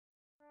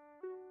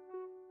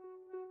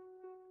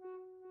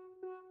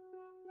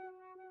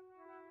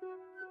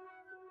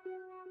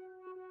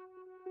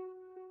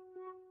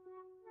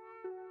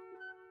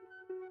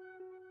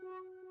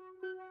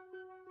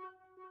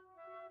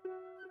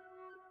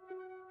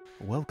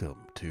Welcome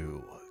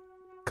to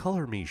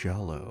Color Me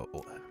Jalo.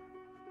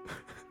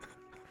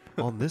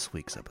 On this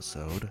week's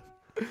episode,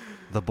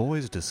 the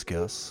boys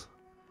discuss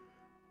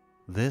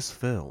this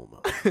film,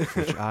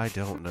 which I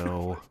don't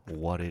know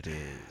what it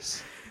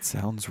is. It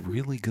sounds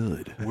really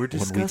good We're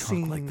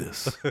discussing when we talk like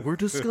this. We're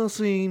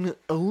discussing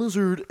a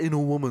lizard in a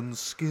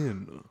woman's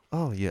skin.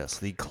 Oh yes,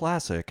 the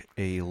classic,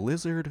 a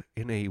lizard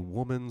in a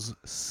woman's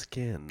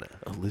skin.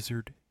 A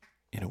lizard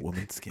in a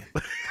woman's skin.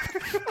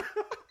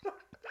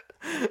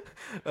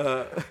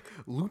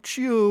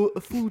 Lucio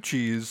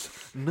Fulci's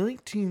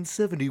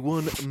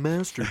 1971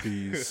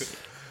 masterpiece.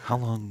 How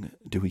long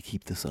do we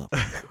keep this up?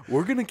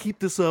 We're gonna keep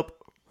this up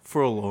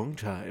for a long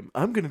time.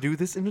 I'm gonna do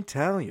this in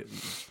Italian.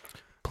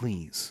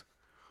 Please.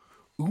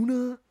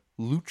 Una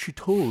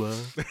lucitola.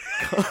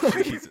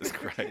 Jesus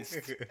Christ.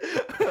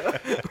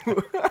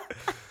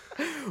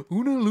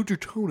 Una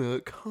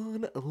lucitona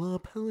con la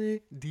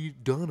pelle di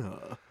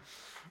donna.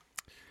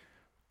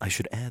 I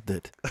should add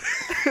that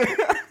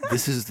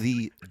this is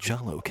the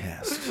Giallo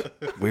cast,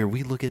 where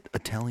we look at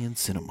Italian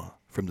cinema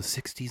from the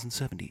 60s and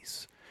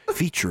 70s,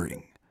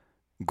 featuring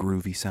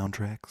groovy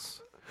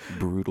soundtracks,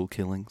 brutal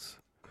killings,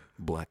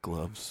 black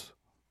gloves,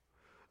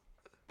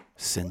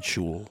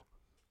 sensual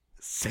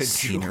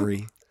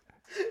scenery,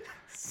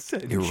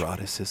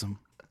 eroticism,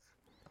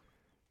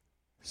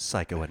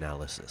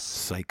 Psychoanalysis.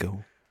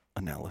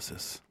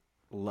 psychoanalysis,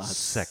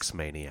 Sex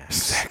maniacs.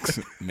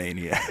 sex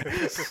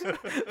maniacs.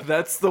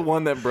 That's the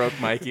one that broke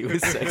Mikey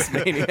with Sex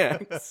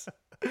Maniacs.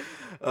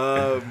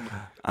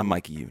 I'm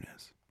Mikey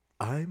Yunus.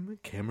 I'm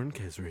Cameron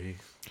Kesri.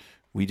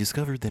 We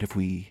discovered that if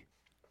we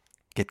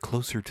get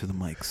closer to the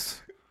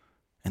mics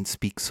and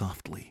speak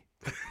softly,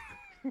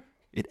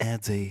 it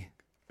adds a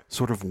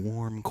sort of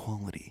warm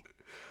quality.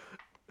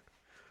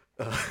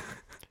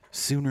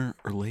 Sooner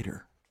or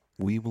later,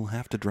 we will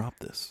have to drop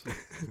this.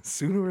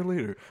 Sooner or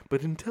later.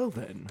 But until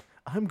then,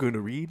 I'm going to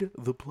read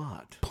the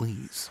plot.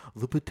 Please.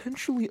 The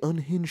potentially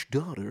unhinged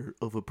daughter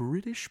of a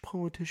British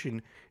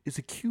politician is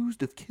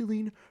accused of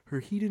killing her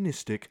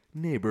hedonistic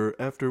neighbor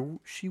after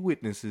she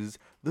witnesses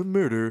the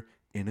murder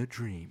in a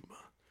dream.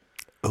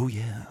 Oh,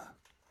 yeah.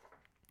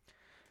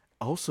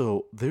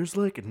 Also, there's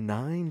like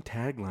 9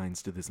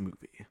 taglines to this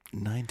movie.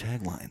 9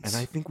 taglines. And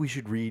I think we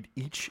should read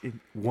each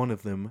one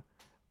of them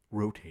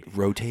rotating.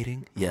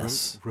 Rotating?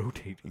 Yes.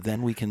 Rotating.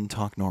 Then we can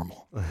talk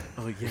normal.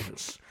 Oh,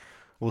 yes.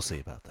 We'll see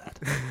about that.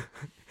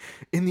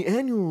 In the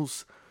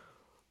annals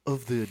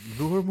of the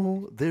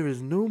normal, there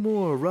is no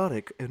more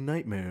erotic a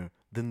nightmare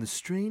than the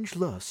strange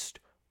lust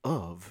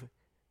of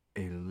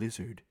a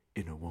lizard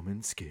in a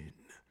woman's skin.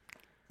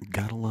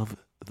 Gotta love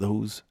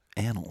those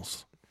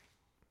annals.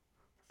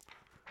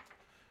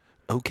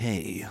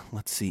 Okay,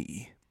 let's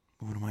see.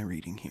 What am I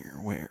reading here?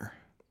 Where?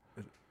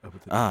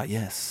 Ah,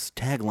 yes.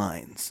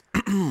 Taglines.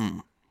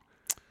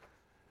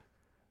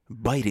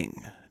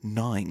 Biting,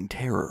 gnawing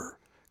terror,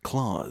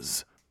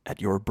 claws at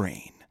your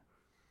brain.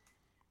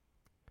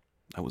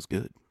 That was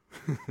good.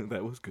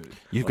 That was good.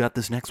 You've got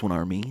this next one,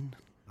 Armin.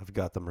 I've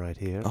got them right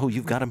here. Oh,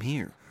 you've got him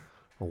here.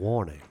 A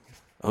warning.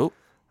 Oh,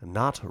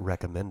 Not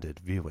recommended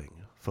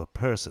viewing for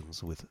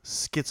persons with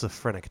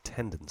schizophrenic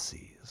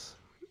tendencies.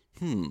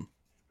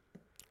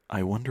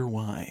 I wonder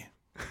why.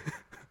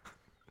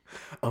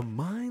 A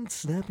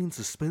mind-snapping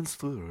suspense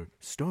thriller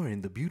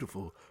starring the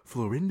beautiful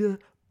Florinda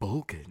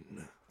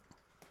Balkan.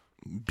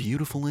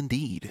 Beautiful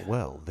indeed.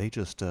 Well, they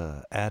just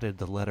added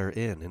the letter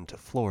N into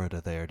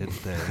Florida there,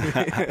 didn't they?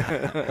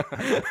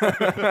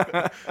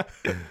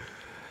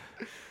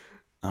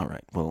 All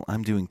right, well,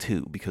 I'm doing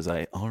 2 because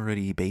I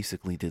already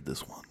basically did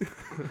this one.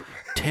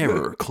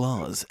 Terror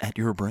claws at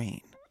your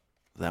brain.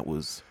 That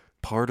was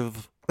part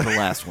of the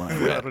last one I I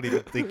read. don't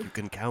even think you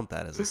can count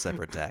that as a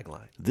separate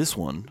tagline. This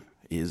one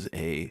is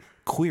a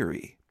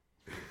query.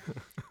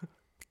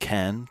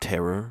 Can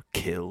terror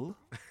kill?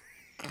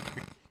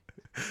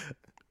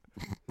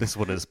 This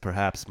one is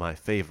perhaps my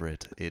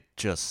favorite. It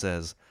just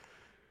says,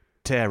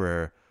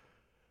 terror.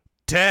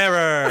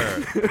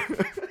 Terror!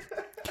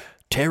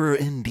 Terror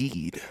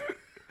indeed.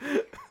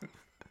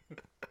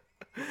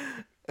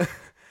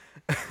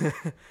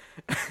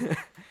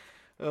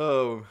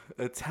 Oh,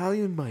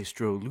 Italian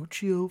maestro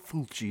Lucio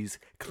Fulci's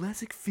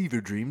classic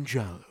fever dream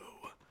Giallo.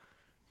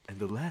 And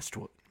the last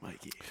one,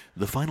 Mikey.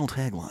 The final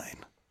tagline.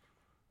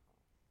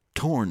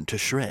 Torn to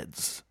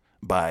shreds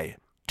by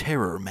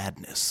terror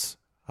madness.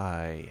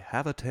 I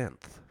have a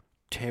 10th.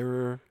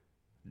 Terror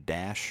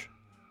dash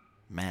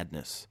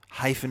madness.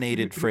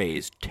 Hyphenated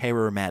phrase,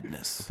 terror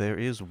madness. There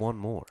is one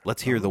more.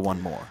 Let's hear the one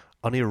more.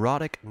 An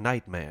erotic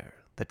nightmare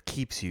that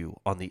keeps you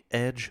on the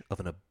edge of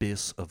an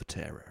abyss of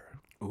terror.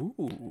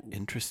 Ooh.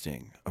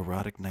 Interesting.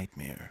 Erotic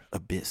nightmare.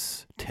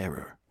 Abyss.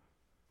 Terror.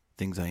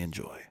 Things I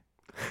enjoy.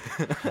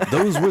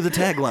 Those were the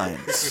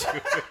taglines.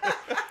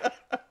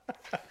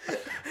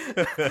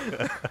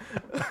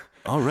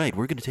 All right,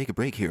 we're going to take a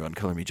break here on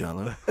Color Me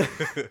Giallo.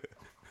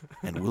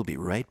 And we'll be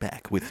right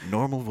back with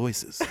normal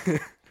voices.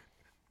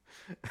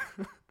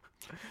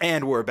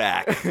 And we're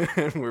back.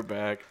 And we're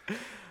back.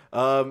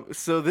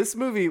 So this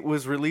movie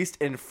was released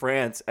in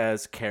France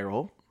as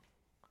Carol,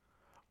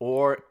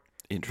 or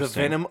The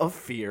Interesting. Venom of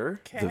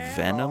Fear, The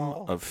Venom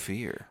of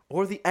Fear.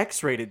 or the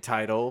X-rated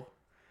title.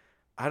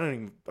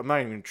 I'm not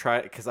even gonna try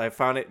it because I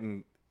found it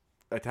in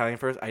Italian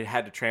first. I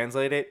had to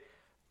translate it.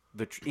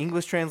 The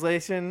English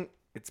translation,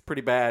 it's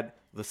pretty bad.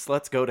 The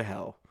Sluts Go to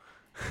Hell.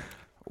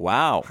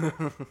 Wow.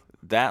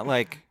 That,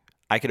 like,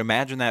 I could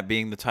imagine that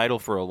being the title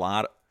for a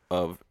lot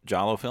of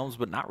Giallo films,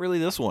 but not really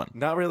this one.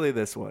 Not really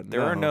this one.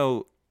 There are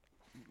no,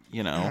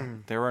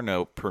 there are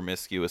no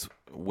promiscuous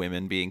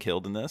women being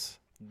killed in this.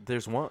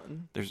 There's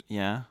one.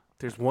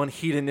 There's One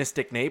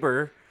hedonistic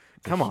neighbor.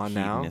 Come on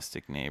now.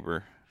 hedonistic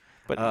neighbor.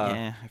 But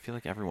I feel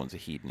like everyone's a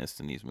hedonist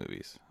in these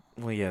movies.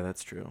 Well, yeah,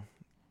 that's true.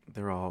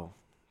 They're all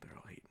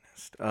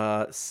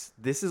hedonist.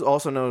 This is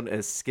also known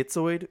as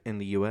Schizoid in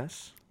the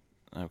U.S.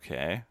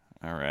 Okay.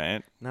 All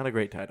right. Not a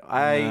great title.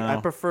 I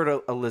No. preferred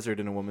a lizard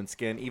in a woman's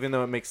skin, even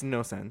though it makes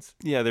no sense.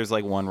 Yeah, there's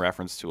like one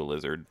reference to a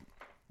lizard.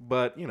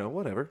 But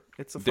whatever.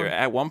 It's a fun. There,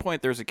 at one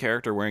point, there's a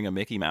character wearing a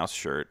Mickey Mouse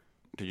shirt.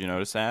 Did you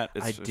notice that?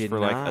 It's did for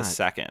like a not.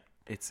 second.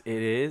 It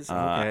is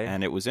okay.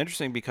 And it was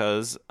interesting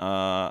because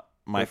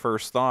my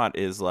first thought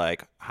is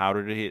like, how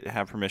did he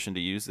have permission to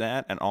use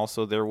that? And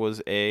also, there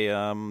was a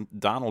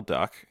Donald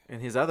Duck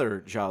And his other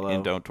Giallo.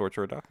 in Don't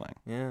Torture a Duckling.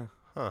 Yeah.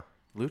 Huh.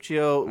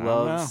 Lucio don't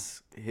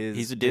loves his.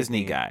 He's a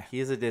Disney guy. He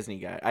is a Disney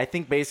guy. I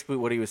think basically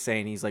what he was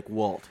saying, he's like,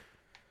 Walt,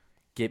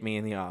 get me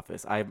in the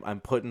office.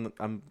 I'm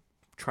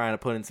trying to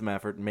put in some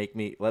effort and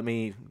let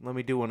me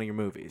do one of your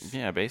movies.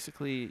 Yeah,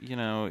 basically,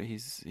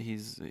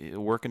 he's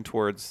working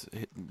towards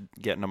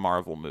getting a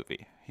Marvel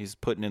movie. He's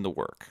putting in the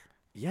work.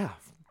 Yeah,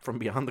 from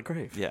Beyond the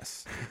Grave.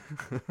 Yes.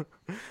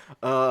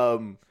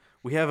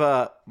 We have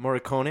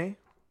Morricone.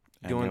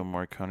 Ennio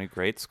Morricone,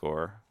 great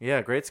score.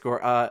 Yeah, great score.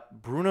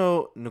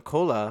 Bruno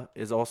Nicola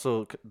is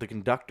also the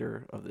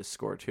conductor of this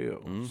score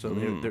too. So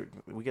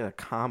we get a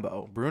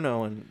combo.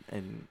 Bruno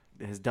and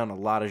has done a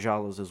lot of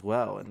giallos as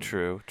well. And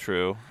True.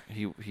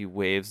 He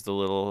waves the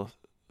little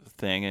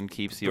thing and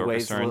keeps the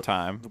orchestra in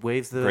time.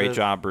 Waves the Great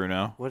job,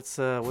 Bruno. What's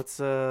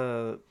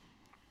The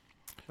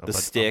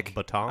stick.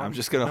 baton? I'm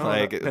just gonna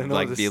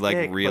the be stick, like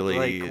but, really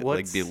like, like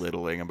what's-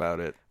 belittling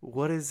about it.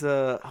 what is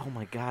oh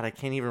my god, I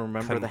can't even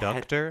remember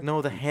Conductor?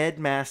 the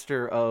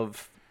headmaster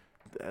of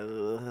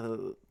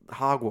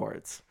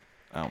Hogwarts.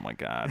 Oh my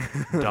god.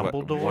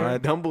 Dumbledore?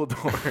 What?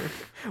 Dumbledore.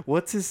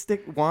 What's his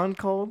stick wand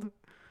called?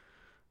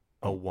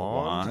 A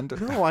wand?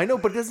 No, I know,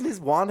 but doesn't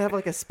his wand have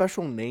like a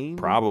special name?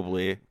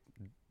 Probably.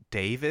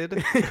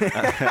 David?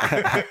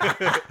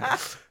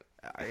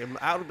 I am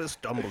Albus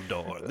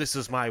Dumbledore. This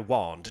is my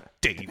wand,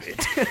 David.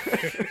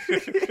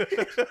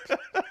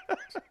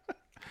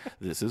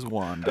 This is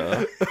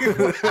Wanda.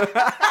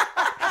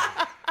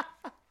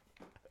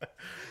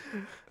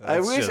 I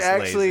That's wish just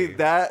actually lazy.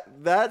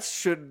 that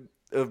should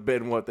have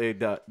been what they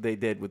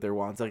did with their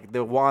wands. Like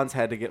the wands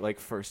had to get like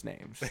first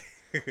names.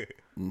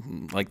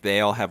 Like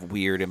they all have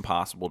weird,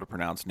 impossible to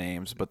pronounce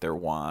names, but their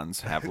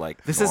wands have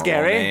like This is normal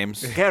Gary.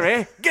 names.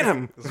 Gary, get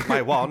him. This is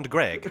my wand,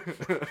 Greg.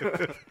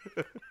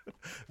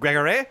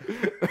 Gregory?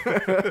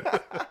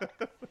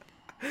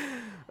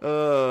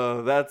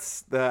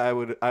 That's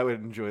that. I would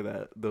enjoy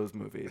those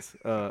movies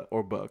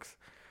or books.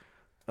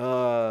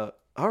 All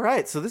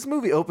right, so this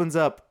movie opens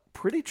up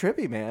pretty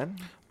trippy, man.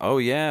 Oh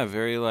yeah,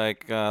 very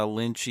like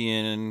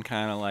Lynchian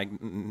kind of like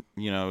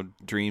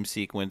dream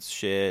sequence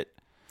shit.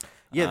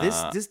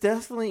 Yeah, this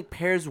definitely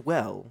pairs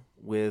well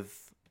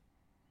with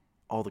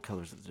All the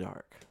Colors of the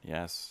Dark.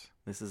 Yes,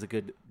 This is a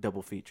good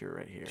double feature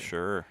right here.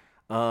 sure.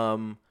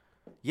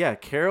 Yeah,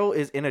 Carol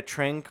is in a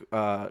train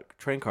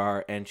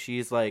car, and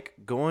she's like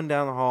going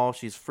down the hall.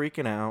 She's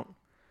freaking out,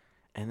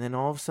 and then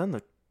all of a sudden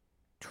the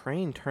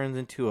train turns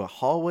into a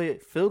hallway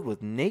filled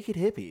with naked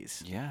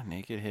hippies. Yeah,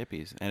 naked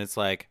hippies, and it's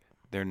like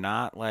they're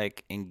not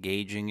like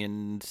engaging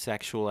in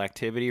sexual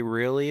activity.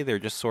 Really, they're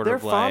just sort They're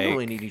of like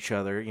fondling each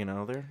other.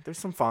 There's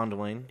some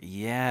fondling.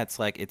 Yeah, it's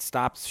like it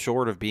stops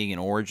short of being an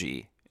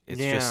orgy. It's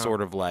Yeah. just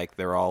sort of like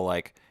they're all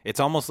like it's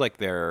almost like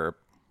they're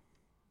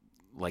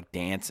like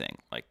dancing.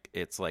 Like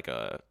it's like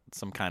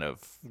some kind of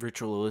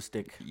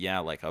Ritualistic.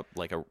 like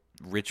a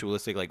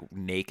ritualistic like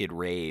naked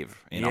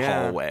rave in a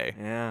Yeah, hallway.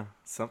 Yeah,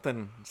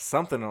 something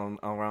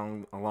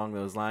along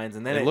those lines.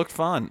 And then It looked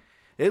fun.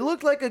 it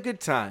looked like a good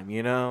time,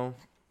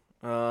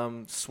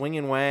 swing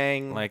and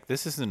wang. Like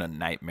this isn't a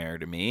nightmare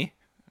to me.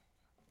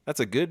 That's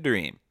a good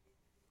dream.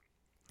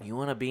 You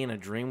want to be in a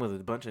dream with a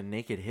bunch of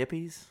naked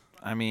hippies?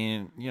 I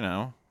mean,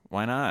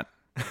 why not?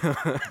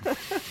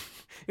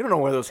 You don't know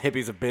where those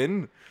hippies have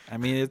been. I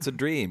mean, it's a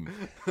dream.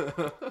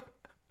 You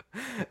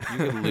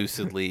could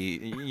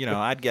lucidly,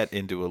 I'd get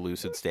into a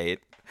lucid state.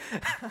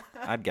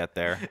 I'd get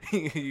there.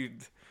 You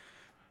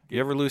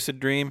ever lucid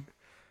dream?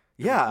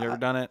 Yeah, You ever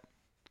done it?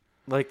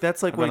 like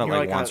that's like I've when done it, you're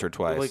like, like once or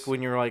twice. like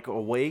when you're like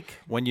awake.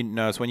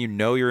 It's when you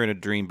know you're in a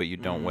dream, but you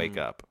don't wake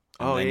up.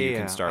 And Oh, then you yeah.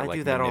 can start I like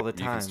do that all the You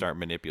can time. start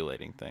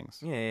manipulating things.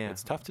 Yeah.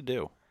 It's tough to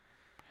do.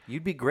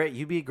 You'd be great.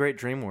 You'd be a great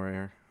dream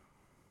warrior.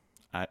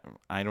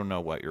 I don't know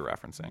what you're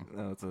referencing.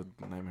 Oh, it's a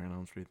Nightmare on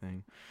Elm Street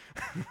thing.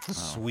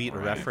 Sweet all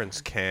right. Oh,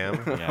 reference, Cam.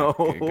 Yeah,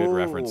 good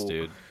reference, Oh.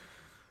 dude.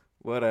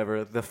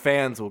 Whatever. The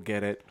fans will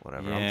get it.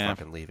 Whatever. Yeah. I'm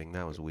fucking leaving.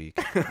 That was weak.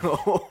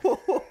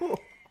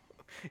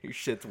 Your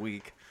shit's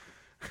weak.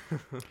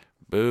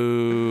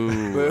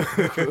 Boo.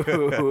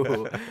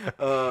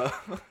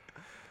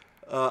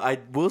 I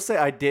will say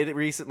I did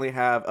recently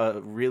have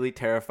a really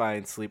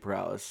terrifying sleep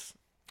paralysis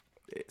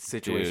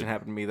situation Dude.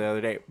 happen to me the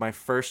other day. My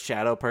first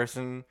shadow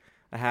person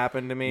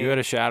happened to me. You had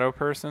a shadow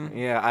person?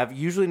 Yeah, I've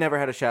usually never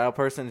had a shadow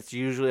person. It's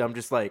usually I'm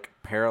just like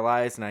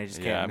paralyzed and I just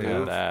Yeah, can't I've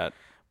move. had that.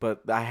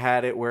 But I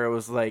had it where it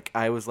was like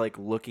I was like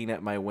looking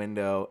at my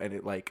window and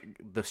it like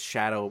the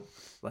shadow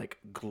like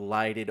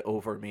glided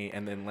over me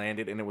and then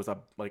landed and it was a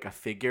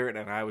figure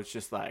and I was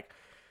just like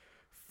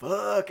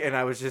fuck and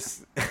I was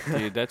just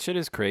Dude, that shit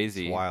is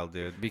crazy. It's wild,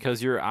 dude.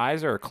 Because your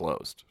eyes are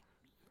closed.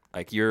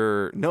 Like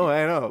you're No,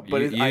 I know,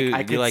 but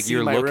I could like see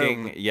you're my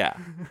looking, room. yeah.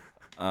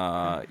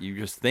 You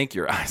just think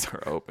your eyes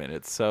are open.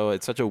 It's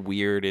such a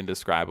weird,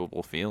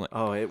 indescribable feeling.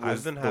 Oh, it was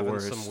I've been the having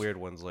worst. some weird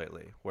ones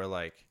lately where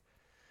like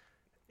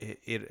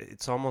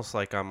it's almost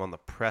like I'm on the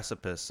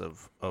precipice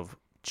of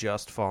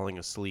just falling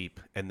asleep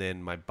and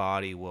then my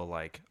body will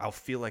like I'll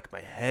feel like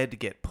my head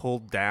get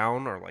pulled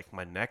down or like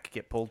my neck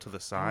get pulled to the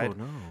side.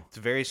 Oh no. It's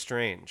very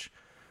strange.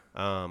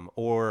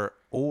 Or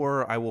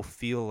I will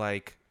feel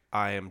like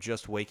I am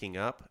just waking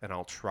up and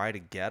I'll try to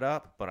get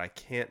up, but I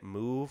can't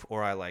move,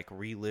 or I like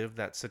relive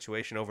that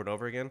situation over and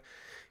over again.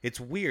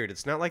 It's weird.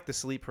 It's not like the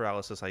sleep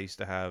paralysis I used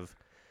to have.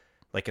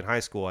 Like in high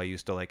school, I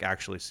used to like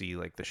actually see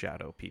like the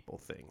shadow people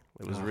thing.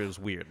 It was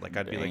weird. Like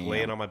I'd be like Damn.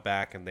 laying on my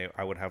back and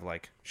I would have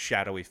like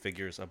shadowy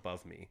figures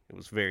above me. It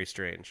was very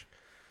strange.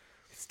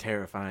 It's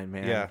terrifying,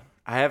 man. Yeah.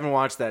 I haven't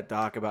watched that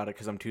doc about it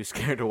because I'm too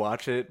scared to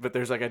watch it. But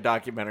there's like a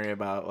documentary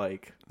about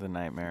like The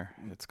Nightmare,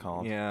 it's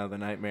called. yeah the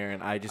nightmare,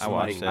 and I just I am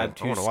watched like it. I'm I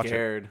too want to watch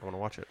scared. it. I want to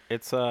watch it.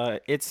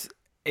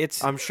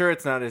 It's I'm sure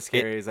it's not as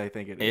scary as I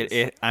think it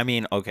is. I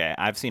mean, okay,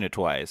 I've seen it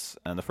twice,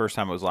 and the first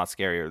time it was a lot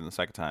scarier than the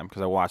second time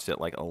because I watched it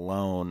like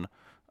alone.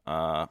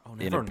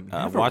 never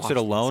Watched watched it it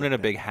alone in a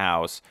like big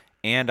house,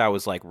 and I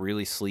was like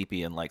really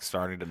sleepy and like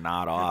starting to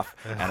nod off,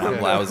 and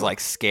I was like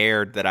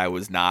scared that I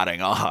was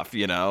nodding off,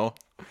 you know.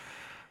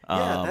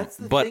 Yeah, that's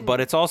the but thing.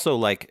 but it's also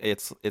like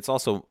it's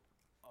also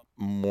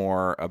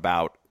more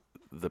about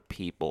the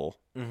people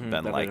than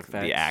that it like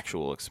affects. the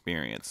actual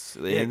experience.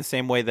 In the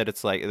same way that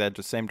it's like that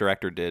the same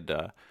director did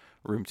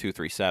Room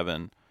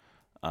 237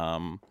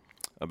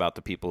 about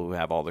the people who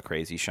have all the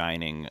crazy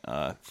Shining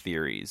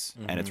theories,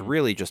 and it's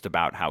really just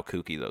about how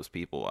kooky those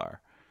people are.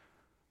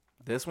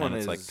 This one And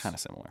it's is like kind of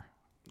similar,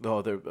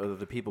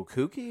 the people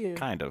kooky.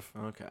 kind of.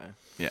 Okay.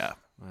 Yeah,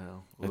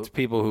 Well, it's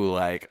people who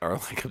like are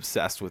like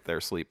obsessed with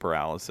their sleep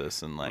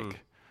paralysis and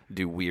like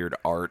do weird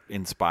art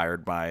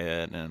inspired by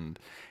it, and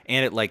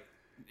it like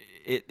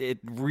it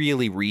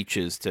really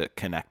reaches to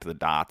connect the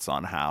dots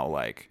on how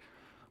like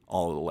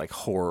all the like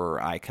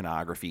horror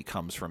iconography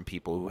comes from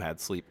people who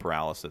had sleep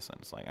paralysis, and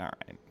it's like, all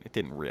right, it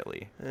didn't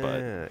really, but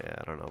Yeah,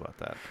 I don't know about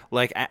that.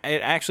 like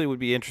it actually would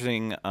be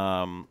interesting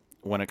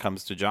when it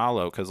comes to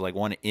Giallo, because like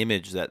one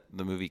image that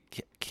the movie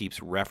keeps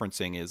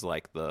referencing is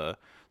like the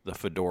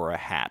fedora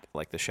hat,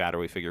 like the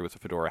shadowy figure with the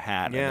fedora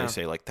hat, Yeah. and they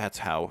say like that's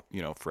how,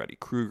 you know, Freddy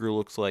Krueger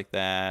looks like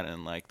that,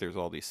 and like there's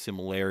all these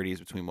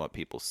similarities between what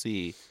people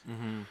see,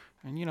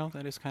 and you know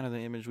that is kind of the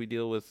image we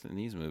deal with in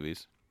these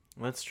movies.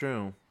 that's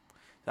true.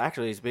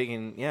 Actually,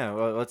 speaking,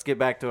 well, let's get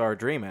back to our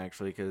dream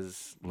actually,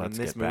 because in Let's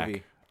this get movie,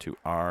 back to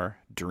our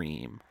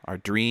dream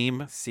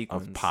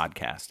Sequence. of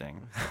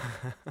podcasting.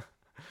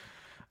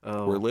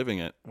 oh, We're living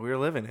it. we're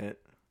living it.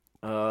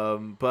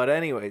 But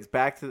anyways,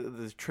 back to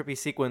the trippy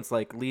sequence.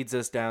 Like leads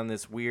us down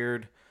this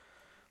weird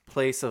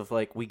place of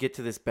like we get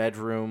to this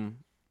bedroom,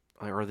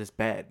 or this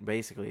bed.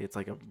 Basically, it's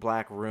like a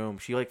black room.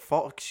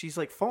 She's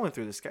like falling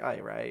through the sky,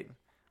 right?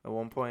 At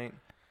one point,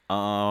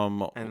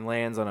 and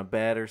lands on a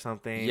bed or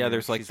something. Yeah, and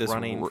there's like she's this.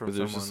 running from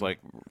There's this someone. like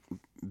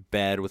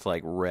bed with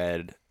like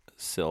red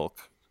silk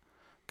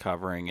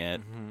covering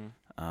it.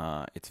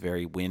 It's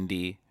very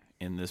windy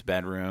in this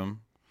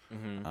bedroom.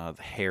 The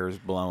hair's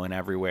blowing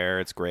everywhere.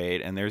 It's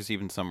great, and there's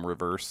even some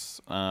reverse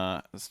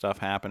stuff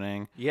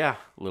happening. Yeah,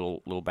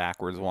 Little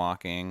backwards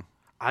walking.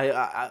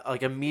 I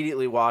like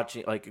immediately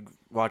watching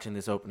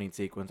this opening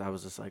sequence. I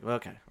was just like,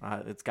 okay,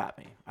 it's got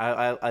me.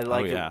 I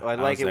like yeah. it. I I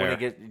like was it when there. it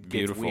gets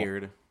Beautiful.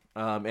 weird.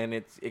 And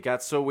it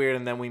got so weird,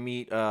 and then we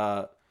meet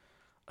Anita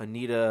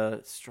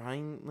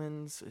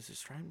Steinlins. Is it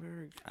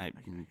Steinberg? I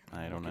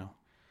don't know.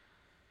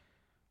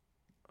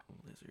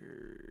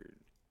 Lizard.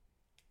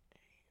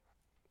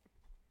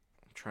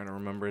 I'm trying to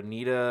remember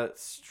Anita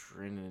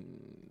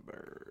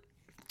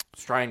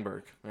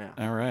Steinberg. Yeah.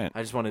 All right.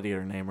 I just wanted to get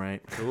her name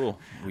right. Cool.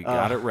 We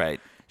got it right.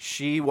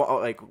 She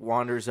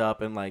wanders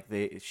up and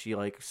she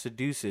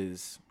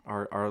seduces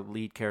our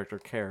lead character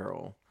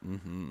Carol.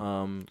 Mm-hmm.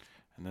 Um,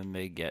 And then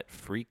they get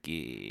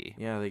freaky.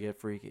 yeah, they get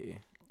freaky,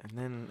 and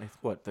then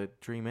the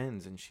dream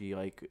ends, and she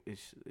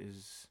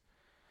is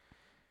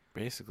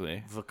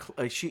Basically.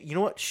 she, you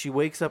know what, she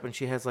wakes up and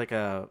she has like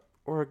a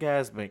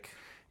orgasmic.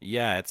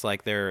 Yeah, it's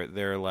like they're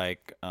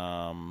like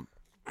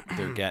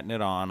they're getting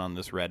it on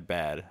this red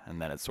bed,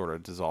 and then it sort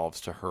of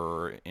dissolves to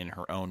her in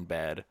her own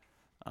bed,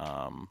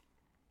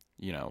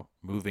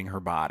 moving her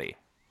body,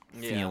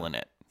 feeling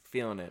it.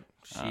 Feeling it.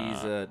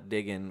 She's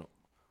digging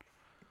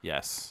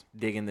Yes.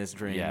 this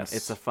dream. Yes.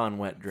 It's a fun,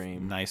 wet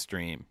dream. Nice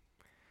dream.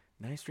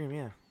 Nice dream,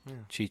 yeah.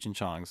 Cheech and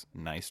Chong's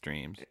Nice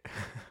Dreams,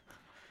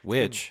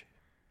 which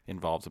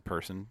involves a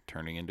person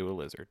turning into a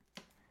lizard.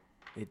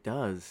 It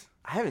does.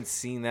 I haven't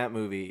seen that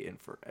movie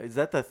is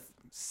that the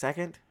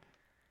second?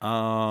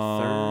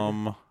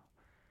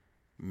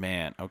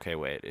 Man, okay,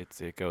 wait.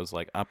 It goes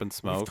like Up in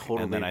Smoke,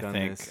 totally and then I done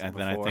think, this and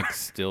then I before. think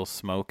Still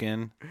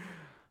Smoking,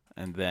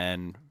 and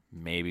then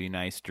maybe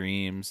Nice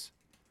Dreams,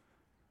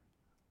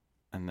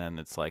 and then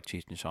it's like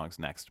Cheech and Chong's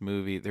next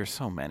movie. There's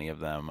so many of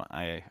them.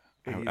 I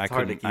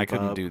hard to keep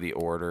couldn't up. do the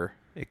order.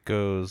 It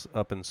goes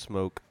Up in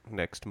Smoke,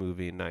 next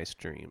movie, Nice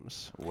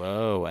Dreams.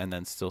 Whoa, and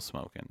then Still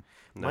Smoking.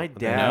 My then-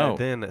 dad-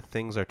 Then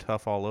Things Are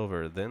Tough All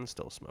Over, then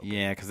Still Smoking.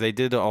 Yeah, because they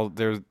did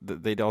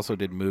they also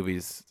did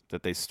movies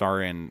that they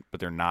star in, but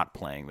they're not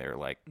playing. They're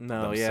like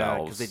No, yeah,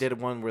 themselves. because they did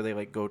one where they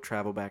like go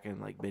travel back in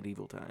like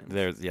medieval times.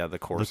 There's the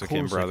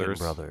Corsican Brothers.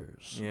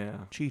 Yeah.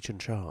 Cheech and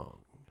Chong.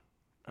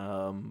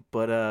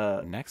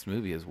 But Next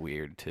movie is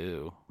weird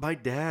too. my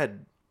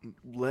dad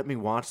let me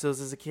watch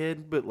those as a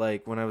kid, but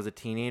like when I was a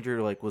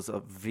teenager, like was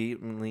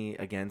vehemently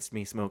against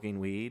me smoking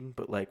weed,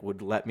 but like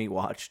would let me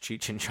watch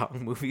Cheech and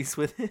Chong movies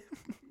with him.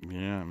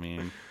 Yeah,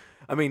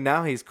 I mean,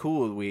 now he's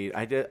cool with weed.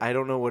 I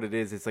don't know what it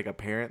is. It's like a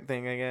parent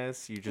thing, I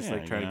guess. You just Yeah,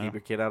 like try to keep your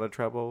kid out of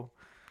trouble.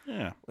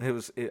 yeah.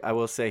 I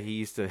will say he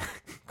used to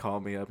call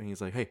me up and he's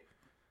like, "Hey,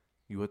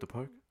 you at the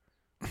park?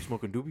 You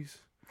smoking doobies?"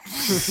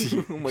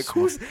 I'm like,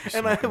 who's?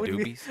 And I would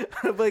be, doobies?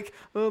 I'm like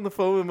on the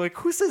phone. I'm like,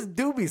 who says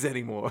doobies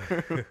anymore?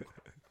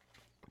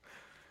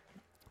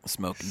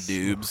 Smoking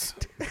doobs.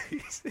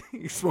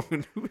 You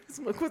smoking doobies?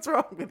 I'm like, what's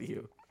wrong with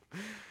you?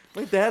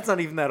 My dad's not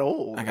even that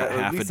old. I got at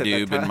half a least at that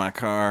doob in time. my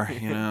car,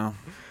 you know.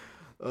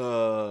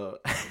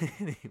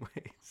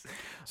 Anyways,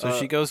 So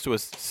she goes to a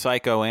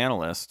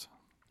psychoanalyst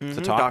to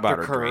Mhm, talk about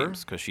Dr. her Kerr.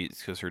 dreams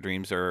because her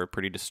dreams are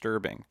pretty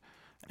disturbing.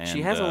 And,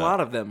 she has a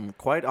lot of them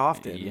quite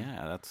often.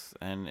 Yeah,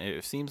 and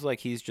it seems like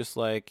he's just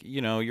like,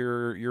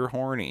 you're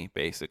horny,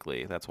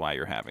 basically. That's why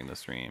you're having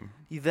this dream.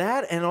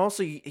 That, and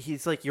also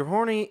he's like, you're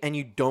horny and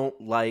you don't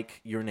like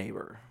your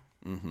neighbor.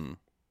 Mm-hmm.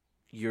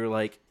 You're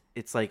like,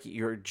 it's like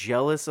you're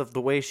jealous of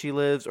the way she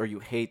lives or you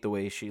hate the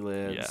way she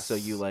lives. Yes. So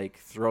you like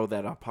throw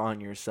that upon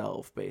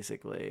yourself,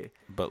 basically.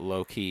 But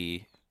low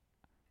key,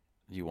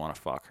 you want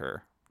to fuck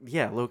her.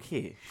 Yeah, low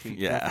key. She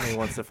Yeah. definitely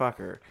wants to fuck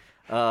her.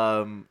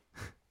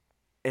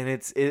 And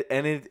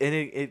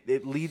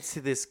it leads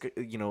to this,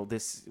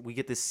 we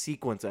get this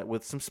sequence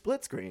with some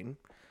split screen,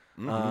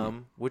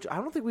 which I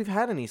don't think we've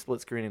had any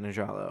split screen in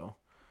Ninjalo.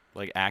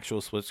 Like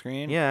actual split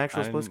screen? Yeah,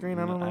 actual split screen?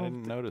 I don't know. I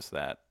didn't notice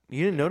that.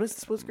 You didn't notice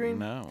the split screen?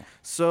 No.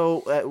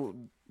 So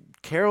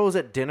Carol is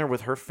at dinner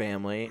with her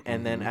family,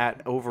 and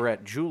then over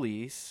at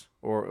Julie's,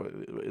 or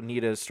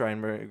Anita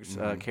Steinberg's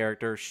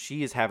character,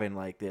 she is having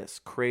like this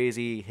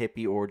crazy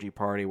hippie orgy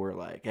party where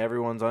like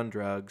everyone's on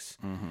drugs,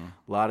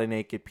 a lot of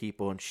naked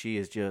people, and she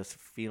is just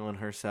feeling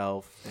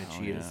herself, and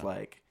she is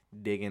like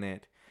digging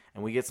it.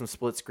 And we get some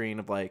split screen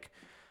of like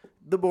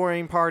the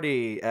boring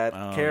party at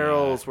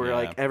Carol's where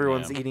like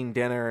everyone's eating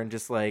dinner and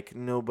just like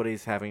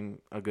nobody's having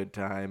a good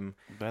time.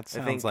 That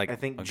sounds I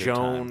think a good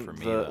Joan, time for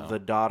me, the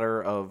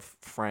daughter of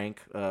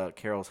Frank,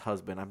 Carol's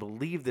husband. I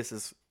believe this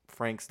is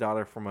Frank's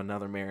daughter from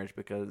another marriage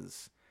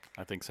because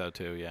I think so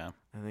too, yeah.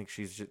 I think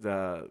she's just,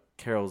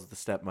 Carol's the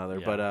stepmother.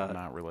 Yeah, but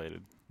not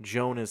related.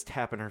 Joan is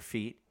tapping her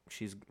feet.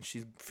 She's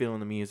feeling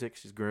the music.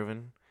 She's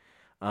grooving.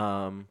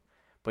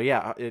 But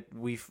yeah,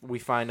 we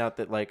find out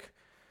that like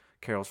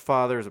Carol's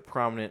father is a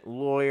prominent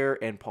lawyer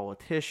and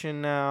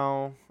politician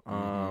now.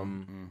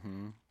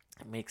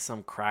 Makes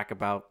some crack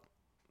about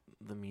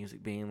the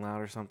music being loud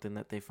or something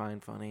that they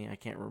find funny. I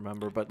can't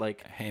remember, but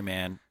like, Hey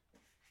man,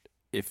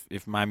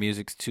 if my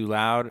music's too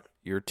loud,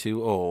 you're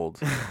too old.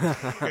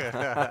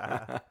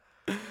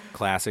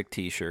 Classic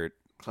T-shirt.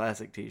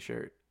 classic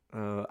T-shirt.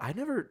 I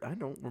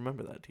don't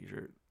remember that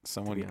T-shirt.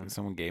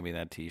 Someone gave me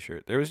that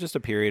T-shirt. There was just a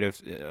period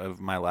of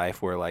my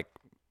life where like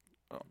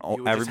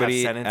You would just have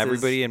sentences.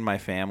 everybody in my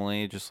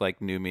family just like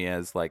knew me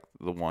as like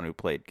the one who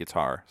played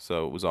guitar.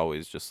 So it was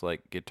always just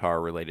like guitar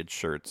related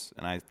shirts,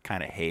 and I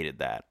kind of hated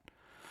that.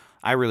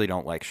 I really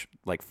don't like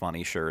like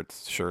funny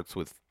shirts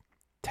with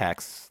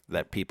texts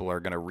that people are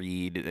gonna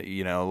read.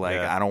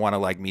 I don't want to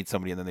like meet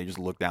somebody and then they just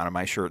look down at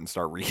my shirt and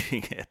start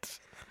reading it.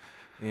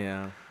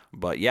 Yeah.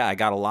 But yeah, I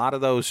got a lot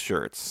of those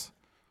shirts.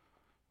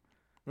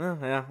 Well,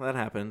 yeah, that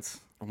happens.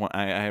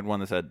 I had one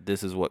that said,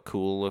 "This is what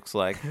cool looks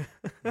like."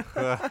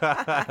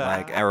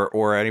 Like,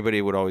 or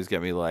anybody would always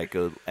get me like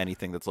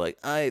anything that's like,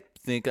 "I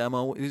think I'm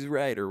always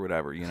right" or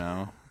whatever,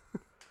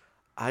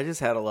 I just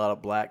had a lot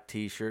of black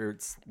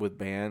T-shirts with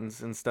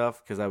bands and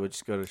stuff because I would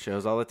just go to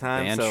shows all the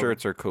time. Band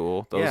shirts are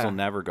cool. Those Yeah. will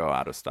never go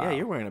out of style. Yeah,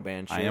 you're wearing a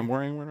band shirt. I am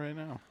wearing one right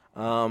now.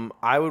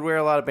 I would wear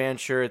a lot of band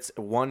shirts.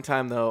 One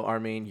time though,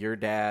 Armin, your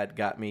dad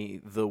got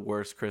me the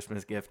worst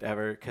Christmas gift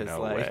ever because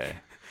No way.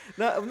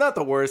 not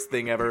the worst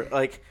thing ever.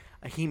 Like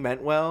he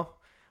meant well,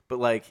 but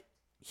like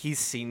he's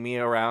seen me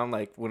around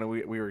like when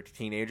we were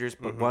teenagers.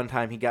 But one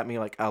time he got me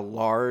like a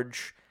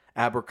large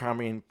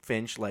Abercrombie and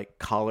Finch like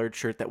collared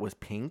shirt that was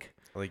pink.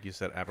 Like you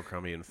said,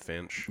 Abercrombie and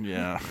Finch.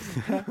 Yeah.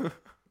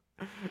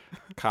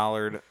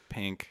 Collared,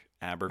 pink,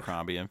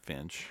 Abercrombie and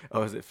Finch.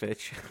 Oh, is it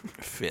Fitch?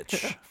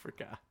 Fitch. I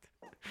forgot.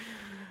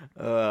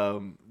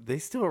 They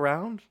still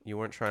around? You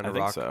weren't trying to I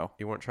think rock. so.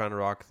 You weren't trying to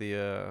rock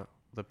the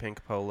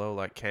pink polo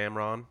like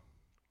Cameron.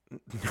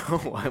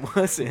 No, I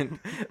wasn't.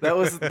 That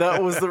was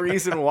the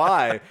reason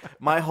why.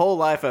 My whole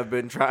life I've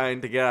been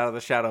trying to get out of the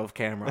shadow of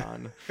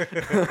Cameron.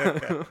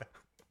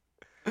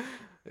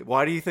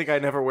 Why do you think I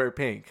never wear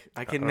pink?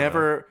 I can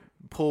never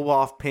pull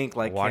off pink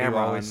like Why Cameron. do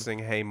you always sing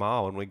 "Hey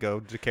Ma" when we go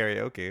to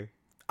karaoke?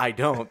 I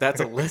don't.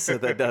 That's Alyssa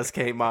that does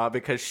Hey Ma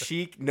because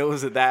she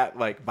knows that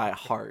like by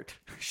heart.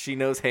 She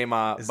knows Hey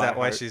Ma. Is by that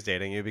why heart. she's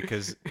dating you?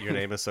 Because your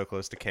name is so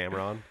close to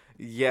Cameron?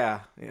 Yeah,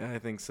 I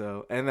think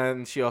so. And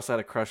then she also had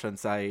a crush on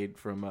Saeed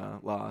from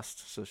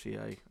Lost, so she,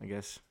 I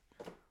guess,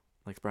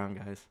 likes brown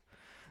guys.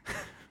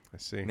 I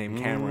see. Named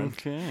Cameron.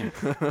 Okay.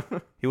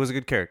 He was a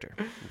good character.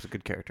 He was a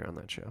good character on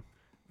that show.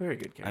 Very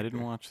good character. I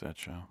didn't watch that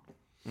show.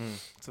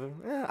 So,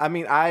 I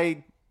mean,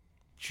 I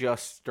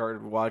just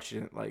started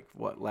watching it like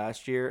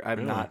last year. I'm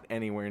Really? not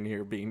anywhere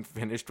near being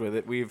finished with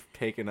it. We've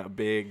taken a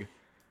big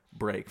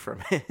break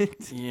from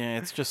it. Yeah,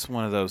 it's just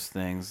one of those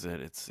things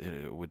that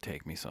it would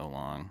take me so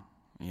long,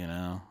 you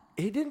know?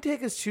 It didn't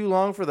take us too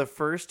long for the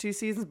first 2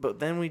 seasons, but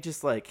then we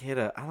just like hit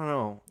a, I don't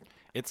know.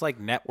 It's like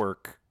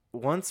network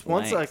Once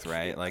length, like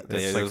right? Like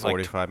It's there's like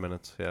 45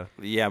 minutes, yeah.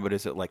 yeah, but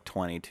is it like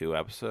 22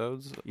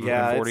 episodes?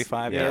 Yeah, it's-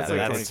 45. yeah, Yeah, it's like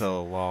that's 22.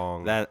 a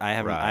long that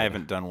I ride.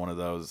 haven't done one of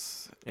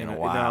those in a No,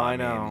 while. I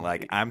mean, know.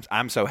 like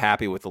I'm so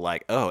happy with the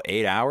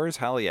 8 hours.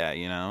 Hell yeah,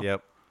 you know.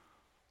 Yep.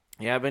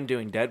 Yeah, I've been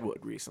doing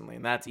Deadwood recently,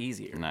 and that's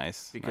easier.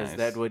 Nice. Because nice.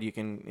 Deadwood, you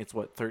can, it's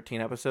 13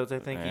 episodes, I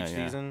think, Yeah, each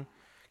yeah. season.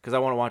 Because I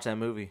want to watch that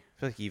movie. I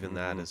feel like even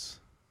that is,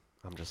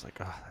 I'm just like,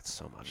 oh, that's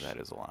so much. That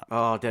is a lot.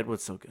 Oh,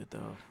 Deadwood's so good,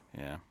 though.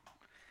 Yeah.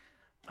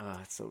 Oh,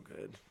 it's so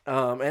good.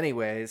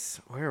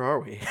 Anyways, where are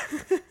we?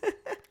 Well,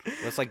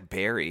 it's like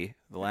Barry.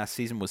 The last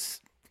season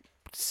was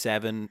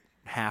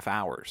 7.5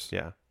 hours.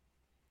 Yeah.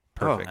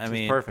 Perfect. I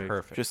mean,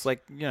 perfect. Just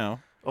like, you know,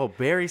 Oh,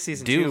 Barry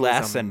season 2 do was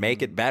less and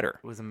make it better.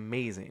 was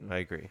amazing. I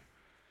agree.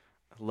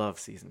 I love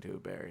season 2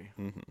 of Barry.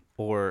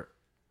 Or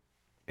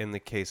in the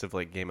case of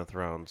like Game of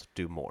Thrones,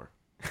 do more.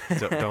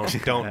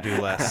 Don't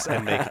do less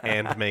and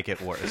make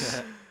it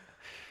worse.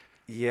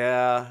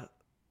 Yeah,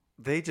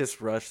 they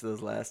just rushed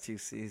those last 2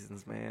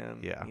 seasons, man.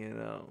 Yeah. You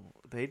know,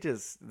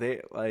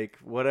 they like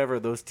whatever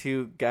those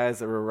 2 guys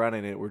that were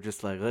running it were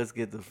just like, let's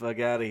get the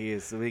fuck out of here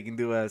so we can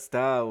do a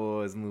Star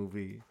Wars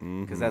movie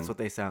because that's what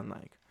they sound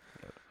like.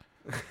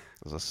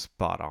 It was a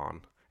spot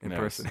on.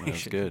 Impersonation. That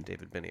was good.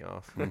 David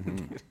Benioff.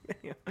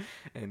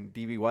 And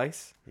D.B.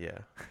 Weiss. Yeah.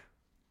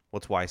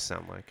 What's Weiss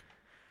sound like?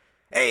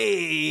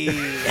 Hey,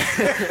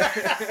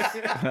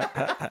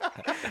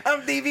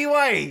 I'm D.B.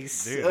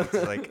 Weiss. Dude, it's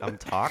like I'm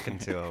talking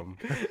to him.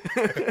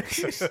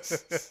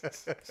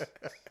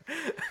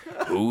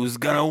 Who's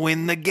gonna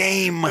win the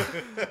game?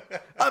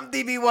 I'm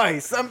D.B.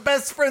 Weiss. I'm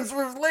best friends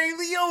with Ray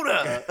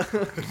Liotta.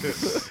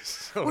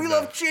 We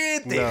love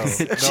Chantix.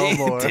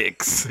 No more.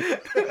 Chantix.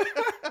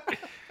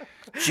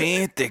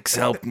 Chantix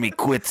helped me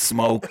quit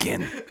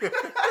smoking.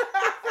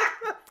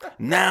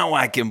 Now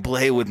I can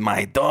play with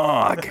my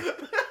dog.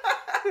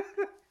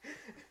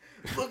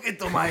 Look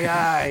into my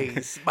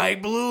eyes, my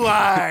blue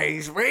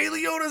eyes. Ray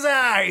Liotta's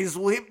eyes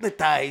will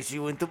hypnotize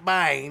you into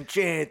buying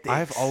Chantix.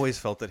 I've always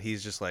felt that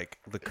he's just like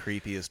the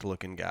creepiest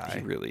looking guy.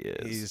 He really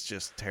is. He's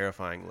just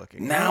terrifying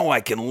looking. Now I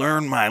can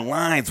learn my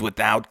lines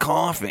without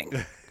coughing.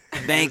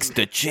 Thanks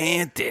to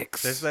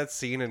Chantix. There's that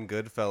scene in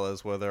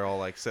Goodfellas where they're all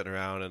like sitting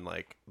around and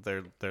like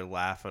they're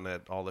laughing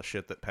at all the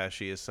shit that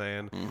Pesci is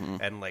saying,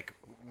 and like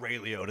Ray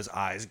Liotta's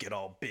eyes get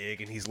all big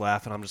and he's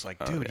laughing. I'm just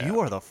like, dude, you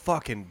are the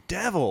fucking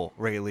devil,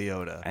 Ray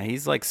Liotta. And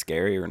he's like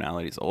scarier now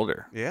that he's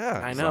older. Yeah,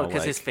 I know, So, because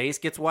like- his face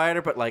gets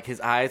wider, but like his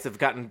eyes have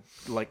gotten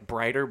like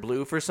brighter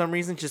blue for some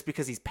reason, just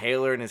because he's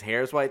paler and his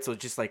hair is white. So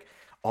it's just like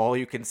all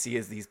you can see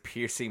is these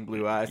piercing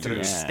blue eyes that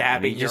are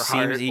stabbing your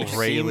heart. He just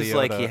Ray seems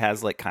like Liotta. he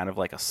has like kind of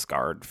like a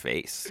scarred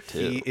face too.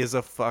 He is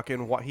a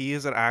fucking. He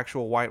is an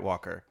actual White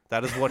Walker.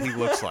 That is what he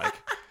looks like.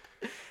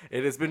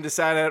 It has been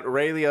decided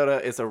Ray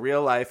Liotta is a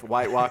real life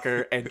White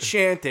Walker, and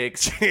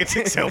Chantix.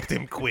 Chantix helped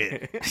him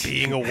quit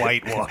being a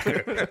White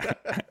Walker.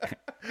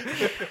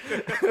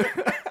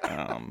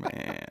 Oh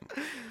man.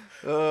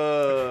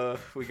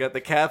 We got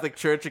the Catholic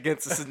Church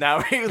against us, and now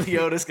Ray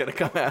Liotta's gonna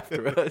come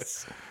after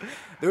us.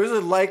 There's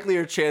a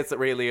likelier chance that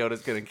Ray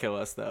Liotta's gonna kill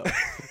us, though.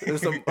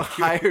 There's a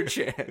higher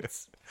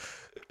chance.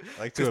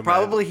 Like to Because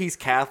probably he's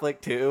Catholic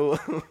too.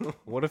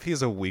 What if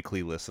he's a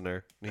weekly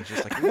listener and he's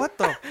just like, "What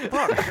the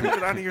fuck? You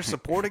get out of here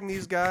supporting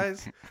these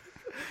guys."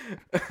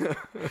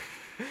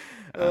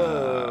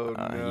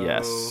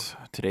 Yes.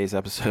 Today's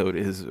episode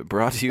is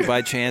brought to you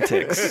by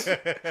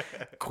Chantix.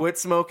 Quit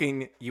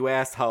smoking, you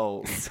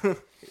assholes.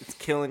 It's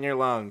killing your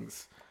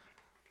lungs.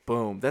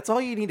 Boom. That's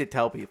all you need to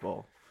tell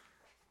people.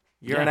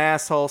 You're an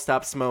asshole.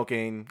 Stop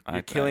smoking.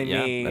 You're killing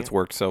me. That's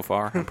worked so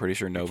far. I'm pretty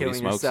sure nobody killing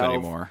smokes yourself.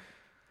 anymore.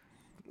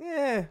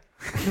 Yeah.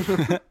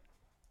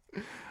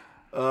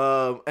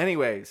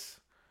 Anyways,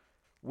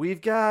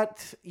 we've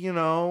got,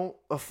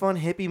 a fun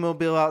hippie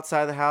mobile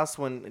outside the house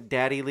when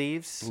Daddy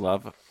leaves.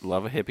 Love a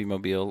hippie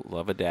mobile.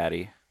 Love a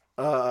daddy.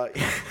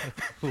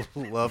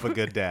 Love a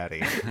good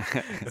daddy.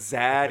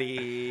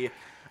 Zaddy.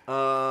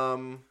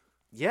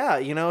 Yeah,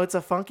 it's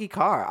a funky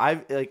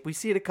car. We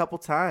see it a couple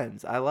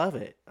times. I love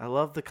it. I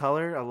love the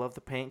color. I love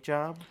the paint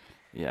job.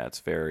 Yeah, it's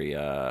very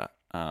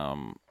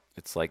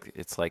it's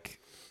like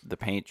the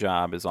paint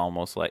job is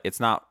almost like it's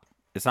not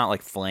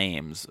like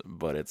flames,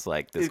 but it's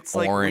like this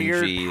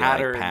orangey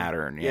weird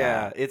pattern.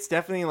 Yeah, it's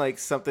definitely like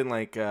something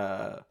like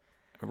it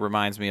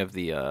reminds me of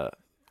the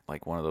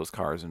like one of those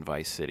cars in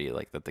Vice City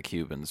like that the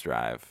Cubans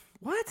drive.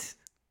 What?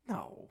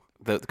 No.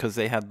 Because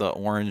they had the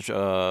orange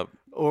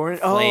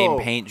flame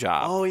paint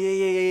job. Oh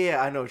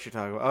yeah. I know what you're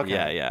talking about.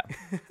 Okay. Yeah.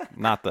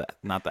 not the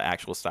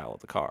actual style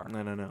of the car.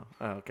 No.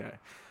 Oh, okay.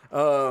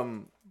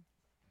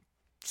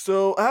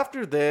 So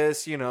after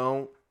this,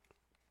 Carol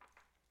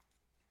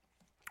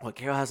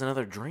has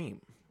another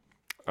dream.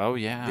 Oh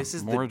yeah. This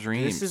is more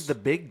dreams. This is the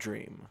big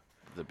dream.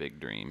 The big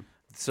dream.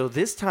 So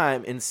this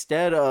time,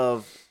 instead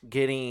of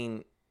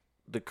getting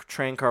the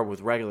train car with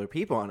regular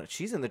people on it,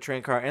 she's in the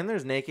train car and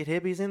there's naked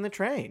hippies in the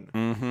train.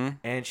 Mm-hmm.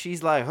 And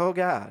she's like, oh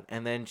God.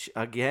 And then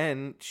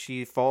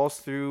she falls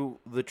through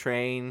the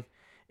train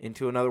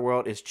into another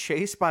world, is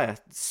chased by a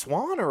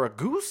swan or a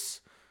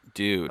goose?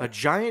 Dude. A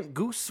giant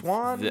goose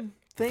swan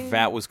thing?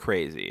 That was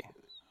crazy.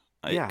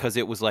 Yeah. Because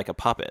it was like a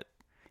puppet.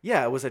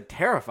 Yeah, it was a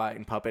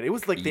terrifying puppet. It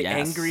was like the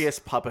Yes.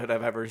 angriest puppet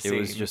I've ever seen. It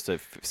was just a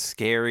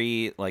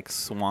scary, like,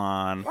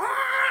 swan.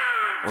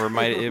 Or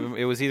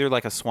it was either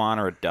like a swan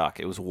or a duck.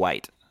 It was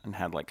white and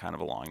had like kind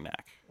of a long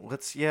neck.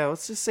 Let's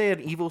just say an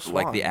evil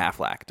swan. Like the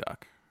Aflac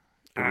duck.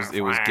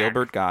 It was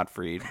Gilbert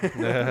Gottfried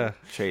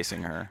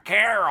chasing her.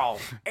 Carol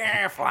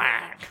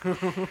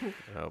Aflac.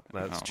 Oh,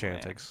 that's Oh,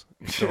 Chantix.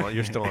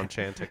 You're still on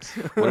Chantix.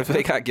 What if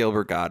they got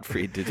Gilbert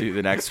Gottfried to do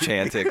the next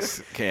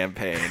Chantix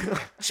campaign?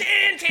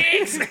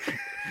 Chantix!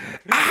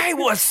 I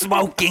was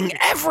smoking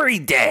every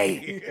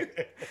day.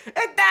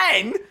 And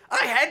then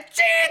I had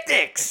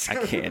Chantix!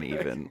 I can't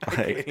even.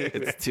 Like,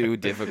 it's too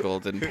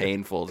difficult and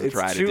painful to It's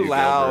try to too do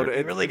loud. Gilbert.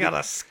 It really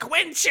gotta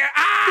squint your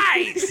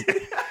eyes!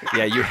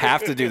 Yeah, you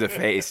have to do the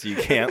face. You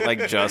can't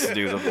like just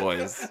do the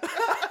voice.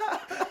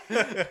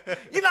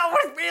 You know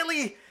what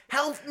really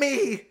helped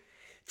me?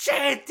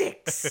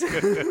 Chantix!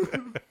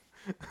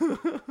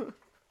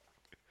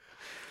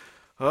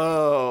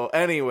 Oh,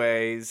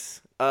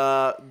 anyways.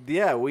 Yeah,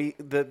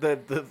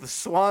 the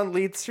swan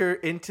leads her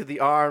into the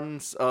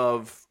arms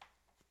of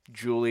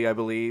Julie, I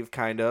believe,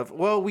 kind of.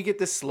 Well, we get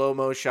this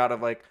slow-mo shot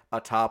of like a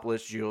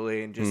topless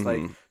Julie and just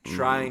like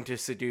trying to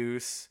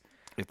seduce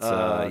It's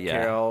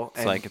Carol.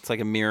 It's like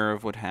a mirror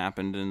of what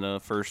happened in the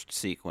first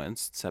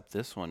sequence, except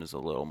this one is a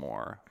little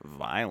more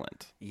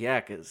violent.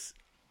 Yeah, because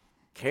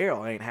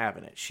Carol ain't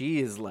having it. She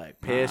is like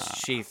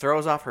pissed. She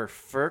throws off her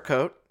fur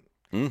coat,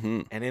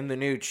 and in the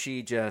nude,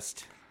 she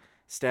just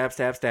stab,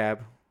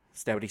 stabbity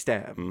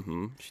stab,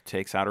 She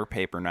takes out her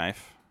paper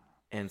knife,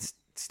 and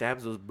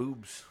stabs those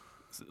boobs.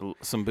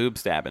 some boob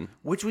stabbing.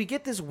 Which we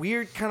get this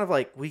weird kind of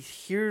like, we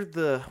hear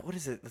what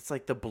is it? It's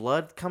like the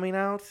blood coming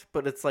out,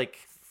 but it's like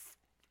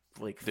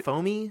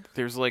foamy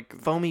There's like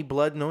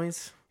blood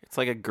noise. it's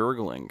like a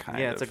gurgling kind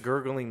of. Yeah, it's a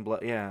gurgling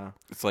blood. Yeah.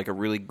 It's like a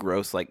really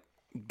gross like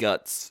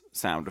guts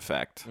sound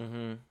effect.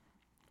 And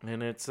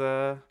it's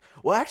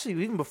well,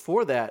 actually, even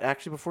before that,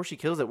 before she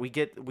kills it, we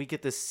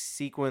get this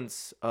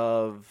sequence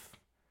of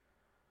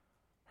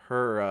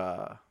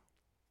her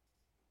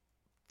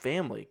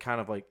family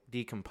kind of like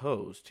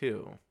decomposed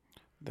too.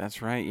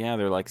 That's right. Yeah,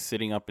 they're like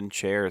sitting up in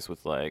chairs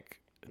with like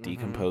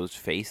decomposed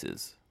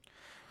faces.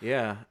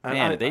 Yeah,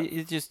 Man,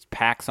 it just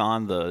packs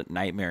on the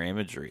nightmare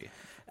imagery.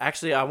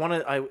 Actually,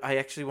 I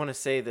actually want to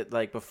say that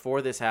like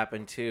before this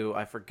happened too,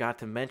 I forgot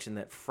to mention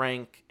that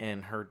Frank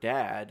and her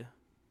dad,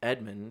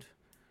 Edmund,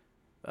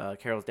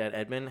 Carol's dad,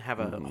 Edmund, have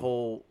a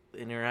whole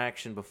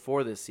interaction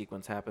before this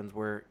sequence happens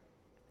where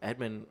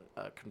Edmund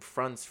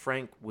confronts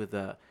Frank with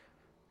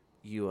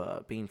you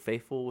being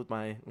faithful with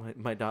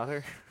my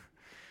daughter,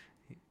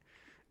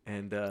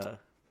 and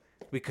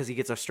because he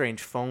gets a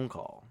strange phone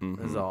call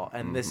is all,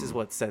 and this is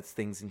what sets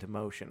things into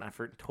motion. I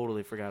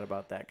totally forgot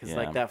about that because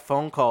like that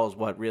phone call is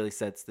what really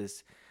sets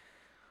this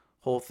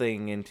whole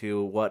thing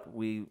into what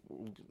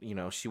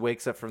she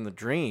wakes up from the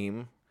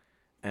dream,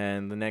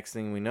 and the next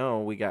thing we know,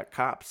 we got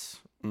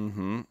cops.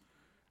 Mm-hmm.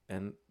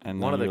 And And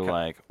one then of you're the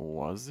like,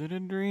 was it a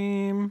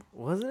dream?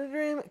 was it a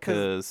dream?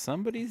 Because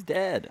somebody's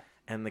dead.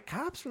 And the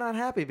cops are not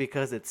happy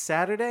because it's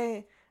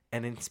Saturday,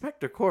 and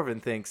Inspector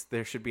Corvin thinks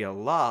there should be a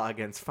law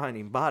against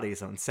finding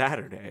bodies on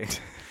Saturday.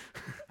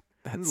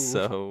 That's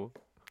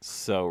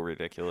so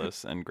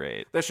ridiculous and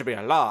great. There should be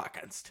a law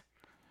against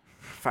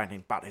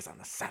finding bodies on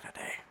a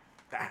Saturday.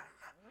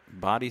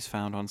 Bodies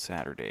found on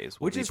Saturdays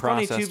will Which be is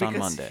funny too processed on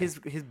because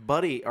Monday. his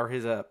buddy or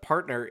his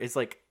partner is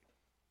like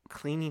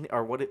cleaning,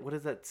 or what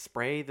is that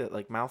spray, that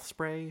like mouth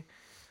spray?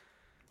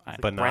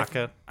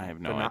 Banaka. I have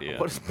no idea.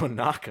 What is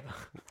Banaka?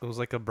 It was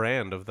like a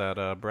brand of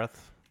that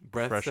breath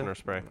freshener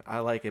spray. I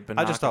like it.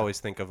 I just Banaka. always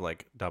think of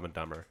like Dumb and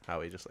Dumber,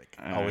 how he just like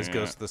always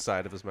goes to the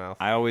side of his mouth.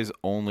 I always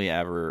only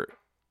ever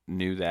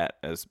knew that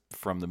as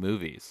from the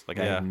movies. Like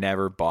Yeah. I've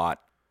never bought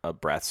a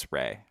breath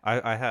spray.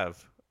 I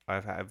have.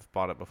 I've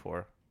bought it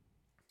before.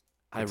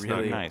 I It's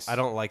really not nice. I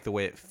don't like the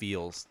way it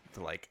feels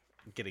to like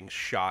getting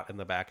shot in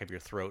the back of your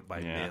throat by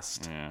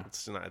mist. Yeah.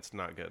 It's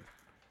not good.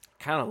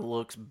 kind of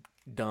looks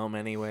dumb,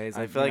 anyways.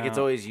 I I feel like it's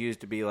know. always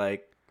used to be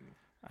like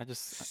I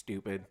just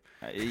stupid.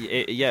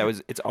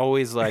 it's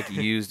always like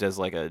used as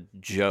like a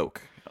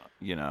joke,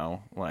 you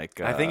know, like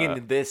I think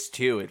in this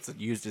too, it's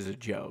used as a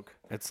joke.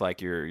 it's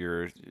like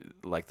you're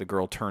like the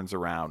girl turns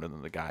around and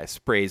then the guy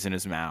sprays in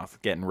his mouth,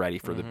 getting ready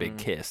for the big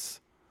kiss.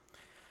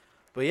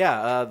 But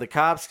yeah, the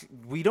cops.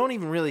 We don't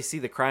even really see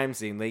the crime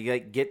scene. They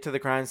like, get to the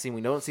crime scene.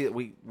 We don't see that.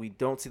 We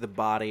don't see the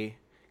body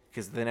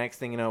because the next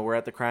thing you know, we're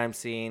at the crime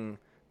scene.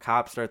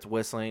 Cop starts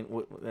whistling.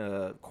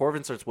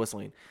 Corvin starts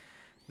whistling.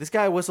 This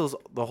guy whistles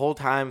the whole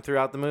time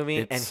throughout the movie.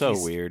 It's and so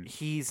he's, weird.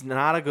 He's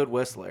not a good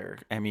whistler.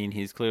 I mean,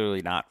 he's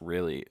clearly not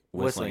really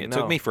whistling. Whistling, It no.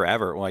 took me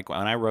forever. Like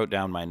when I wrote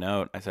down my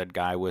note, I said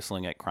guy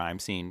whistling at crime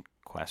scene ?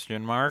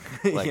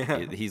 Like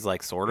Yeah. he's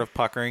like sort of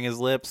puckering his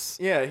lips.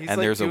 Yeah, he's and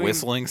like there's a doing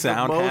whistling the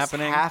sound most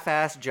happening.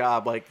 half-assed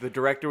job. Like the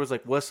director was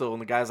like whistle,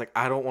 and the guy's like,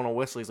 I don't want to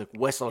whistle. He's like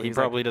whistle. He He's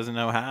probably doesn't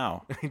know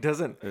how. like, he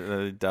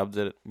doesn't Dubbed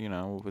it, you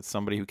know, with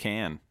somebody who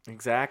can.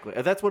 exactly.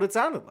 That's what it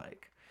sounded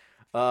like.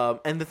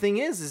 And the thing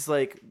is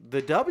like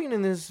the dubbing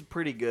in this is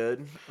pretty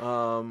good.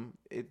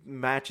 It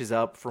matches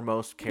up for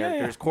most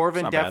characters. It's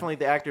Corvin not bad. definitely,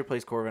 the actor who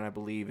plays Corvin, I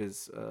believe,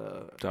 is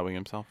Dubbing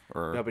himself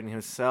or dubbing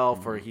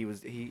himself, or he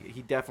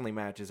definitely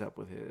matches up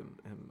with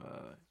him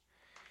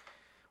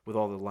with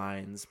all the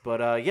lines.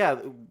 But yeah,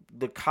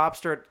 the cops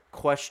start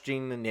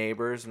questioning the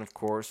neighbors, and of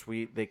course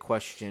they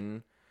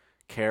question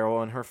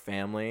Carol and her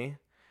family,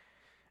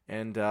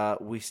 and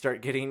we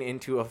start getting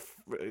into a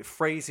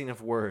phrasing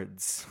of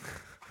words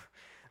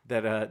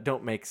that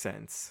don't make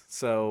sense.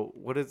 So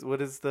what is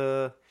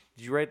the?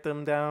 Did you write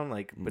them down?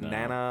 Like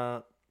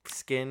banana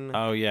skin?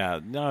 Oh yeah,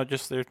 no,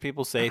 just there's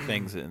people say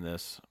things in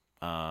this.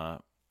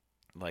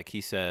 Like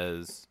he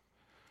says,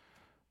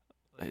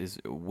 his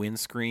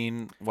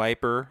windscreen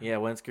wiper. Yeah,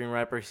 windscreen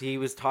wipers. He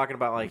was talking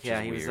about like Which is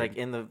he was weird. like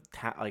in the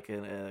like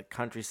in a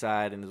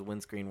countryside, and his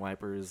windscreen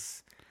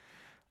wipers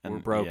were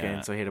And- broken,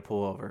 yeah. so he had to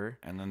pull over.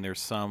 And then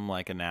there's some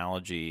like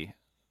analogy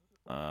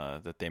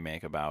that they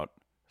make about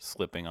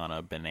slipping on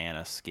a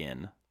banana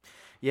skin.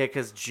 Yeah,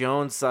 because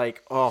Jones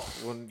like, oh,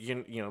 when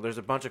you know, there's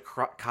a bunch of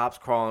cops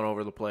crawling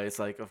over the place.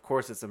 Like, of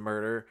course it's a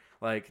murder.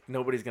 Like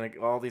nobody's gonna.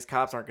 All these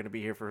cops aren't gonna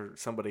be here for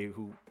somebody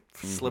who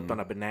slipped on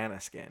a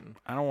banana skin.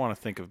 I don't want to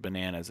think of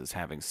bananas as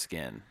having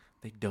skin.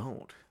 They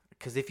don't.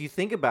 Because if you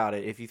think about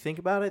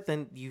it,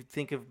 then you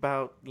think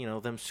about, you know,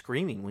 them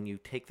screaming when you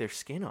take their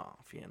skin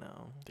off, you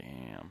know.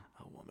 Damn.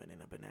 A woman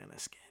in a banana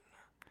skin.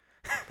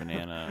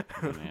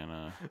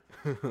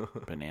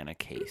 Banana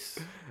case.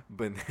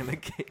 Banana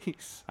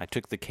case. I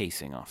took the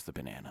casing off the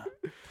banana.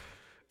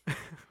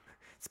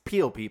 It's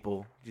peel,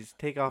 people. Just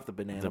take off the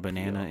banana. The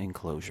banana peel.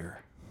 enclosure.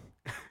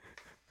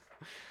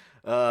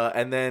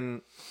 And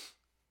then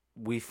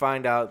we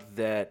find out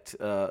that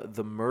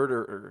the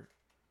murder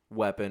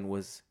weapon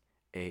was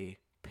a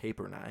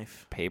paper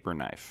knife. Paper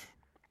knife.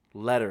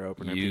 Letter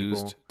opener,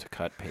 Used people. to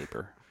cut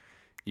paper.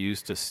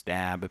 Used to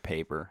stab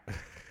paper.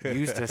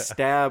 Used to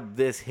stab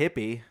this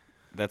hippie.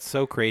 That's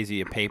so crazy,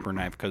 a paper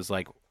knife, because,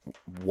 like,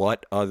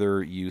 what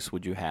other use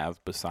would you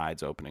have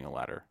besides opening a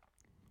letter?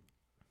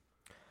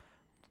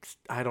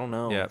 I don't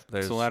know. Yeah,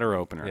 It's a letter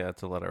opener. Yeah,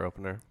 it's a letter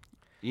opener.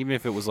 Even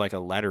if it was like a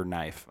letter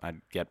knife,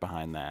 I'd get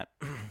behind that.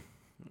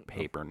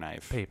 Paper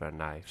knife. Paper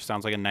knife.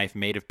 Sounds like a knife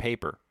made of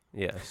paper.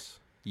 Yes.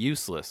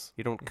 Useless.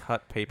 You don't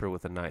cut paper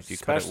with a knife. You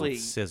cut Especially- it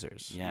with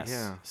scissors. Yes.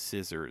 Yeah.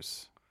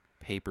 Scissors.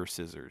 Paper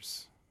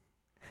scissors.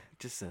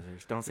 Just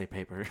scissors. Don't say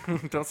paper.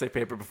 Don't say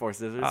paper before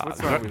scissors. Ah,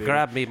 What's wrong with you?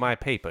 grab me my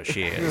paper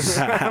shears.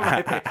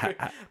 My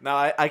paper. No,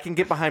 I can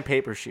get behind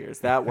paper shears.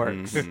 That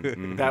works.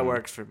 Mhm, That mhm.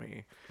 works for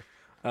me.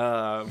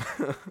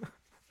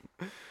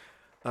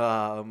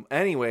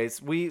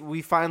 Anyways,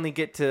 we finally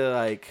get to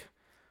like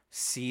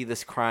see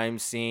this crime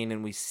scene,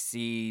 and we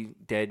see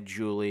dead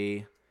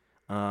Julie,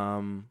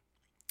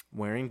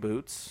 wearing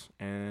boots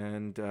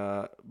and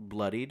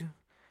bloodied.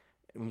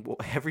 And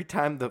every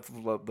time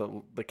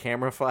the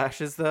camera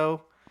flashes,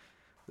 though,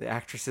 the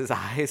actress's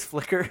eyes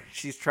flicker.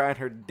 She's trying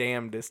her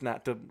damnedest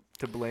not to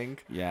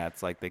blink. Yeah,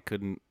 it's like they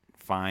couldn't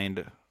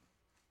find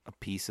a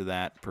piece of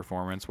that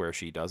performance where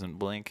she doesn't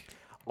blink.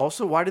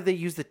 Also, why did they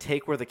use the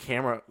take where the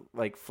camera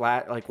like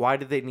flat? Like, why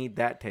did they need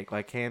that take?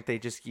 Like, can't they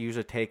just use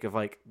a take of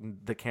like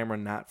the camera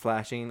not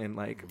flashing and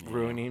like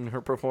ruining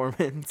her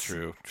performance?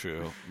 True.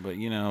 But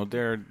you know,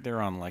 they're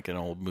on like an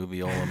old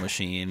movieola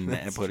machine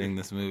putting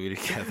this movie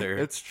together.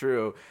 It's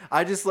true.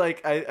 I just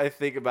like I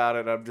think about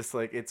it. I'm just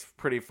like, it's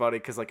pretty funny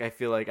because like I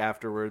feel like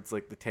afterwards,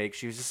 like the take,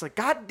 she was just like,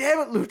 God damn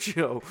it,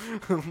 Lucio,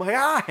 my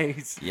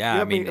eyes. Yeah, You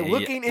know I mean,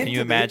 looking can into you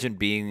the- imagine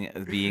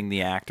being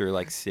the actor,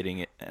 like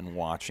sitting and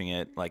watching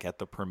it, like at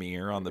the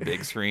premiere on the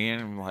big screen.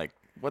 I'm like,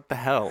 what the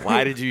hell?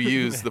 Why did you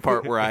use the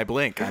part where I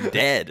blink? I'm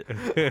dead.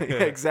 Yeah,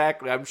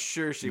 exactly. I'm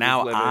sure she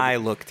Now was livid. I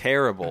look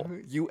terrible.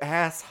 You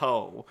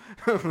asshole.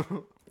 It's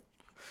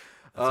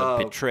a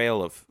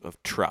betrayal of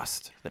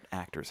trust that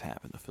actors have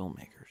in the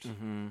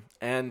filmmakers.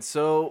 And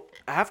so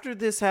after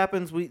this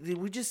happens, we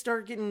just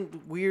start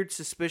getting weird,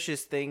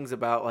 suspicious things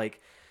about, like,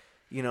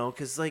 you know,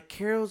 because, like,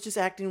 Carol's just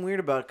acting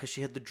weird about it because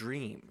she had the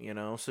dream, you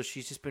know? So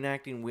she's just been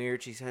acting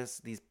weird. She has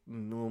these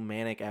little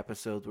manic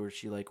episodes where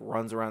she, like,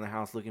 runs around the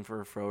house looking for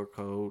her fur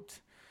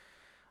coat.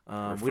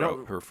 Her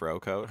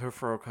fro coat. Her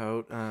fur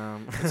coat.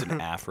 It's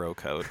an afro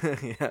coat.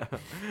 Yeah.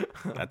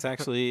 That's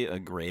actually a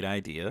great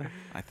idea.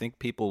 I think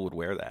people would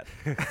wear that.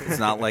 It's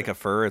not like a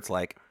fur. It's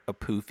like a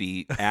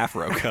poofy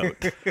afro coat.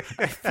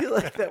 I feel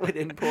like that would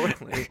end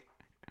poorly.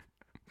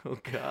 Oh,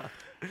 God.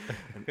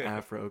 An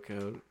afro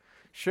coat.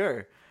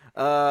 Sure.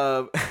 We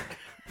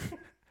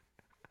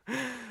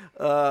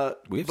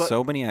have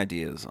so many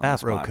ideas on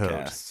Afro this coat.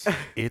 podcast.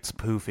 It's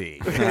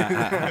poofy.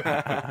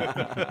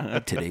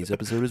 Today's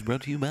episode is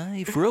brought to you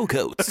by Fro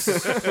Coats.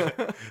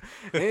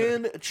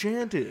 And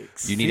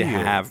Chantix. You need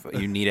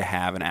to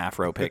have an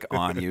afro pick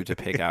on you to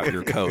pick out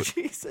your coat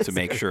Jesus. to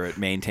make sure it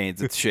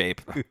maintains its shape.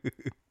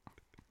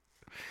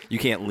 You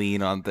can't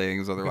lean on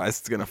things, otherwise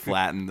it's gonna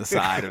flatten the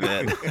side of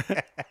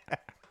it.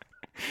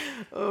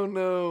 Oh,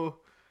 no.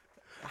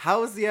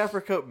 How is the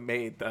afro coat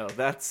made, though?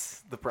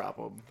 That's the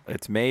problem.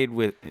 It's made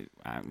with.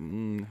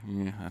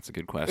 That's a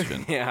good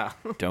question. Yeah.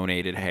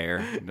 Donated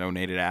hair,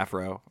 donated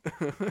afro.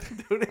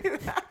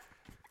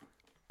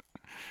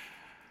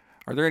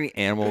 Are there any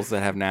animals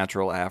that have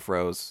natural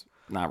afros?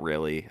 Not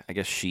really. I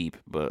guess sheep,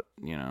 but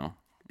you know.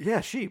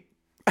 Yeah, sheep.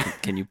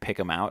 Can you pick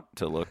them out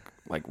to look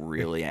like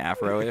really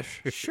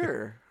afro-ish?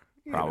 Sure.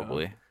 You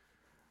Probably.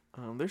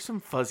 know. There's some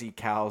fuzzy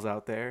cows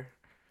out there.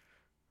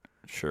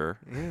 Sure.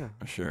 Yeah.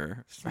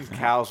 Sure. Some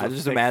cows I with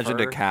just thick imagined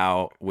fur. a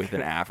cow with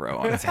an afro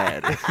on its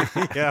head.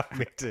 Yeah,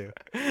 me too.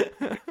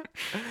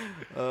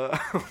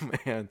 Oh,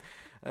 man.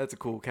 That's a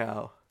cool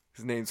cow.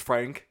 His name's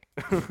Frank.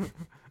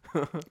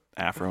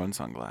 Afro and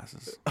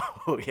sunglasses.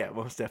 Oh, yeah,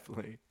 most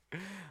definitely.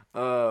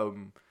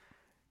 And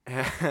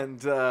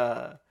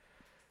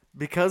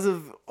because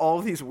of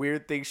all these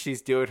weird things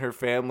she's doing, her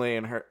family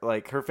and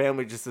her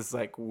family just is,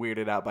 like,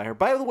 weirded out by her.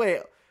 By the way,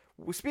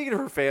 speaking of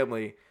her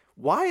family,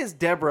 why is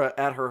Deborah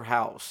at her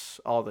house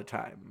all the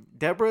time?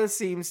 Deborah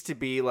seems to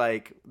be,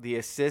 like, the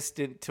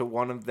assistant to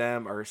one of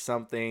them or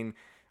something,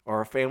 or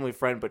a family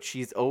friend, but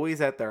she's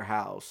always at their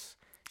house.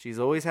 She's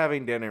always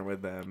having dinner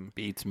with them.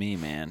 Beats me,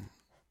 man.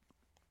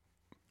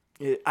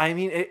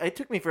 It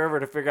took me forever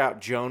to figure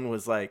out Joan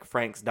was, like,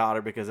 Frank's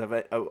daughter because of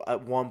it.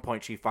 At one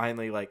point, she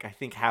finally, like, I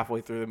think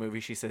halfway through the movie,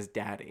 she says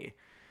 "daddy"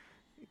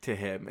 to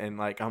him. And,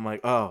 like, I'm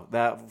like, oh,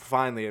 that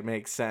finally it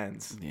makes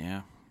sense.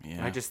 Yeah.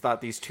 Yeah. I just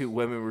thought these two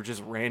women were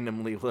just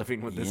randomly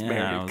living with this yeah,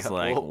 married I was couple.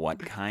 like, what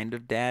kind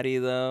of daddy,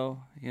 though?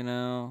 You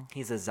know?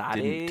 He's a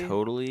zaddy. Didn't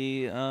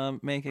totally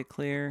make it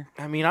clear.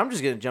 I mean, I'm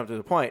just going to jump to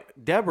the point.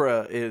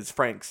 Deborah is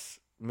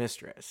Frank's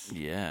mistress.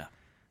 Yeah.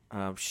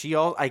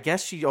 I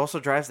guess she also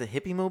drives the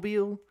hippie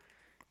mobile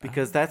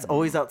because that's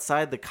always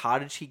outside the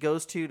cottage he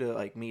goes to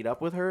like meet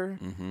up with her.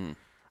 Mm-hmm.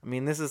 I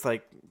mean, this is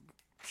like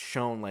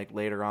shown like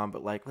later on,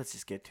 but like let's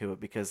just get to it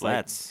because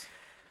like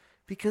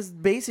because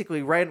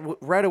basically right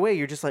away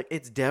you're just like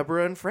it's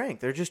Deborah and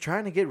Frank. They're just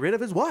trying to get rid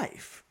of his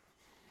wife.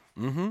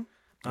 Mm-hmm.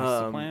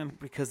 That's the plan.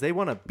 Because they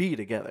want to be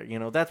together. You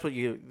know, that's what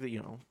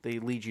they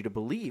lead you to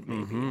believe.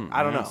 Maybe Mm-hmm.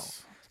 I don't know.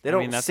 They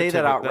don't say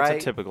that outright.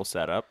 That's a typical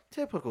setup.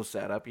 Typical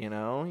setup, you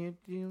know.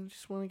 You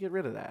just want to get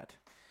rid of that.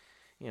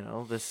 You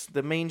know,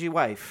 the mangy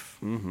wife.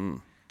 Mm-hmm.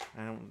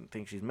 I don't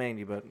think she's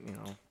mangy, but you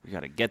know. You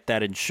got to get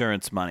that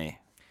insurance money.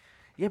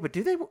 Yeah, but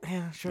do they?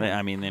 Yeah, sure.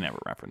 I mean, they never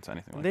reference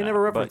anything like that. They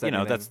never reference but, you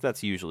know, anything.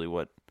 that's usually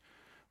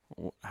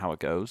how it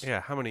goes.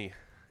 Yeah, how many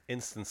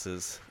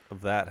instances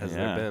of that has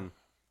there been?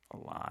 A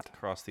lot.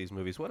 Across these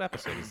movies. What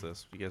episode is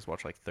this? You guys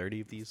watch like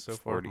 30 of these so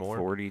far? 40, More?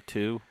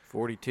 42.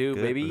 42,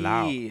 Good baby.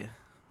 Lord.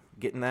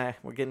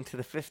 We're getting to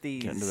the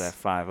 50s. Getting to that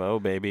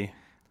 5-0, baby.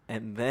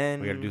 And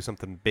then We got to do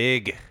something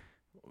big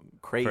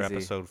crazy. for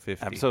episode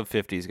 50. Episode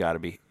 50's got to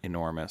be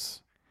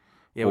enormous.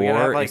 Yeah, we gotta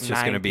have like it's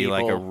just going to be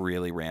like a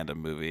really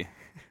random movie.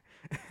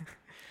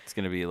 It's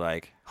going to be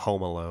like,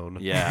 Home Alone.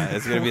 yeah,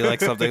 it's going to be like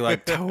something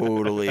like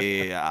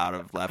totally out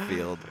of left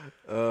field.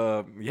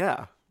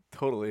 Yeah,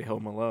 totally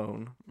Home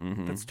Alone.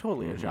 Mm-hmm. That's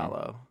totally a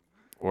Giallo.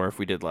 Or if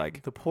we did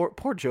like The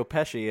poor Joe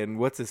Pesci and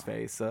what's his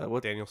face?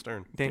 Daniel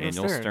Stern.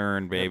 Daniel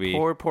Stern, baby.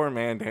 The poor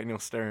man, Daniel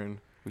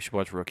Stern. We should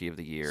watch Rookie of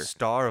the Year.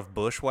 Star of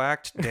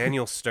Bushwhacked,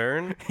 Daniel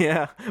Stern.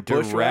 Yeah,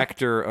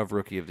 Director of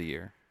Rookie of the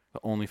Year. The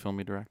only film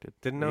he directed.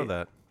 Didn't know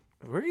that.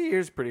 Rookie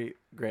Year's pretty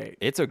great.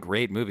 It's a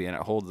great movie and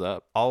it holds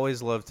up.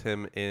 Always loved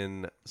him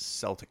in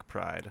Celtic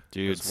Pride.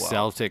 Dude, as well.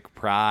 Celtic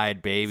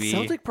Pride, baby.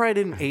 Celtic Pride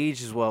didn't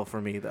age as well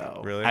for me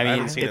though. Really? I mean,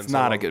 haven't seen it it's in so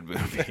not a long. good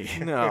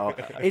movie. No,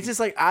 it's just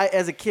like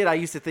as a kid, I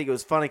used to think it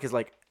was funny because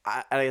like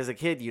as a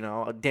kid,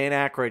 Dan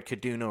Aykroyd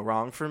could do no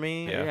wrong for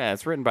me. Yeah,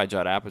 it's written by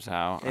Judd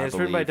Apatow. And it's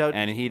written by Judd,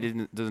 and he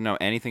doesn't know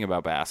anything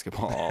about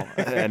basketball,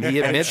 and he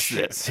admits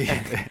this.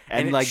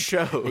 And it like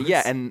shows.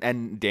 Yeah,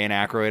 and Dan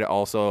Aykroyd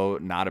also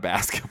not a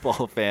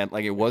basketball fan.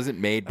 Like, it wasn't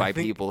made by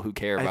people who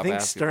care about I think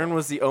basketball. Stern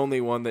was the only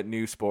one that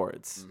knew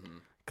sports.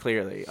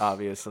 Clearly,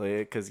 obviously,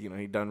 because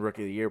he'd done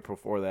Rookie of the Year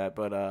before that.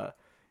 But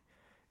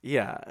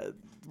yeah,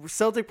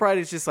 Celtic Pride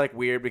is just like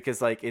weird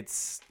because like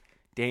it's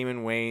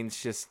Damon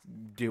Wayans just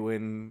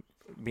being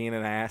an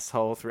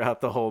asshole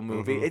throughout the whole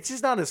movie. It's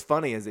just not as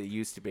funny as it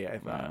used to be, I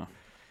thought.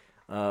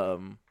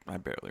 I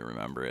barely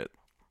remember it.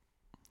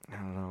 I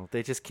don't know.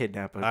 They just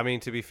kidnap I mean,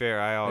 to be fair,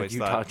 I always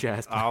Utah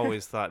Jazz player. I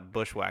always thought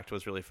Bushwhacked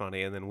was really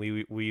funny, and then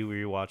we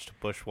rewatched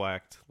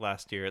Bushwhacked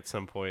last year at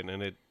some point,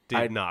 and it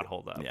did not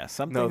hold up. Yeah,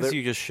 some things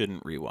you just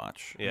shouldn't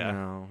rewatch. Yeah.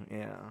 No,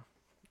 yeah.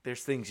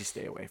 There's things you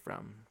stay away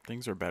from.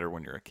 Things are better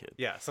when you're a kid.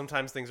 Yeah,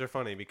 sometimes things are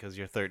funny because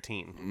you're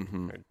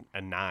 13 or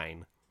a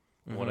 9,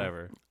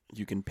 whatever.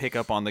 You can pick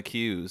up on the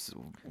cues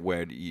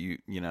where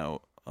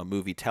a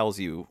movie tells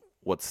you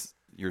what's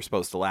you're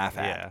supposed to laugh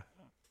at. Yeah.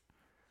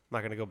 I'm not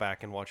going to go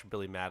back and watch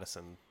Billy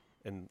Madison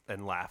and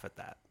laugh at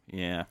that.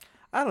 Yeah.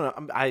 I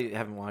don't know. I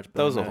haven't watched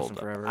Billy Those will Madison hold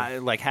forever.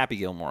 up. Like Happy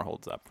Gilmore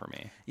holds up for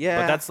me.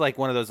 Yeah. But that's like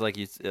one of those like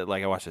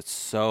I watched it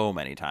so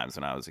many times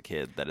when I was a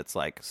kid that it's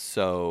like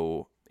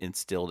so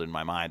instilled in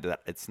my mind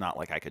that it's not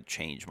like I could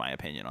change my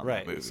opinion on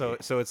that movie.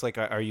 So it's like,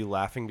 are you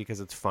laughing because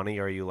it's funny,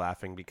 or are you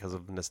laughing because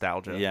of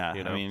nostalgia? Yeah,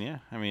 you know?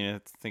 I mean, I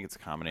think it's a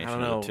combination I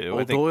don't know. of the two.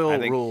 Old Doyle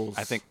rules.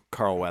 I think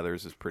Carl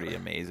Weathers is pretty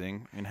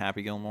amazing in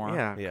Happy Gilmore.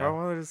 Yeah, Yeah. Carl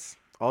Weathers.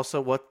 Also,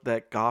 what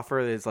that golfer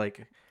is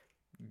like.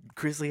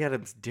 Grizzly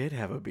Adams did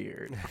have a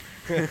beard.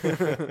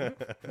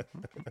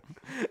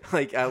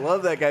 Like, I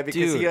love that guy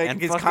because Dude, he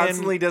and fucking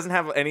constantly doesn't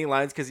have any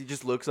lines because he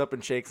just looks up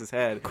and shakes his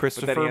head.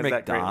 Christopher But then he has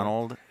that great line.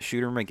 McDonald,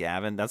 Shooter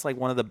McGavin, that's like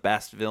one of the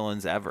best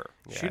villains ever.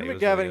 Shooter he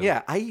was McGavin, really good.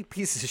 yeah, I eat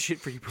pieces of shit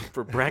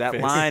for breakfast.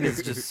 That line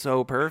is just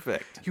so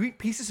perfect. You eat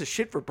pieces of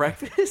shit for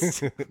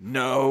breakfast?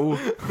 No.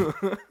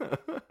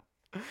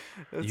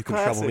 You can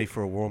trouble me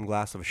for a warm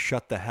glass of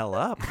shut the hell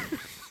up.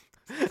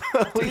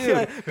 Oh,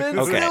 yeah, Ben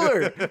Okay.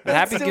 Stiller. Ben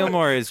Happy Stiller.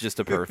 Gilmore is just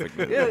a perfect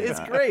movie. Yeah, it's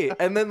great.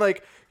 And then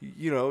like,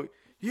 you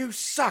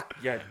suck,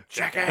 you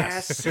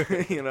jackass.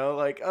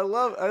 Like I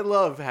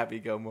love Happy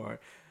Gilmore.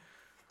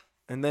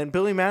 And then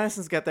Billy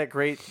Madison's got that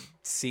great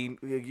scene,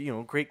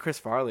 great Chris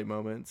Farley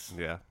moments.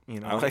 Yeah.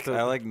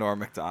 I like Norm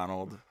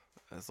Macdonald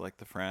as like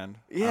the friend.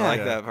 Yeah. I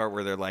like that part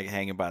where they're like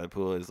hanging by the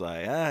pool. It's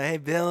like, oh, hey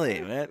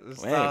Billy, man.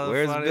 It's Wait, not the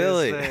where's funniest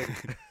Billy?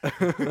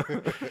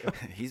 thing.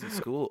 He's in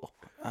school.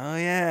 Oh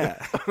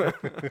yeah.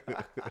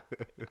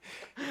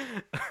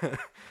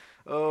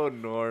 Oh,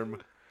 Norm.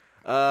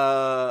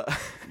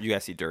 You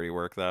guys see Dirty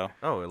Work though?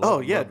 Oh,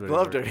 Yeah,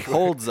 love Dirty Work.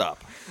 Holds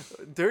up.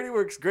 Dirty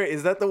Work's great.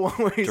 Is that the one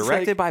where he's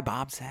Directed like, by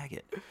Bob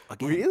Saget.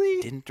 Again,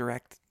 Really? Didn't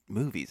direct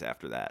movies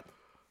after that.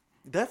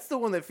 that's the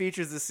one that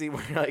features the scene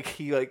where like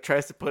he like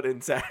tries to put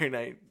in Saturday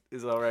Night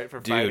is all right for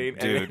fighting,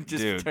 and it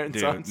just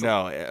turns on.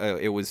 No,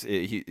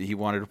 he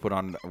wanted to put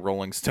on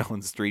Rolling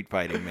Stone Street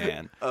Fighting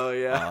Man. Oh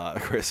yeah.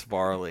 Chris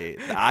Farley.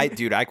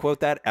 I quote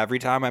that every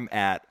time I'm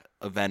at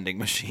a vending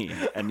machine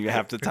and you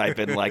have to type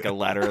in like a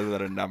letter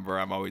than a number.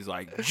 I'm always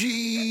like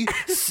G7.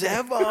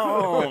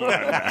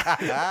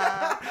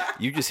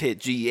 You just hit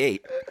G8.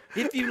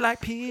 If you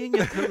like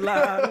pina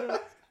colada.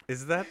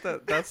 Is that's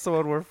the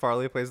one where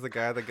Farley plays the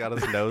guy that got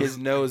his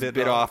nose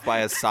bit off by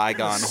a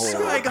Saigon whore.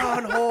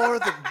 Saigon whore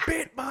that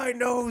bit my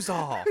nose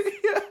off.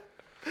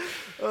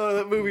 Oh,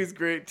 that movie's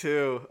great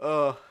too.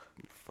 Oh,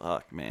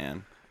 Fuck,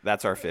 man.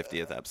 That's our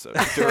 50th episode.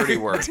 Dirty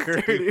Work.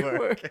 Dirty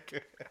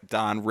Work.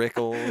 Don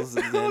Rickles. is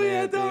in Oh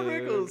yeah, it, Don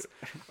dude. Rickles.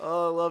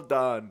 Oh, I love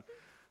Don.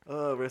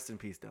 Oh, rest in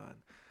peace, Don.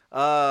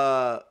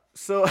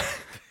 So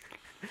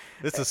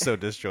This is so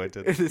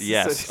disjointed. this is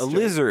Yes, such a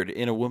lizard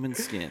in a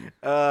woman's skin.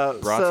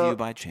 Brought to you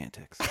by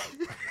Chantix.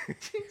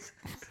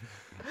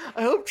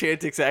 I hope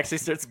Chantix actually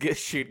starts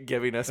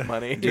giving us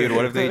money. Dude,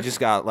 what if they just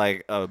got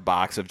like a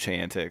box of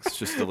Chantix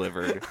just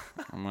delivered?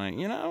 I'm like,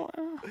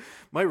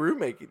 My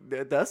roommate,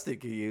 Dustin,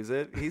 can use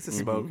it. He's Mm-hmm.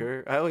 a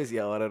smoker. I always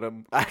yell at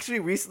him. Actually,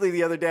 recently,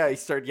 the other day, I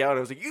started yelling.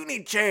 I was like, you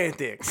need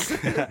Chantix.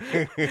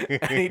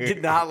 And he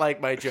did not like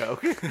my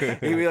joke.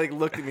 He like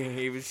looked at me.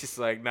 He was just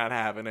like not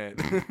having it.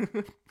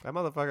 That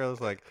motherfucker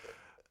was like,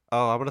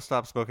 "Oh, I'm gonna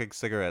stop smoking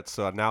cigarettes,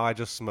 so now I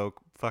just smoke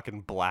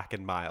fucking Black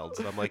and Milds."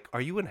 And I'm like,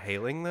 "Are you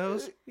inhaling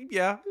those?"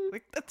 Yeah,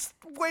 like that's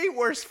way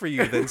worse for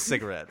you than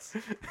cigarettes.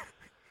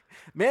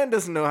 Man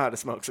doesn't know how to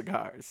smoke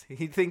cigars.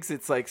 He thinks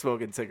it's like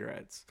smoking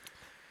cigarettes.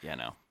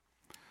 Yeah,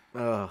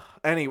 no.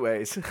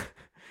 Anyways.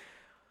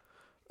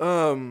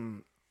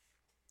 Oh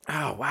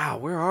wow,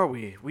 where are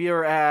we? We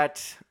are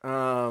at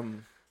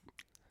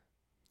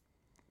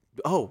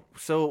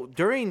so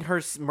during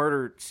her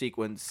murder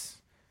sequence,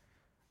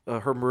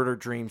 her murder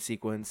dream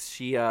sequence,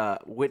 she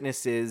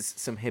witnesses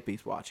some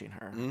hippies watching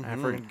her. I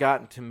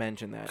forgot to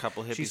mention that.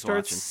 Couple She hippies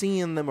starts watching.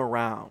 seeing them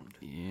around.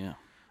 Yeah.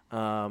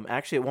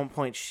 Actually, at one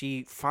point,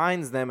 she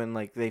finds them and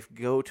like they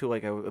go to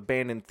like a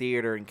abandoned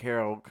theater, and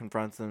Carol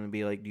confronts them and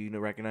be like, "Do you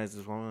recognize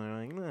this woman?"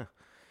 And they're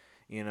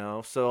like,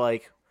 "Nah." So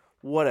like,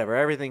 whatever,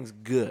 everything's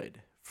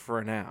good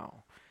for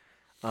now.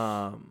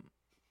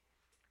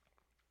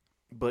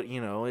 But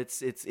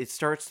it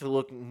starts to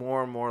look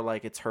more and more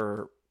like it's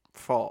her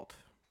fault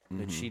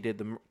that she did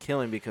the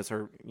killing because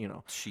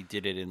she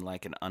did it in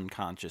like an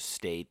unconscious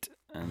state,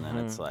 and then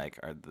it's like,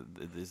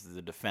 is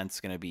the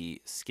defense going to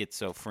be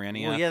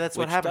schizophrenia? Well, yeah, that's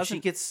what Which happens. She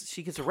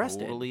doesn't gets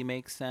arrested. Totally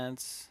makes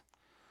sense.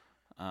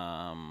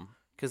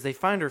 Because they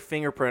find her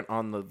fingerprint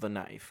on the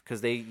knife. Because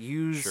they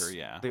use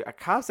the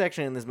cops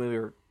actually in this movie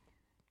are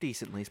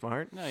decently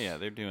smart. No, yeah,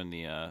 they're doing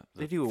the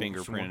They do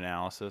fingerprint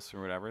analysis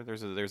or whatever.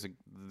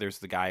 There's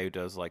the guy who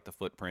does like the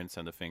footprints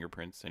and the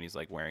fingerprints, and he's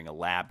like wearing a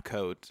lab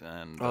coat.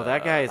 And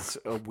that guy is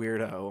a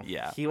weirdo.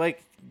 Yeah, he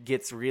like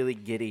gets really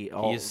giddy.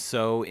 He is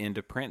so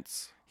into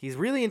prints. He's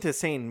really into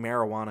saying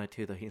marijuana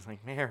too, though. He's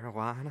like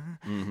marijuana.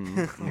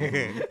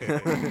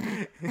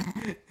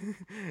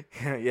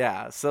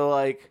 Yeah. So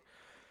like.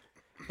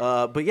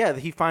 But yeah,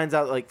 he finds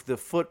out like the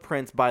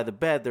footprints by the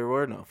bed, there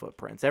were no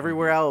footprints.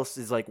 Everywhere else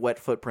is like wet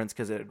footprints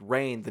because it had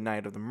rained the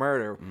night of the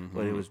murder,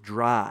 but it was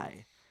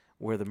dry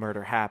where the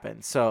murder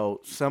happened.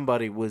 So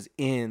somebody was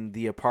in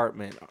the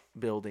apartment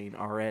building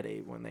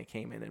already when they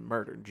came in and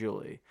murdered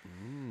Julie.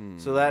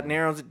 So that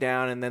narrows it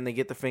down, and then they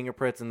get the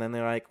fingerprints, and then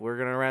they're like, we're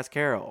going to arrest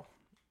Carol.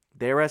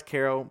 They arrest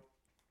Carol.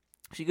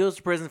 She goes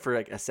to prison for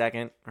like a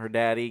second. Her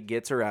daddy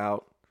gets her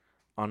out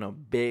on a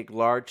big,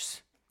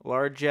 large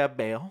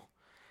bail.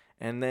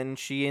 And then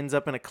she ends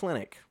up in a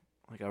clinic,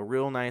 like a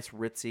real nice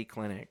ritzy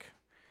clinic.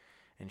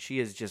 And she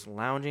is just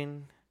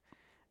lounging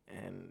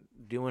and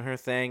doing her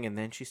thing. And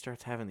then she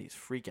starts having these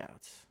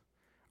freakouts.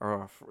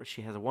 Or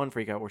she has one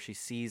freakout where she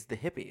sees the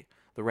hippie,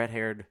 the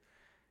red-haired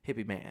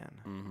hippie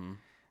man. Mm-hmm.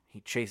 He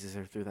chases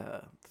her through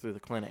the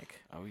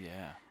clinic. Oh,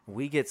 yeah.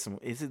 We get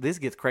this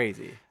gets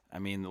crazy. I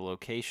mean, the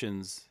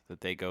locations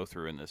that they go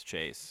through in this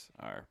chase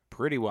are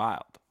pretty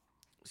wild.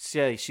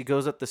 Yeah, she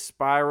goes up the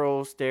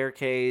spiral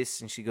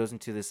staircase and she goes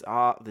into this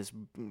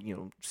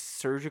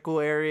surgical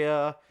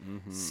area.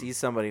 Sees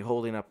somebody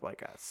holding up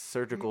like a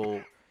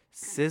surgical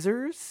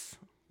scissors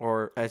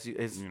or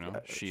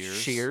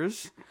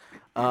shears.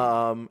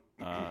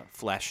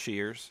 Flesh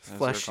shears.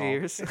 Flesh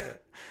shears.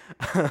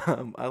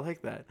 I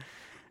like that.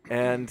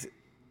 And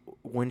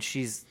when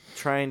she's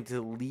trying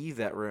to leave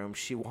that room,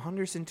 she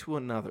wanders into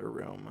another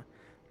room.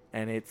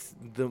 And it's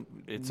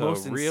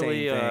most a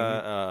really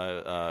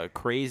insane thing.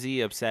 crazy,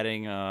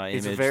 upsetting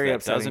image very that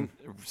upsetting. doesn't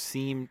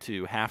seem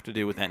to have to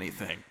do with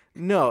anything.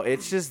 No,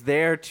 it's just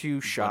there to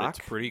shock. But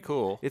it's pretty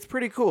cool. It's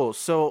pretty cool.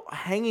 So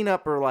hanging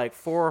up are like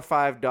 4 or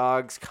 5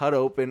 dogs cut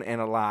open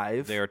and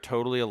alive. They are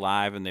totally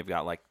alive, and they've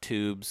got like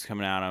tubes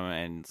coming out of them,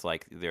 and it's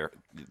like their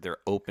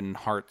open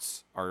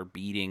hearts are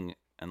beating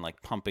and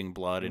like pumping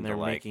blood, and into they're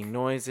like making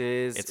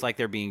noises. It's like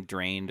they're being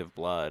drained of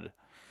blood.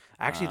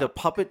 Actually, the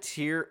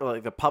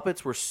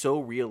puppets were so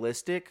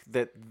realistic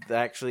that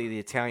actually the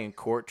Italian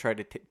court tried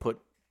to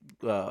put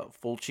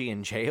Fulci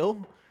in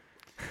jail.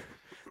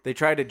 They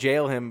tried to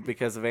jail him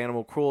because of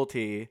animal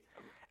cruelty,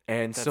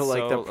 and so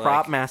the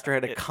prop master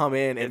had to come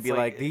in and be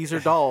like, "These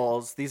are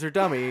dolls, these are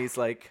dummies."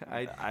 Like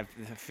I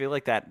feel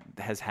like that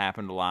has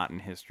happened a lot in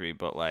history,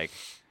 but like.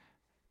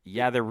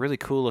 Yeah, they're really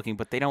cool looking,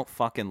 but they don't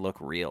fucking look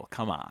real.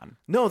 Come on.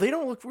 No, they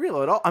don't look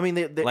real at all. I mean,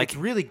 it's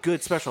really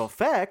good special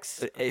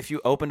effects. If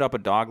you opened up a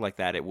dog like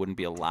that, it wouldn't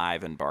be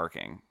alive and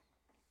barking.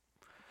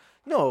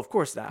 No, of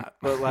course not.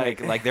 But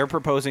like they're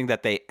proposing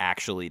that they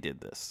actually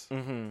did this.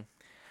 Mm-hmm.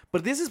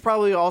 But this is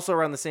probably also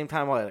around the same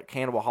time like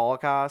Cannibal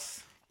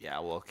Holocaust. Yeah,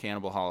 well,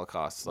 Cannibal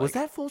Holocaust. Was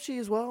that Fulci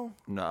as well?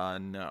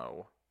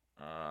 No.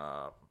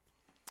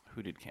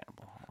 Who did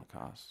Cannibal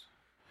Holocaust?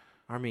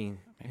 I mean,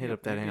 hit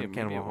up that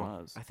Cannibal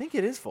Holocaust. I think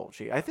it is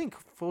Fulci. I think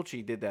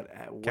Fulci did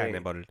that way.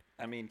 Cannibal.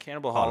 I mean,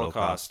 Cannibal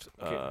Holocaust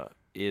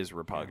is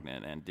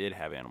repugnant and did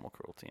have animal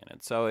cruelty in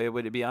it. So it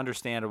would be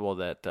understandable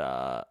that...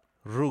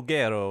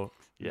 Ruggero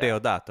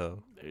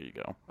Deodato. There you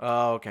go.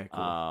 Oh, okay,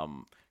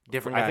 cool.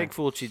 Different guy. I think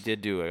Fulci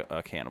did do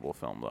a cannibal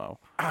film, though.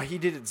 He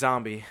did it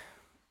Zombie.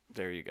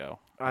 There you go.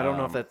 I don't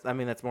know if that's... I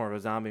mean, that's more of a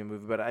zombie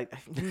movie, but I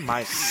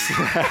might...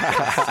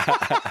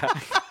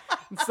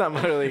 It's not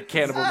really a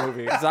cannibal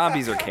movie.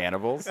 Zombies are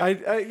cannibals.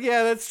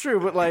 Yeah, that's true.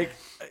 But like,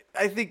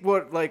 I think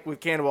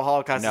with Cannibal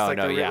Holocaust,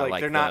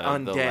 they're not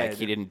undead.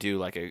 He didn't do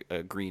like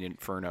a Green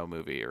Inferno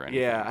movie or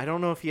anything. Yeah, I don't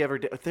know if he ever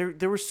did.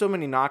 There were so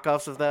many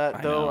knockoffs of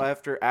that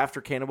after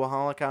Cannibal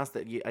Holocaust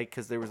that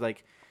because there was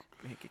like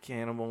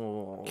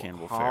Cannibal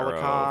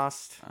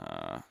Holocaust.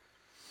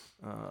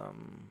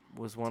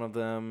 Was one of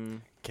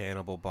them.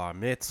 Cannibal Bar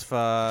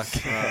Mitzvah.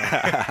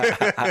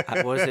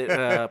 Was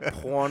it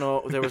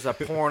porno? There was a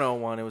porno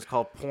one. It was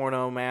called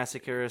Porno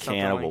Massacre or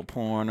something. Cannibal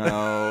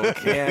Porno.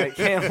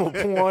 Cannibal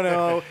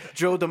Porno.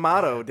 Joe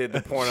D'Amato did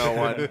the porno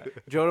one.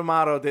 Joe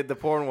D'Amato did the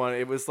porn one.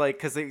 It was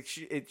like because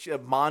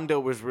Mondo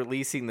was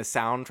releasing the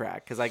soundtrack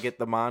because I get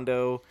the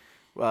Mondo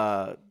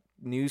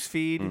news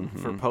feed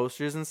for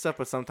posters and stuff,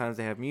 but sometimes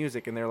they have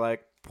music and they're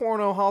like,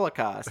 Porno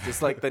Holocaust.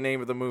 Just like the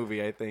name of the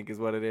movie, I think, is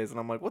what it is. And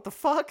I'm like, what the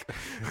fuck?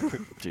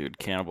 Dude,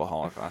 Cannibal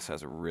Holocaust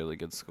has a really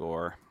good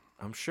score.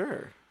 I'm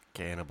sure.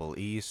 Cannibal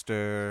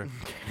Easter.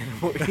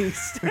 Cannibal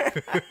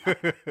Easter.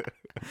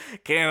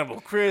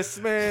 Cannibal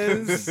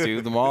Christmas.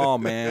 Do them all,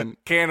 man.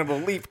 Cannibal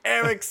Leif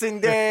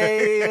Erikson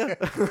Day.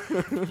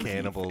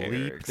 Cannibal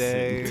Leap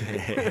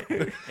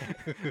Day.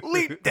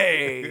 Leap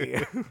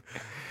Day.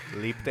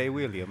 Leap Day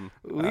William.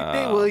 Leap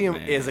Day William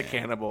man. is a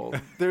cannibal.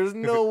 There's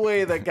no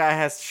way that guy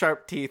has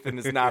sharp teeth and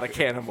is not a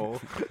cannibal.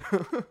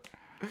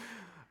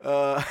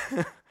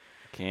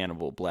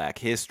 Cannibal Black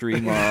History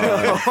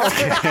Month.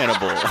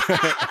 Cannibal.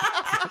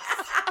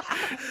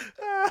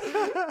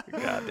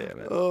 God damn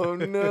it. Oh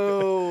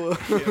no.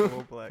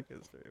 Cannibal Black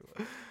History.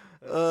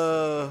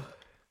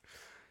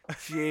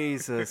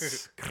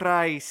 Jesus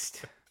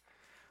Christ.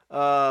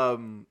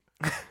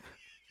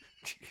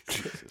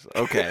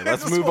 Okay,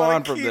 let's just move wanna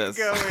on from keep this.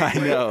 going I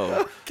with-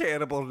 know.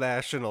 Cannibal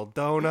National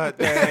Donut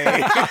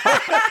Day.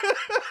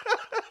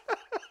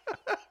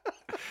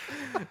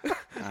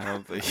 I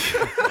don't think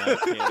I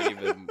can't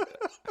even.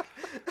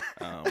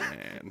 Oh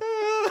man.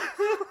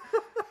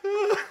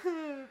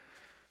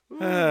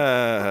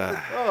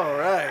 All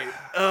right.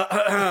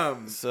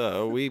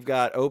 So we've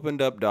got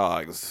opened up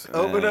dogs.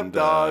 Open up and,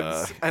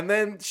 dogs. And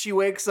then she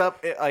wakes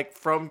up like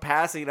from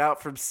passing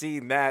out from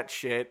seeing that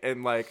shit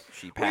and like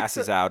She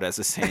passes out as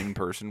a sane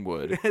person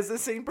would. as the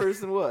same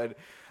person would.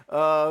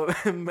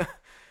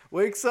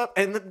 Wakes up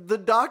and the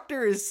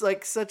doctor is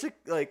like such a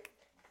like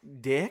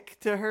dick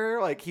to her.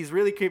 Like he's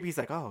really creepy. He's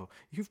like, "Oh,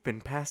 you've been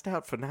passed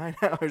out for 9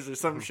 hours or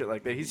some shit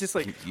like that." He's just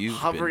like You've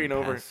hovering been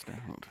over. passed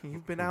out.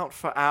 You've been out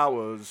for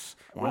hours.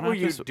 Why What not were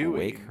you just doing?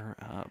 wake her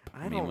up?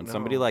 I mean, don't when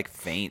somebody know. like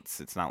faints,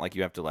 it's not like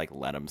you have to like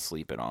let them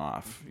sleep it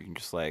off. You can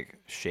just like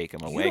shake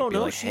them You awake. don't Be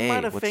know. like, She hey,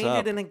 might have what's fainted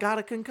up? and it got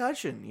a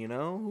concussion. You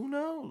know, who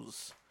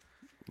knows?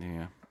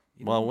 Yeah.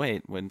 Well,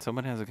 wait. When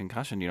someone has a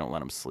concussion, you don't let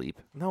them sleep.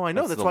 No, I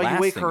know. That's That's the way you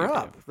last wake thing her you do.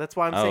 up. That's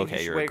why I'm Oh, saying okay, you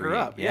should you're wake her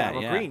agreeing. up. Yeah,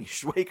 I'm Yeah. agreeing. You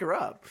should wake her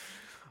up.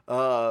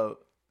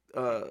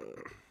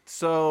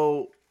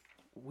 So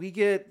we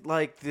get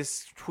like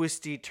this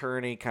twisty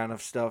turny kind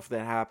of stuff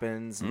that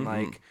happens, and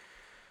like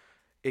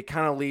it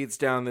kind of leads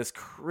down this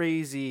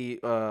crazy.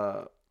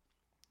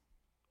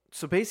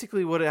 So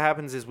basically, what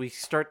happens is we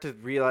start to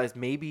realize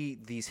maybe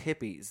these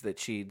hippies that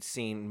she'd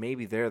seen,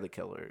 maybe they're the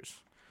killers.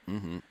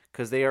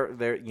 Because they're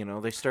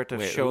they start to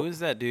Wait, show. who is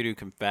that dude who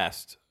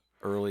confessed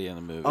early in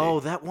the movie? Oh,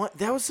 that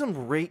was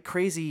some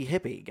crazy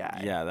hippie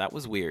guy. yeah, that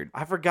was weird.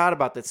 I forgot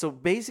about that. So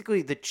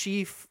basically, the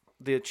chief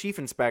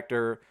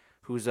inspector,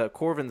 who's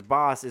Corvin's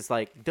boss, is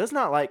like does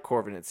not like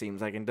Corvin. It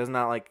seems like, and does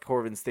not like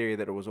Corvin's theory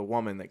that it was a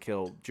woman that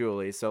killed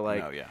Julie. So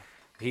like, Oh yeah.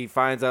 he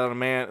finds out a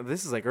man.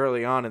 This is like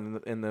early on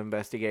in the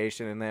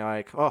investigation, and they're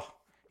like, oh.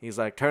 He's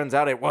like, turns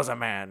out it was a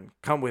man.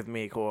 Come with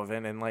me,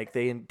 Corvin. And like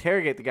they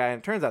interrogate the guy, and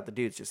it turns out the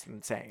dude's just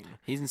insane.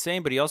 He's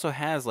insane, but he also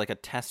has like a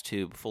test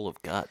tube full of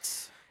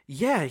guts.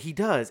 Yeah, he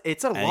does.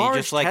 It's a And large he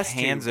just like test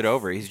hands tube. it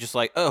over. He's just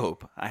like, "Oh,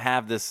 I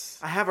have this.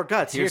 I have her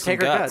guts. Here, Here's some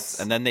take her guts.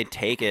 And then they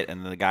take it,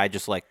 and the guy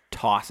just like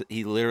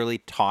he literally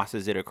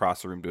tosses it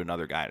across the room to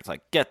another guy. It's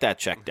like, get that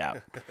checked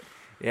out.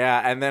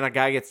 Yeah, and then a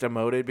guy gets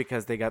demoted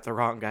because they got the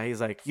wrong guy.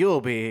 He's like,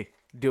 "You'll be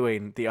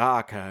doing the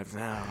archives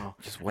now."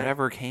 Just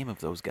whatever came of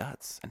those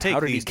guts. And Take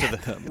how did he these to get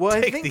the them?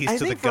 Well, take these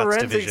to the guts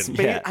forensics. division.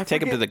 Yeah, I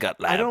take 'em to forget- the gut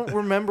lab. I don't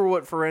remember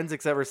what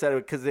forensics ever said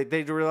because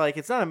they were like,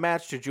 it's not a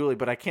match to Julie,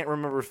 but I can't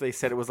remember if they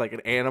said it was like an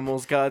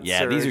animal's guts.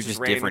 Yeah, or these are just just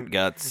random- different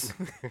guts.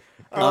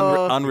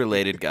 Uh,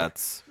 Unrelated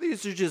guts.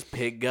 These are just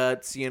pig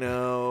guts,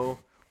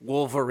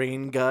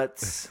 Wolverine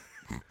guts.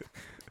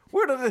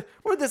 Where did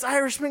this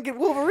Irishman get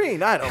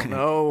Wolverine? I don't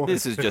know.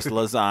 This is just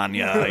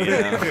lasagna, you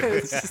know.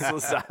 It's just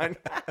lasagna.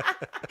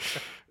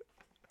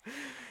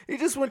 He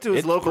just went to his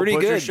It's local pretty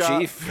butcher good, shop.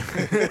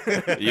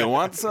 Chief. You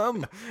want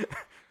some?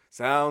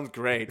 Sounds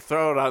great.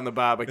 Throw it on the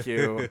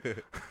barbecue.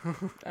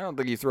 I don't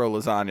think you throw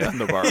lasagna on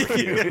the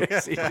barbecue.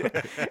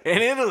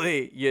 In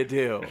Italy, you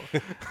do.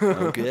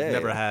 Okay.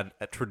 Never had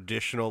a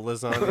traditional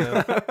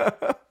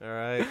lasagna. All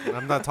right,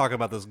 I'm not talking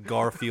about this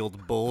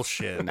Garfield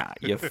bullshit. Nah,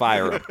 you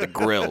fire up the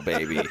grill,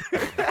 baby.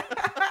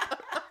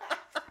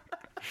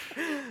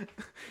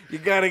 You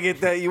gotta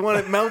get that. You want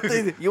it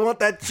melted. You want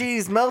that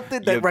cheese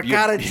melted. That You-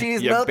 ricotta you,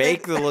 cheese you melted.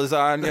 bake the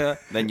lasagna,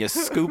 then you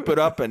scoop it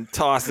up and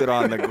toss it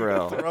on the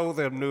grill. Throw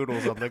them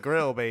noodles on the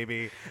grill,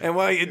 baby. And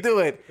while you do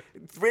it,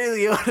 Ray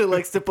Liotta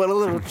likes to put a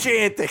little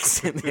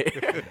Chantix in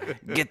there.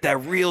 Get that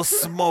real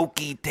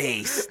smoky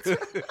taste.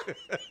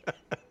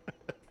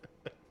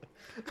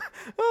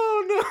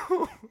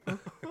 Oh no!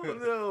 Oh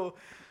no!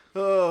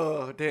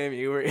 Oh damn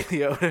you, Ray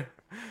Liotta.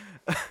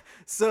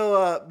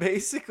 So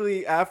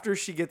basically, after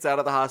she gets out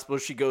of the hospital,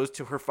 she goes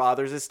to her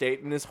father's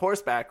estate and is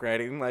horseback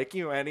riding, like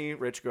any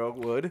rich girl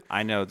would.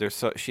 I know there's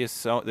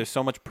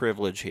so much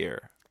privilege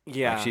here.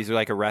 Yeah. Like, she's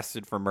like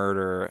arrested for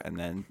murder, and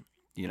then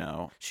She you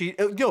know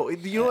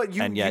what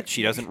you and yet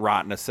she doesn't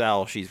rot in a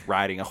cell. She's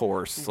riding a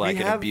horse like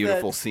in a have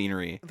beautiful that-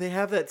 scenery. They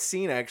have that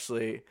scene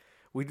actually.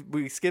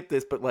 We skipped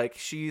this, but like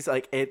she's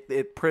like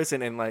at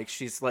prison and like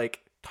she's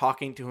like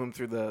talking to him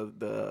through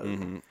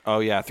the Oh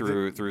yeah,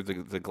 through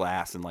the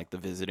glass in like the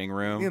visiting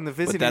room. Yeah, in the But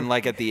visiting then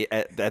like at the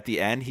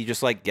end, he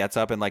just like gets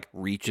up and like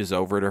reaches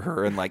over to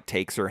her and like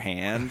takes her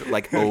hand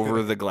like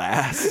over the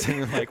glass. And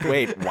you're like,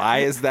 wait, why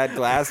is that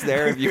glass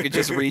there if you could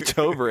just reach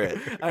over it?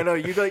 I know,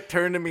 you like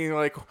turn to me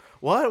like,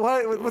 what?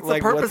 What's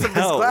Like, the purpose what of the this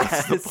hell?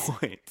 glass? What's the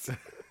point?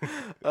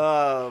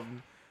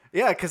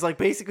 Yeah, because like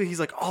basically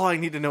he's like, all I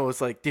need to know is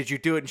like, did you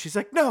do it? And she's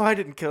like, no, I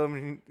didn't kill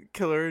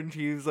her. And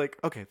she was like,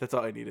 okay, that's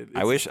all I needed.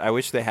 I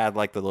wish they had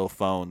like the little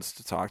phones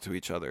to talk to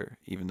each other,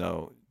 even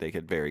though they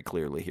could very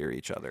clearly hear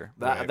each other.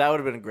 that would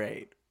have been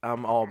great.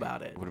 I'm all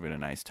about it. Would have been a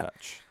nice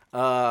touch.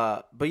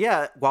 But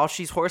yeah, while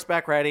she's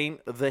horseback riding,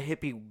 the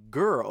hippie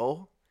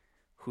girl,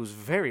 who's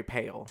very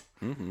pale,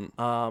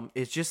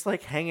 is just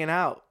like hanging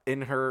out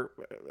in her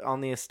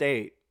on the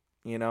estate.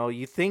 You know,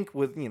 you think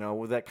with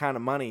that kind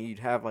of money, you'd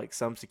have like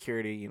some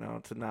security,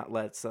 to not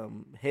let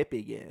some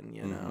hippie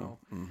in,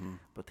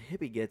 But the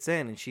hippie gets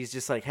in and she's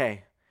just like,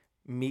 hey,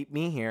 meet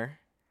me here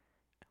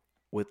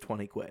with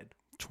 20 quid.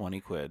 20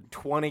 quid.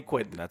 20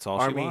 quid. That's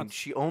all she wants.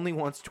 She only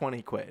wants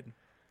 20 quid.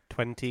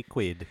 20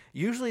 quid.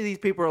 Usually these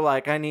people are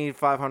like, I need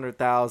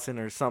 500,000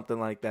 or something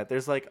like that.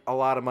 There's like a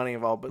lot of money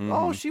involved, but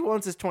all she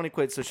wants is 20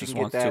 quid so she Just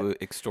can get that. wants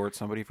to extort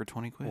somebody for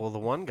 20 quid. Well, the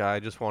one guy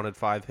just wanted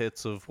 5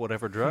 hits of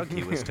whatever drug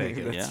he was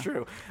taking. That's Yeah.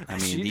 true. I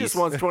mean, she these- just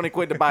wants 20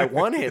 quid to buy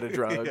one hit of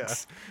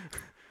drugs.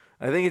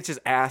 I think it's just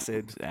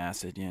acid. It's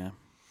acid, yeah.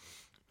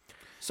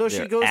 So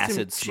They're she goes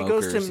acid to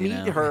smokers, meet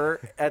her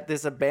at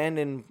this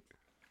abandoned.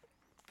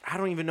 I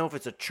don't even know if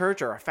it's a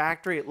church or a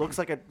factory. It looks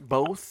like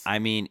both. I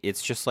mean,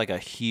 it's just like a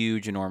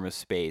huge, enormous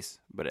space,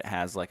 but it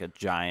has like a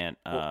giant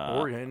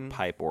organ.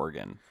 pipe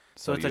organ.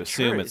 So it's you a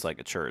assume church. it's like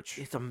a church,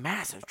 It's a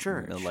massive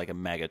church. like a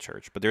mega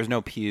church. But there's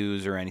no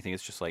pews or anything.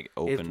 It's just like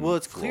open.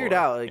 It's cleared floor.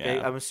 out. Like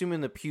Yeah. I'm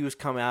assuming the pews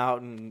come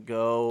out and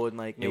go, and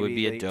like maybe It would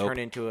be they a dope turn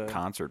into a.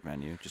 concert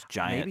venue. Just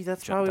giant. Maybe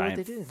that's probably what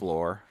giant they did.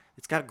 Floor.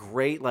 It's got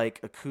great like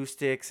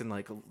acoustics and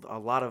like a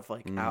lot of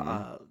like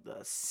Mm-hmm.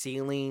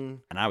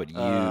 ceiling. And I would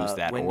use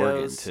that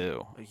windows.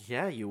 organ too.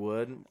 Yeah, you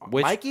would.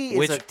 Which- Mikey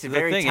which is the a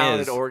very thing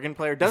talented is- organ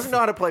player. Doesn't know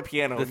how to play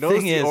piano. The knows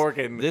thing the is,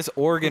 organ. this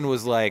organ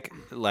was like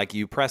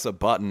you press a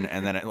button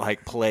and then it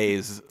like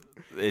plays.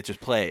 It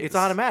just plays. It's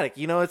automatic.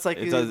 It's like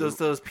It does-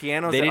 those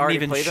pianos They that didn't already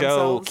even play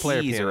show themselves.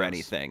 keys or pianos.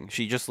 anything.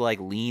 She just like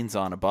leans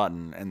on a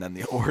button and then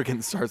the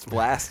organ starts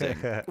blasting.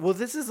 Well,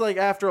 this is like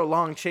after a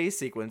long chase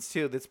sequence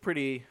too. That's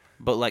pretty.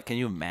 But like, can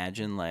you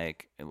imagine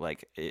like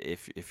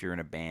if you're in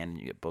a band and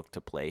you get booked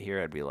to play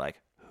here, I'd be like,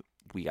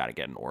 we got to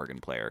get an organ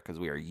player because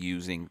we are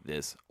using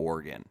this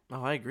organ.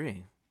 Oh, I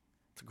agree.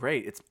 It's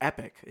great. It's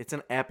epic. It's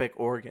an epic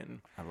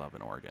organ. I love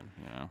an organ.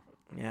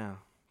 Yeah,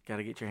 got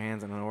to get your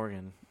hands on an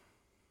organ.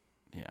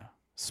 Yeah,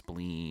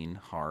 spleen,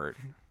 heart,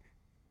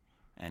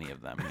 any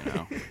of them.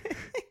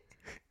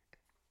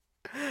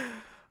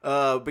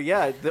 But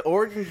yeah, the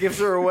organ gives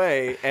her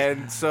away,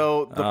 and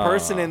so the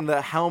person in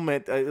the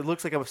helmet, it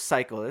looks like a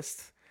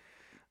cyclist,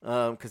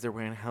 because they're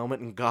wearing a helmet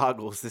and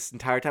goggles this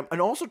entire time,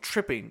 and also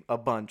tripping a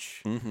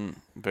bunch.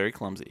 Very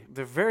clumsy.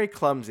 They're very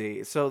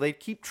clumsy, so they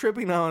keep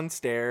tripping on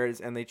stairs,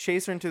 and they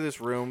chase her into this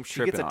room. She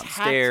Tripping gets on attacked.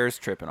 stairs,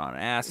 tripping on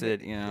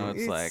acid.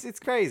 It's like it's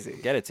crazy.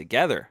 get it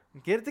together.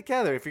 Get it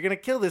together. If you're gonna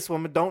kill this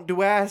woman, don't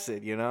do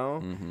acid.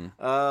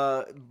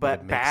 But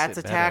makes bats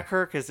it attack better.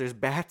 her because there's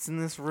bats in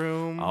this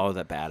room. Oh,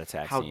 that bat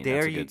attack How scene. dare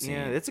That's a you? good scene.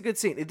 Yeah, it's a good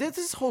scene.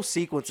 This whole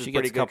sequence is She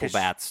pretty gets a couple good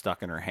 'cause bats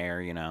stuck in her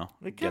hair. It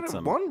Get kind of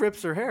some one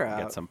rips her hair out.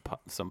 get some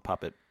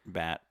puppet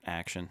bat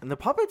action. And the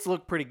puppets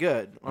look pretty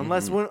good,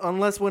 unless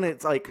when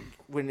it's like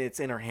when it's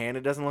in her hand,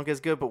 it doesn't look as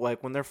good. But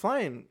like when they're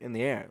flying in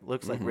the air, it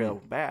looks like real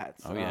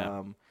bats. Oh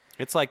yeah,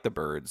 it's like the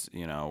birds,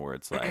 where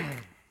it's like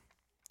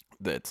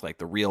it's like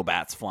the real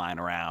bats flying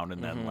around,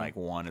 and then like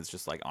one is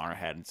just like on her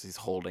head, and he's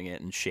holding it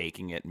and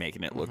shaking it,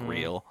 making it look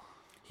real.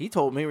 He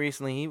told me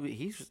recently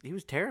he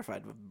was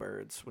terrified of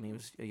birds when he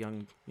was a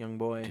young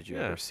boy. Did you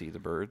Yeah. ever see the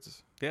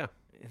birds? Yeah.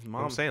 His I'm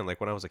mom saying, like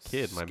when I was a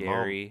kid, my mom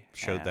Scary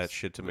showed that ass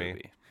shit to me.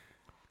 movie.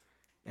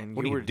 and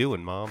What are were you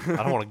doing, Mom? I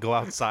don't want to go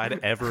outside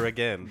ever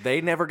again. They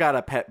never got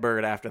a pet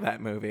bird after that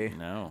movie.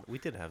 No, We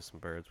did have some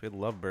birds. We had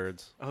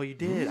lovebirds. Oh, you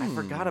did? I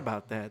forgot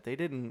about that. They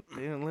didn't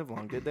live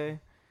long, did they?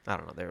 I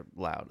don't know. They're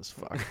loud as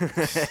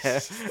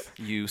fuck.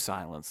 you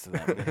silenced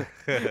them.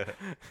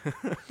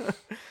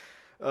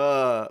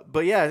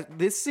 But yeah,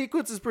 this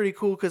sequence is pretty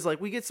cool because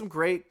like we get some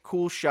great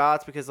cool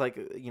shots because like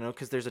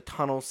because there's a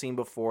tunnel scene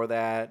before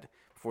that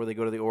before they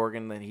go to the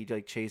organ that he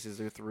like chases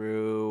her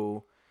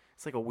through.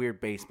 It's like a weird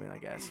basement, I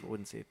guess. I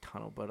wouldn't say a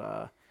tunnel,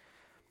 but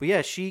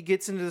yeah, she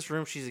gets into this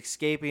room. She's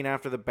escaping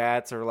after the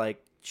bats are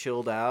like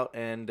chilled out,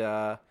 and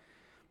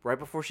right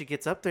before she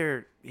gets up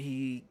there,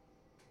 he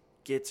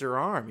gets her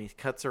arm. He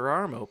cuts her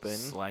arm open.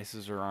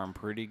 Slices her arm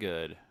pretty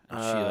good. And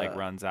she like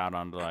runs out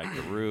onto like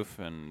the roof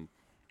and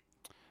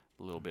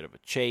a little bit of a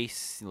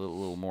chase, a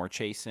little more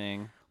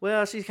chasing.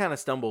 Well, she kind of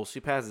stumbles. She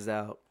passes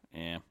out.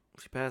 Yeah.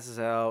 She passes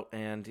out,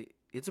 and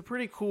it's a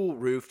pretty cool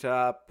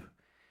rooftop.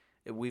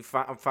 We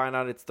find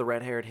out it's the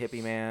red-haired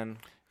hippie man.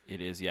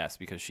 It is, yes,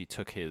 because she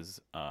took his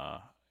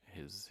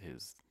his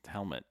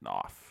helmet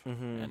off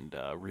and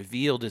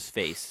revealed his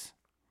face.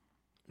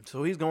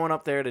 So he's going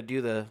up there to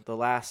do the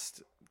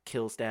last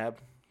kill stab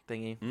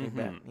thingy.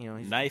 You know,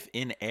 he's Knife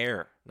in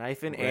air,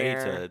 knife in ready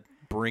air, to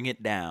bring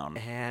it down.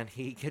 and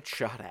he gets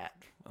shot at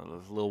A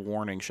little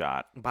warning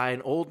shot. by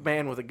an old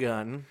man with a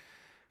gun.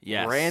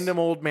 Yes. Random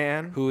old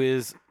man. Who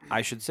is,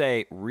 I should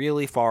say,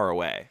 really far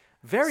away.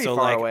 Very so,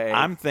 far like, away.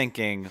 I'm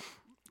thinking,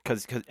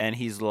 and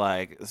he's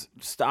like,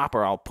 stop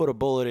or I'll put a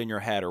bullet in your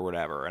head or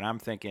whatever. And I'm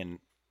thinking,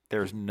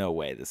 there's no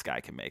way this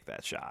guy can make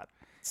that shot.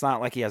 It's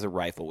not like he has a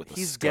rifle with a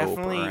He's scope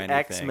definitely or anything.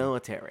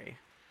 ex-military.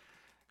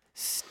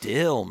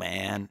 Still,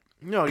 man.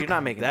 No, you're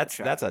not making that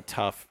shot. That's a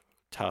tough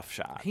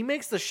shot. He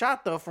makes the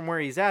shot though from where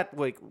he's at,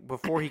 like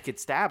before he could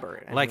stab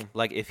her. I mean,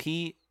 Like if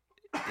he,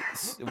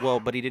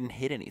 but he didn't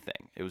hit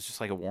anything. It was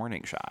just like a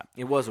warning shot.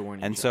 it was a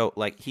warning. And shot. so,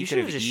 like, he You could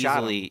have should've just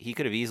shot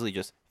easily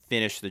just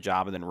finished the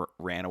job and then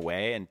ran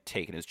away and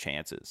taken his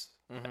chances.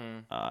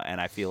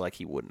 And I feel like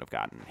he wouldn't have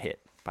gotten hit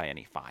by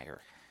any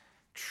fire.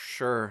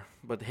 Sure,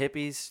 but the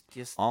hippies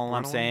just. All run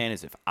I'm away. saying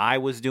is, if I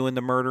was doing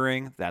the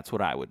murdering, that's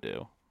what I would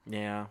do.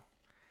 Yeah.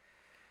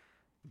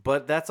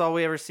 But that's all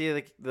we ever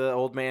see. The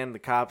old man, the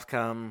cops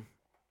come,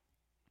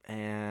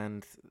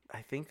 and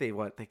I think they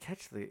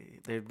catch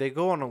they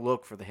go on a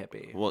look for the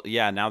hippie. Well,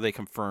 yeah. Now they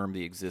confirm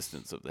the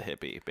existence of the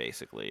hippie,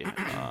 basically.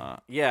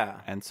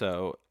 Yeah. And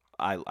so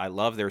I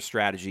love their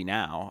strategy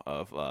now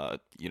of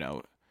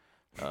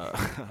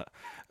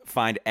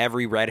find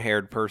every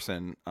red-haired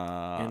person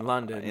In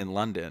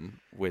London.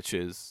 which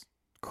is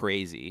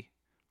crazy.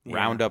 Yeah.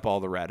 Round up all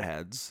the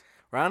redheads,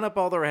 Round up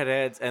all the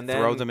redheads and then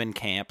throw them in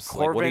camps.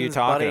 Corvin's Like, what are you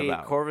talking buddy,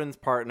 about? Corvin's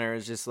partner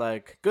is just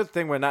like, good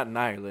thing we're not in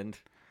Ireland.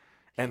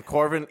 And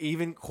Corvin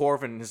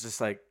is just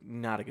like,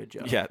 not a good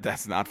joke. Yeah,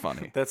 that's not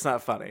funny. That's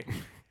not funny.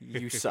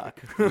 You suck.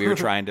 We were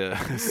trying to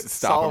stop a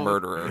Solve-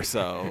 murderer,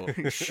 so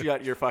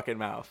Shut your fucking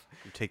mouth.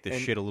 You take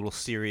this shit a little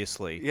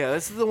seriously. Yeah,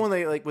 this is the one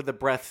they like with the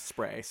breath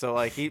spray. So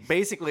like he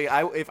basically,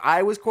 if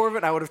I was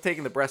Corvin, I would have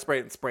taken the breath spray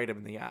and sprayed him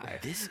in the eye.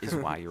 this is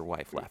why your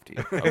wife left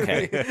you.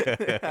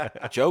 Okay,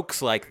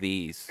 jokes like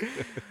these.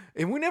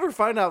 And we never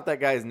find out that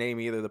guy's name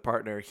either. The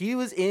partner, he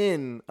was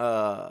in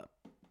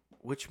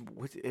which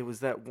it was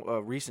that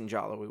recent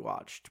Jalo we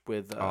watched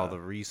with The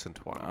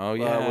recent one. Oh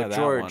yeah, with that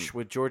George one.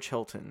 with George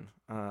Hilton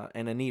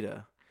and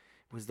Anita.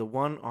 It was the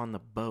one on the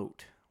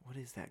boat. What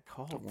is that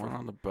called? The one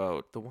on the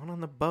boat. The one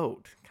on the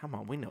boat. Come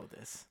on, we know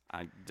this.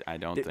 I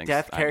don't think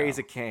Death I carries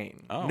know. a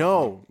cane. Oh.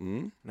 No,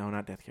 Mm? no,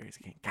 not Death carries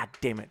a cane. God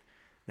damn it.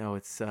 No,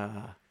 it's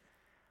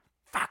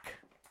fuck.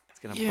 It's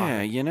gonna Yeah, bug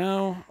me. you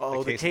know,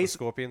 Oh, the case of the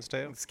Scorpion's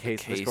tail. It's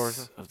case, case of the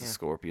Scorpion. of the Yeah.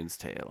 scorpion's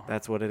tail.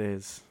 That's what it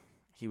is.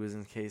 He was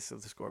in Case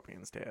of the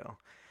Scorpion's Tail.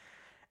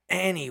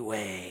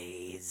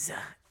 Anyways,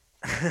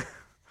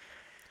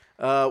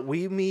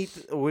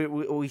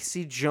 we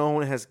see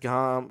Joan has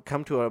come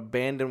to an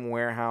abandoned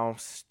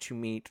warehouse to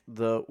meet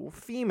the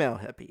female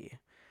hippie,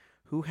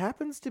 who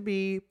happens to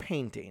be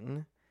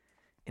painting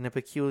in a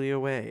peculiar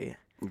way,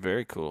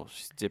 Very cool.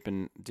 She's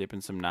dipping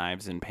some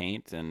knives in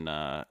paint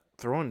and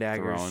throwing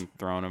daggers.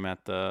 throwing them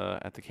at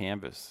the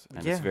canvas,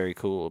 and Yeah. it's very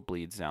cool. It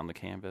bleeds down the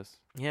canvas.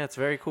 Yeah, it's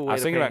very cool. I Way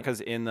was to thinking about paint.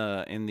 because in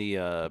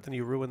the Then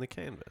you ruin the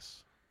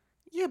canvas.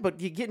 Yeah, but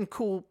you're getting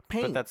cool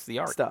paint. but that's the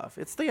art. stuff.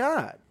 It's the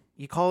art.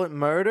 You call it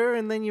murder,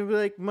 and then you're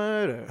like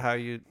murder.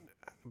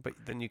 But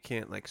then you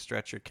can't like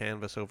stretch your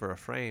canvas over a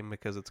frame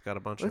because it's got a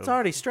bunch It's of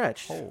already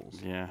stretched. holes.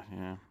 Yeah.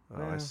 Oh,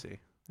 Yeah. I see.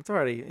 It's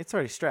already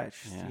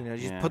stretched. Yeah, You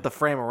just yeah. put the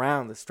frame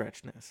around the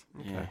stretchness.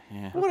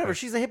 Yeah. Whatever.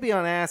 She's a hippie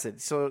on acid,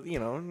 so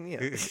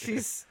yeah,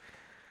 she's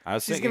I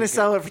was thinking gonna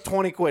sell it for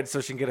 20 quid so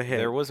she can get a hit.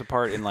 There was a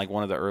part in like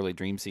one of the early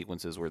dream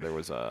sequences where there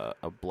was a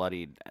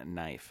bloodied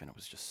knife and it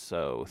was just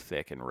so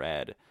thick and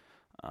red.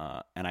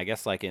 And I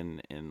guess like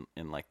in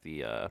like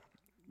the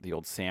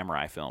old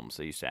samurai films,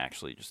 they used to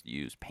actually just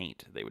use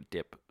paint. They would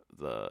dip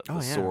the Oh, yeah.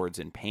 swords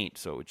in paint,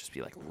 so it would just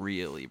be like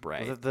really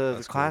bright.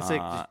 the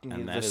classic.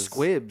 And the that is-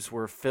 squibs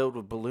were filled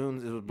with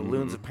balloons. It was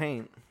balloons of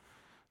paint.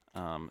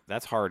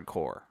 That's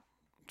hardcore.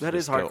 That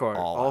is Just go hardcore.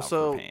 all out for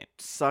Also, paint.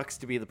 sucks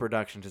to be the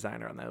production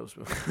designer on those.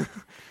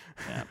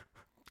 Yeah.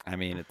 I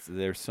mean,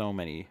 there's so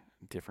many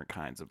different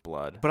kinds of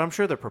blood. But I'm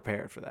sure they're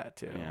prepared for that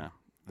too. Yeah.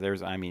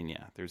 There's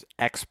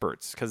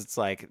experts because it's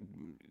like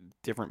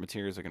different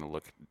materials are going to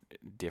look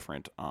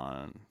different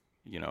on,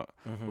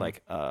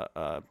 like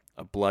a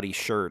bloody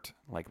shirt,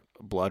 like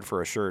blood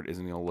for a shirt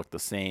isn't going to look the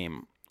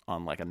same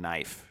on like a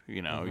knife.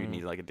 You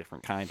need like a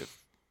different kind of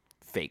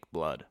fake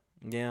blood.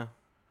 Yeah.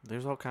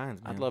 There's all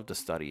kinds. Man. I'd love to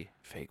study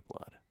fake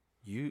blood.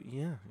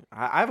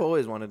 I've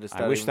always wanted to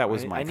study. wish that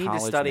was my I need to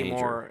college study major.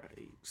 more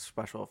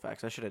special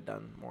effects. I should have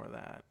done more of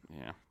that.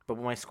 Yeah. But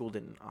my school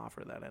didn't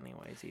offer that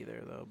anyways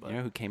either, though. But You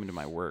know who came into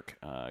my work?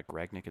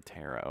 Greg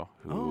Nicotero.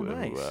 Who, Oh,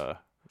 nice. Who,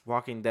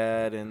 Walking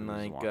Dead and Who's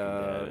like Walking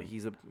Dead?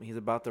 he's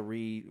about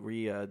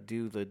to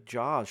do the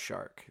Jaws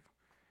shark.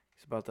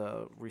 He's about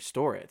to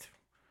restore it,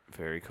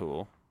 very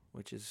cool.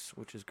 which is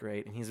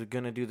great. And he's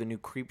gonna do the new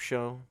Creep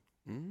Show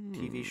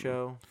TV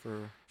show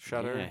for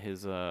Shudder.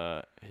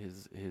 Yeah,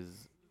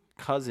 his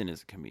cousin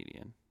is a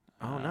comedian.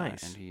 Oh,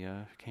 nice. And he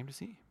came to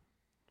see.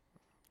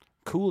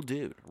 Cool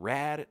dude.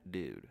 Rad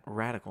dude.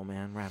 Radical,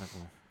 man.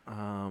 Radical.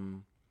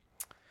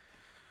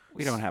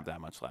 We don't have that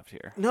much left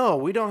here. No,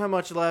 we don't have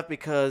much left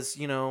because,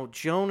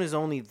 Joan is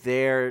only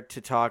there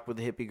to talk with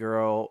the hippie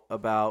girl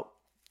about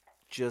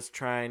just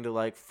trying to,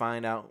 like,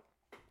 find out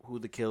who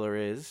the killer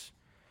is.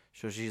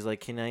 So she's like,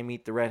 can I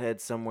meet the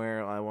redhead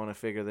somewhere? I want to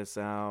figure this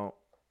out.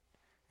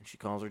 And she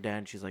calls her dad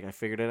and she's like, I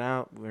figured it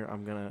out.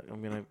 I'm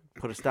gonna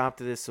put a stop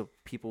to this so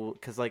people,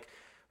 because, like,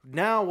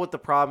 now what the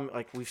problem,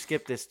 like, we've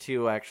skipped this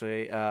too,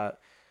 actually.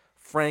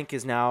 Frank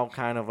is now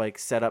kind of, like,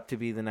 set up to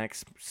be the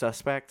next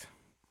suspect.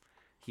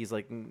 He's,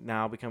 like,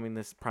 now becoming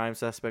this prime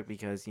suspect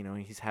because,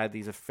 he's had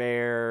these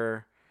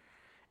affairs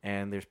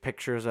and there's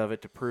pictures of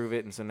it to prove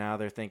it. And so now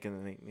they're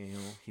thinking that,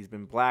 he's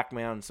been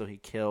blackmailed, and so he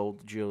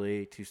killed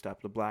Julie to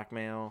stop the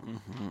blackmail.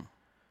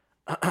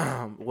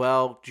 Mm-hmm.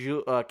 Well,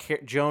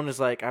 Joan is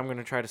like, I'm going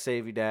to try to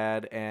save you,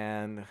 Dad.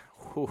 And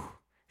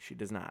she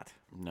does not.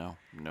 No,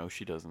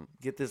 she doesn't.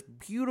 Get this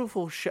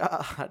beautiful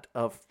shot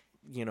of,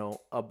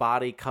 a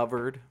body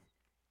covered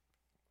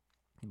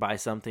by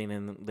something,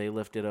 and they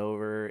lift it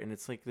over, and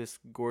it's like this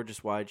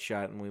gorgeous wide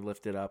shot, and we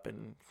lift it up,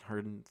 and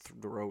her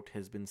throat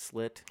has been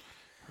slit.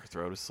 Her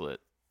throat is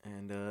slit.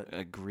 And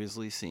a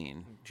grisly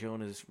scene.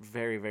 Joan is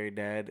very, very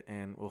dead,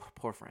 and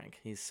poor Frank.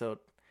 He's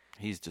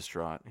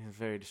distraught. He's a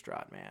very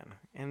distraught man.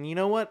 And you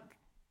know what?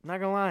 I'm not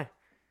gonna lie.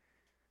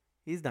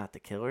 He's not the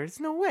killer.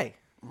 There's no way.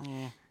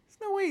 There's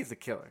no way he's the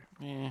killer.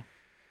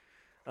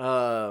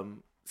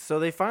 So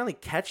they finally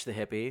catch the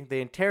hippie. They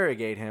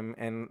interrogate him,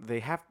 and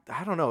they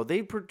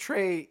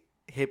portray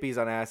hippies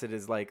on acid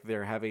as like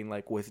they're having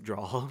like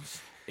withdrawals.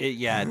 It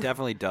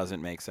definitely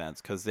doesn't make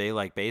sense because they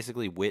like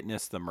basically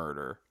witnessed the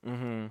murder,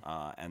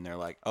 and they're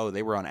like, oh,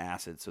 they were on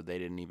acid, so they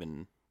didn't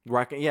even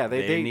they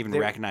didn't even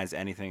recognize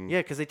anything.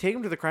 Yeah, because they take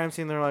him to the crime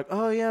scene. They're like,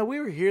 oh yeah, we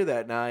were here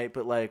that night,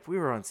 but like we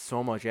were on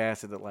so much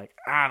acid that like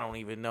I don't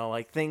even know,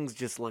 like things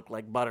just look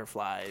like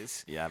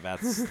butterflies. Yeah,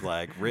 that's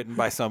like written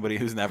by somebody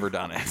who's never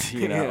done it.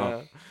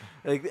 Yeah.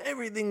 Like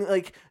everything,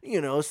 like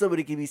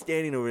somebody could be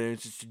standing over there. And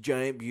it's just a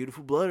giant,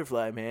 beautiful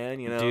butterfly, man.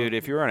 Dude,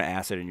 if you were on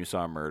acid and you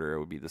saw a murder, it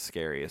would be the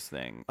scariest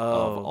thing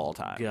of all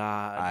time.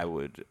 God, I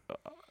would.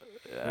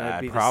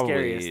 That'd be I'd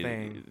probably the scariest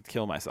thing.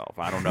 Kill myself.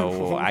 I don't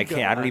know. I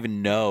can't. I don't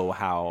even know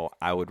how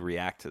I would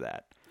react to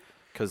that.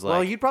 Because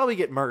well, you'd probably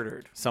get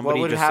murdered.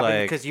 Somebody what would just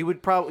happen? Because you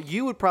would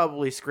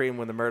probably scream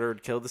when the murderer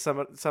had killed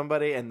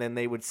somebody, and then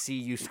they would see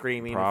you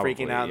screaming and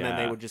freaking out, and then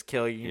they would just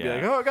kill you. You'd be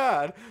like, oh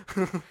God.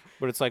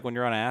 But it's like when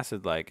you're on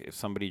acid, like if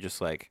somebody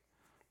just like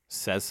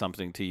says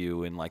something to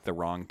you in like the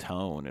wrong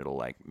tone, it'll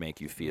like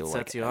make you feel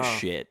like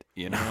shit.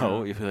 You'll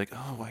be like,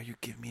 oh, why are you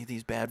giving me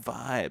these bad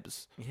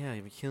vibes? Yeah,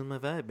 you're killing my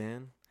vibe,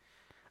 man.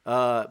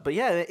 But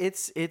yeah,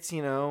 it's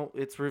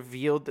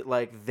revealed that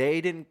like they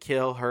didn't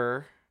kill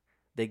her.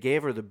 They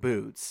gave her the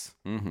boots.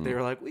 Mm-hmm. They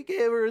were like, we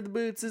gave her the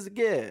boots as a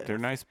gift. They're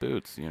nice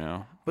boots,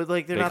 But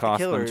like they're not the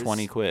killers. They cost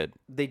them $20.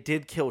 They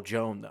did kill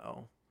Joan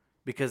though.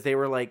 Because they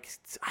were like,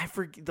 I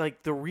forget,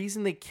 like the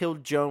reason they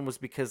killed Joan was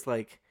because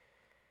like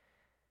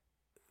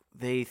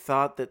they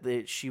thought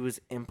that she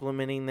was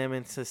implementing them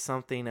into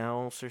something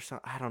else or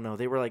something. I don't know.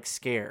 They were like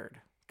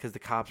scared because the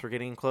cops were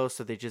getting close,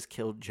 so they just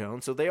killed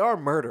Joan. So they are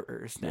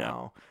murderers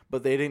now,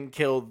 but they didn't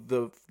kill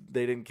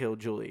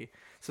Julie.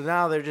 So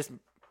now they're just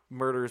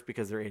murderers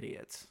because they're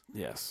idiots.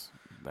 Yes,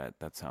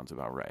 that sounds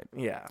about right.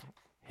 Yeah,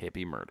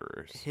 hippie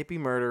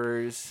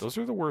murderers. Those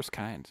are the worst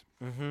kind.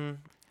 Mm-hmm.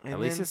 At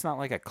least it's not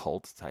like a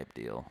cult type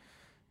deal.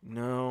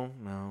 No.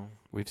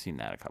 We've seen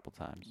that a couple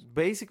times.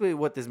 Basically,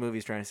 what this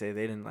movie's trying to say,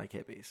 they didn't like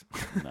hippies.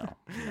 No.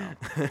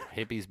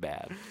 Hippies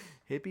bad.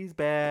 Hippies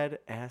bad,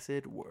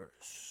 acid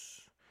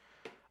worse.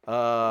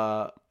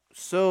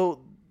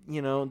 So,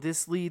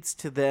 this leads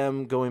to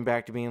them going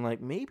back to being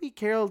like, maybe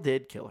Carol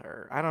did kill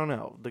her. I don't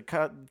know.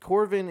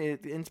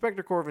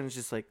 Inspector Corvin is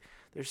just like,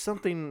 there's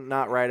something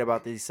not right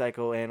about these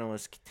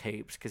psychoanalyst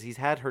tapes because he's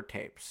had her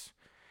tapes.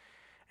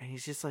 And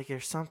he's just like,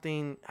 there's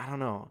something, I don't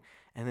know.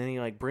 And then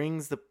he like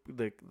brings the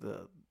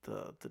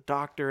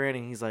doctor in,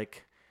 and he's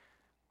like,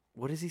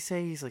 what does he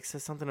say? He's like,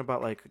 says something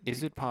about like,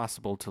 is it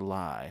possible to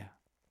lie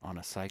on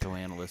a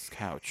psychoanalyst's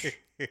couch?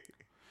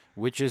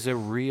 Which is a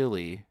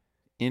really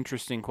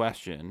interesting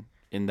question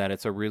in that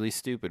it's a really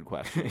stupid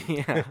question.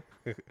 Yeah.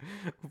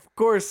 Of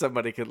course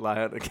somebody could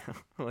lie on a couch.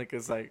 Like,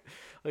 it's like.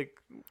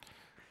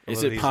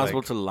 Is it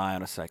possible to lie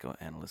on a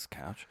psychoanalyst's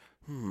couch?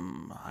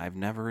 I've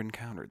never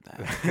encountered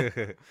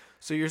that.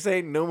 So you're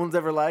saying no one's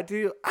ever lied to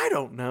you? I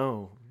don't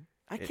know.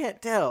 I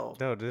can't tell.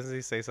 No, doesn't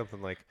he say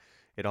something like,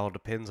 it all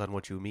depends on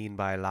what you mean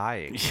by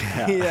lying?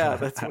 Yeah,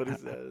 that's what he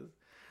says.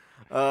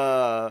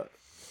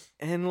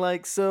 And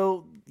like,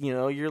 so,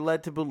 you're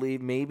led to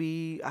believe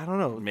maybe, I don't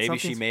know. Maybe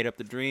she made up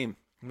the dream.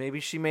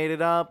 Maybe she made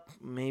it up.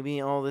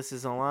 Maybe all this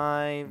is a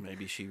lie.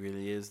 Maybe she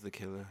really is the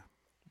killer.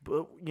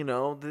 But,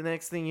 the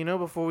next thing you know,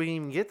 before we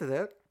even get to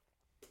that,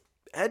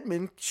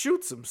 Edmund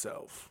shoots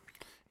himself.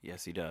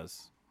 Yes, he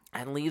does.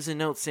 And leaves a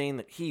note saying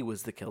that he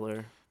was the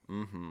killer.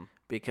 Mm-hmm.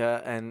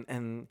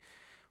 And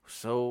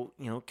So,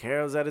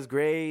 Carol's at his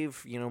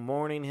grave,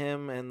 mourning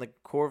him, and the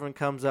Corvin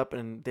comes up,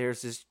 and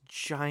there's this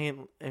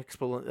giant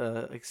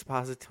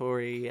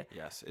expository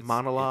Yes,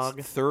 monologue.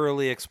 It's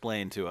thoroughly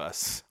explained to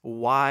us.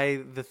 Why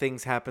the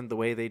things happened the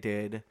way they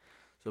did.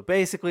 So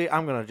basically,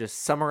 I'm going to just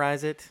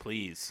summarize it.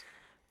 Please.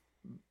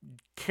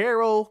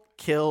 Carol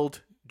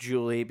killed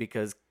Julie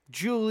because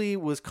Julie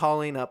was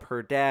calling up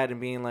her dad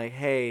and being like,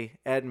 hey,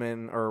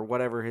 Edmund, or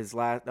whatever his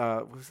last,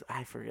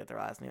 I forget their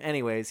last name.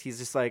 Anyways, he's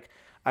just like,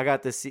 I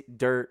got this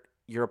dirt.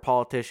 You're a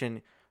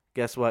politician.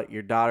 Guess what?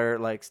 Your daughter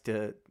likes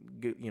to,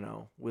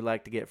 we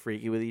like to get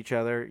freaky with each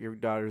other. Your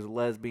daughter's a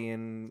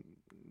lesbian,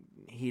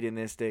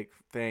 hedonistic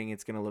thing.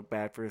 It's going to look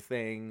bad for a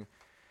thing.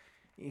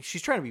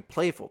 She's trying to be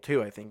playful,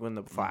 too, I think, in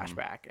the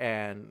flashback.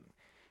 And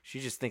she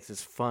just thinks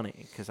it's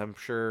funny because I'm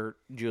sure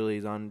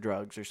Julie's on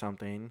drugs or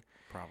something.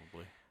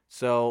 Probably.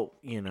 So,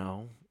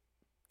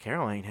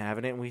 Carol ain't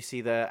having it, and we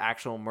see the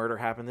actual murder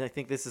happen. I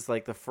think this is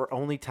like the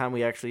only time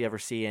we actually ever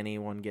see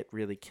anyone get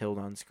really killed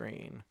on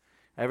screen.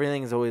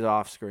 Everything is always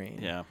off screen.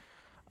 Yeah.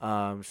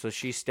 So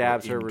she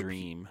stabs her.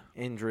 Dream.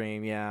 In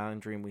Dream, yeah. In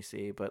Dream we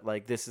see. But,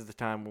 this is the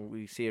time when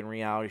we see in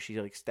reality,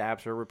 she,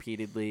 stabs her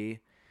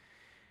repeatedly.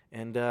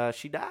 And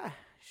she die.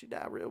 She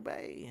die real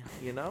bad,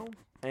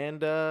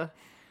 And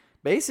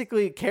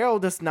basically, Carol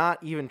does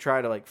not even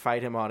try to,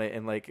 fight him on it.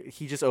 And,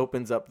 he just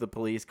opens up the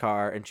police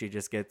car and she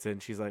just gets in.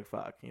 She's like,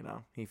 fuck,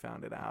 he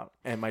found it out.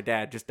 And my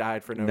dad just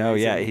died for no reason. No,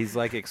 yeah, he's,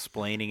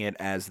 explaining it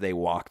as they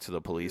walk to the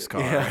police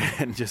car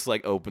and just,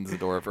 opens the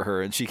door for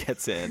her and she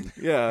gets in.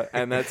 Yeah,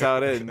 and that's how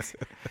it ends.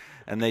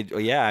 And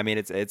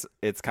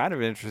it's kind of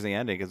an interesting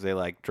ending because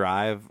they,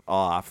 drive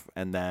off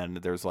and then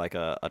there's,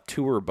 a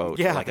tour boat,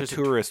 a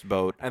tourist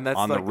boat and that's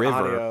on the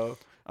river. Audio.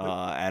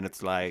 And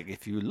it's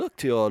if you look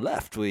to your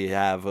left, we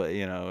have,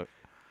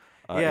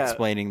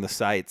 explaining the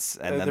sights,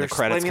 and then the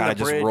credits kind of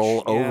just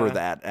roll over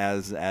that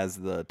as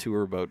the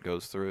tour boat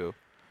goes through.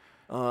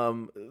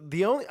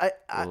 The only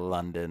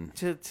London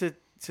to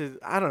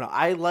I don't know.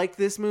 I like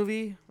this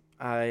movie.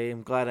 I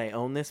am glad I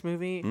own this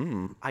movie.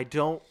 I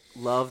don't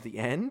love the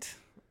end.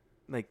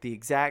 The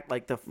exact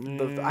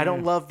I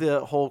don't love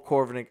the whole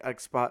Corvin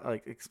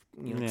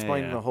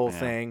explaining the whole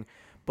thing,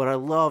 but I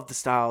love the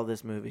style of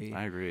this movie.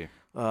 I agree.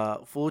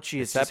 Fulci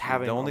is just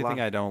having the only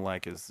thing I don't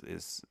like is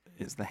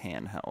the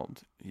handheld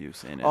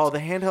use in it. Oh, the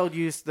handheld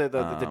use,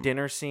 the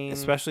dinner scene,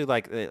 especially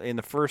in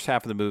the first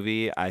half of the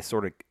movie. I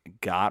sort of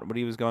got what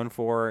he was going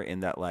for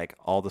in that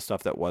all the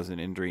stuff that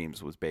wasn't in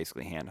Dreams was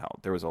basically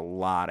handheld. There was a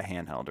lot of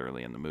handheld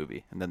early in the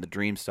movie, and then the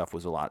Dream stuff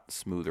was a lot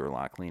smoother, a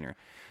lot cleaner.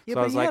 Yeah, so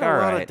but I was you had all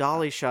a lot right. of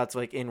dolly shots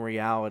in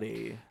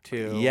reality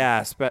too. Yeah,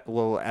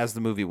 as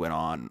the movie went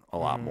on, a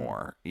lot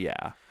more.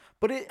 Yeah.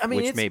 But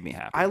which made me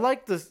happy. I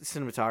like the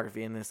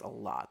cinematography in this a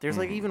lot. There's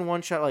even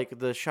one shot,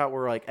 the shot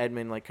where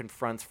Edmund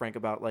confronts Frank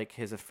about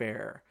his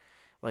affair.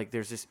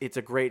 There's this. It's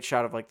a great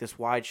shot of this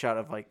wide shot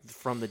of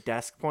from the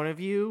desk point of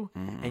view,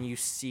 and you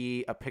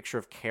see a picture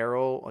of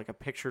Carol,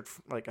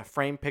 a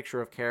framed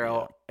picture of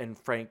Carol, and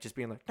Frank just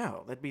being like,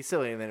 "No, that'd be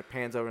silly," and then it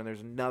pans over and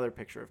there's another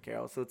picture of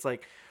Carol. So it's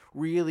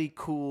really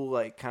cool,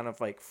 kind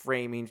of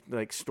framing,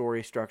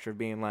 story structure,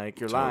 being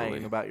you're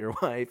lying about your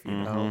wife, you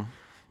know,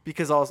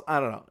 because also I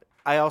don't know.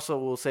 I also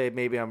will say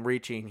maybe I'm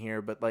reaching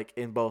here, but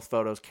in both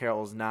photos,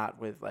 Carol's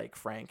not with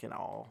Frank and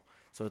all.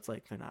 So it's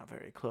they're not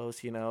very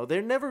close,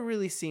 They never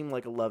really seem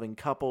like a loving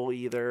couple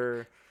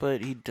either.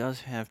 But he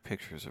does have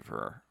pictures of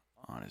her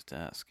on his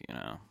desk,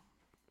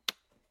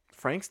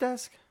 Frank's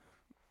desk?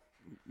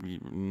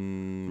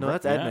 No,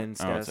 that's Edmund's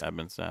desk. Oh, it's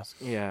Edmund's desk.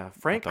 Yeah,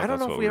 Frank. I don't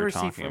know if we ever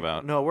see Frank.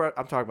 About. No,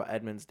 I'm talking about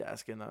Edmund's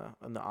desk in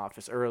the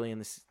office early in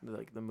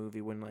the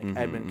movie when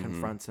Edmund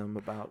confronts him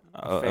about.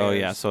 Oh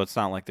yeah, so it's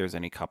not like there's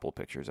any couple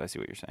pictures. I see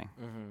what you're saying.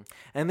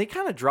 And they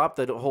kind of dropped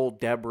the whole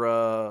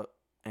Deborah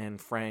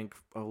and Frank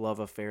a love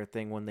affair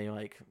thing when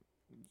they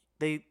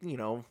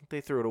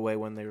they threw it away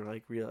when they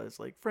realized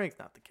Frank's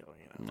not the killer.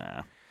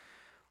 Nah.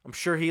 I'm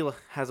sure he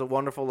has a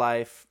wonderful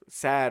life.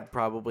 Sad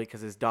probably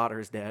because his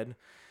daughter's dead.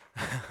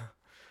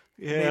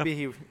 Yeah. Maybe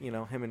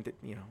him and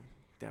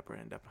Deborah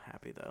end up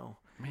happy though.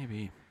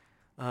 Maybe.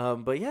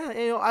 But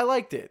yeah, I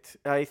liked it.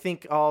 I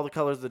think all the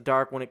colors of the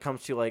dark when it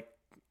comes to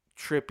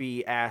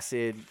trippy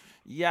acid.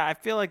 Yeah, I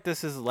feel like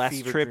this is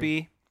less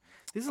trippy.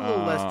 This is a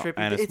little less trippy.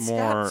 And it's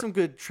got some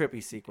good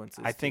trippy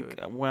sequences. I think.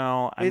 To it.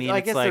 Well, I mean, I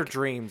it's guess they're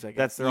dreams. I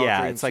guess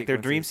it's their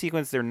dream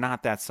sequence. They're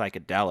not that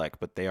psychedelic,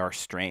 but they are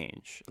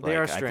strange. They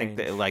are strange.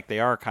 I think they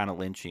are kind of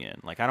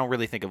Lynchian. I don't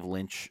really think of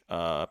Lynch.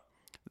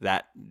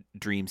 That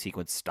dream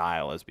sequence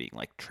style as being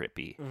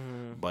trippy,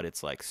 but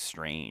it's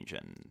strange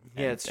and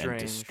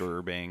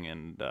disturbing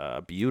and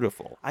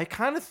beautiful. I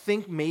kind of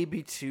think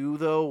maybe too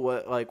though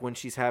what when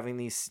she's having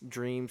these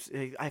dreams,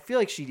 I feel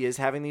like she is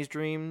having these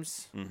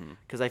dreams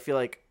because I feel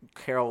like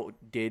Carol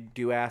did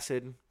do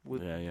acid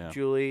with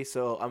Julie,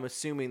 so I'm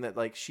assuming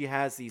that she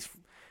has these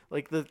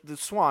the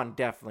swan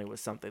definitely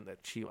was something that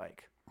she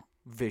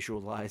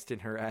visualized in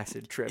her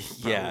acid trip.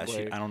 Yeah,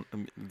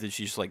 did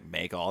she just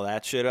make all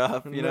that shit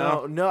up?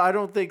 No, I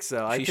don't think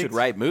so. She should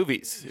write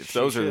movies if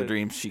those are the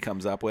dreams she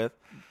comes up with.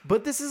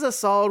 But this is a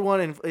solid one,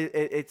 and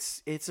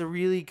it's a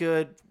really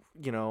good,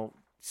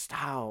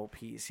 style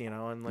piece,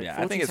 and like Yeah,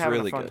 I think Fulci's it's having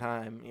really a fun good.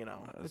 time,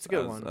 it's a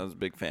good one. I was a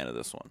big fan of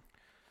this one.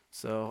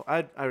 So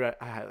I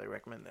highly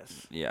recommend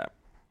this. Yeah,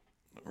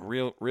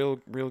 real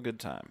good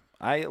time.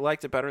 I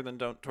liked it better than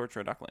Don't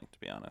Torture a Duckling, to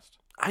be honest.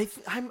 I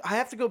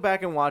have to go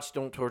back and watch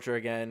Don't Torture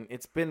again.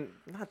 It's been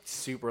not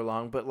super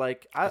long, but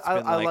like It's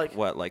been I like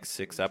what, like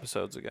 6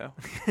 episodes ago?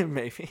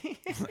 maybe.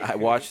 I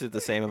watched it the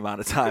same amount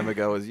of time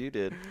ago as you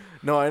did.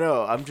 No, I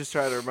know. I'm just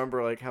trying to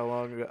remember like how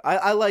long ago.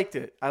 I liked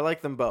it. I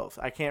like them both.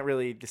 I can't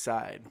really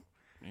decide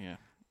Yeah.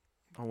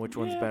 on which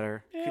one's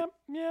better.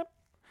 Yep.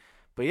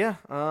 But yeah,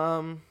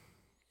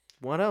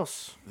 what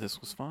else? This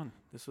was fun.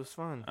 This was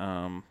fun.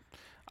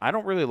 I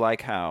don't really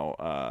like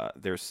how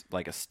there's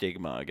like a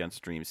stigma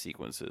against dream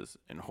sequences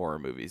in horror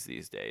movies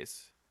these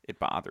days. It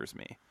bothers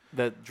me.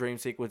 That dream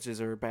sequences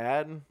are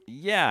bad.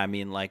 Yeah, I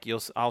mean, like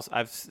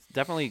I've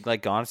definitely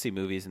like gone to see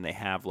movies and they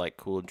have like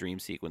cool dream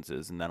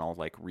sequences, and then I'll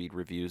like read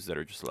reviews that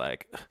are just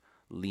like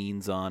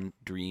leans on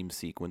dream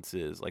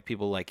sequences. Like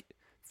people like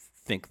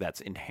think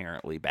that's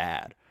inherently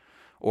bad,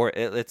 or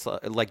it's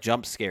like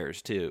jump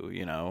scares too.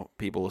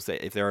 People will say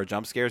if there are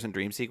jump scares in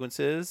dream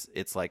sequences,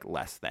 it's like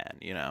less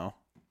than.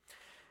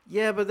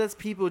 Yeah, but that's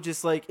people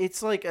just like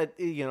it's like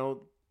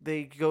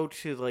they go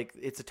to like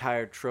it's a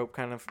tired trope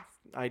kind of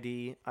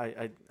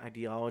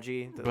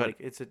ideology. That, But like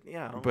it's a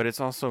But it's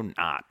also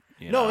not.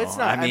 No, it's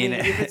not. I mean,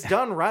 if it's I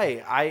done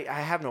right, I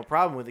have no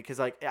problem with it because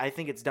like I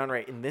think it's done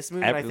right in this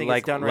movie. And I think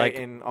it's done right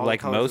in all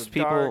like the Colors of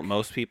Dark.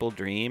 most people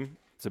dream.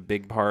 It's a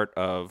big part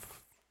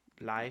of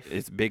Life.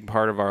 It's a big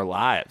part of our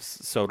lives.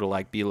 So to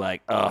like be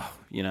like,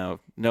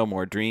 no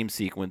more dream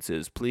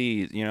sequences,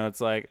 please.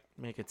 It's like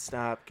Make it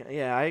stop.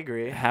 Yeah, I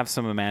agree. have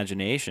some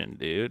imagination,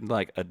 dude.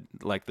 Like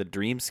the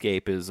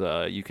dreamscape is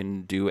you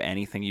can do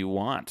anything you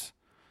want.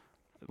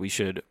 We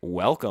should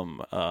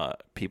welcome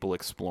people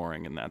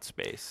exploring in that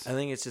space. I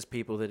think it's just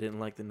people that didn't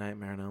like the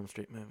Nightmare on Elm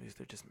Street movies.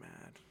 They're just mad.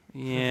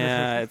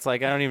 Yeah, it's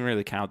like I don't even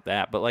really count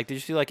that. But like, did you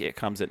see like It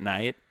Comes at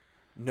Night?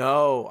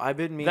 No, I've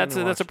been meaning That's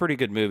to a watch. pretty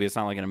good movie. It's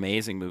not like an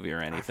amazing movie or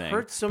anything.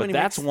 heard so but many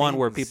that's mixed one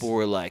where things. people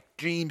were like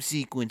dream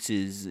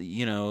sequences,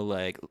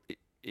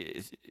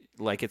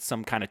 like it's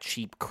some kind of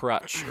cheap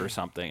crutch or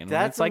something. And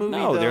That's it's a like movie,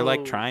 no, they're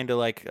like though- trying to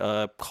like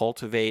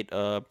cultivate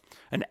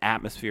an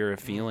atmosphere of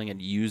feeling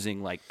and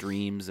using like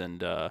dreams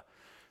and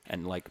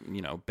like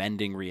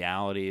bending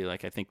reality.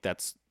 Like I think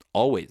that's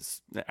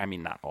always. I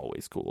mean, not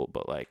always cool,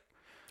 but like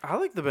I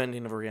like the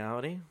bending of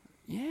reality.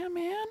 yeah,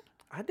 man.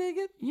 I dig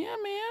it. Yeah,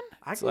 man.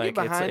 I It's can like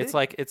get behind it's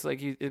it.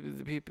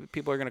 like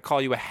people are gonna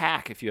call you a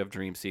hack if you have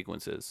dream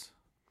sequences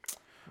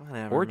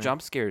Whatever. or man.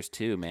 jump scares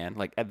too, man.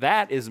 Like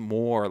that is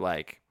more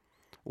like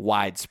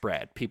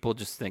widespread. People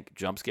just think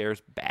jump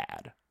scares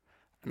bad,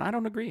 and I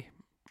don't agree.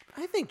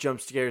 I think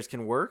jump scares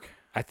can work.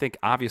 I think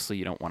obviously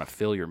you don't want to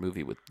fill your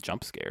movie with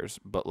jump scares,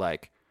 but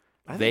like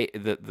I think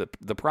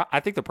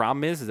the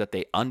problem is that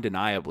they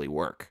undeniably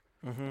work,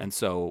 and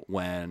so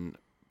when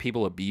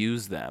people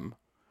abuse them,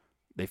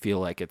 they feel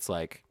like it's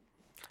like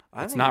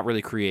it's not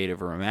really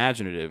creative or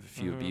imaginative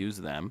if you abuse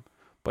them,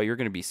 but you're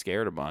going to be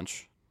scared a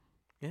bunch.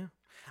 Yeah.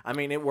 I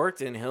mean, it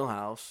worked in Hill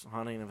House,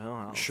 Haunting of Hill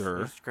House. Sure.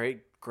 There's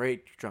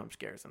great jump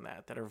scares in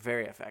that are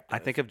very effective. I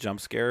think of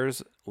jump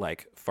scares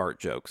like fart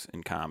jokes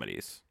in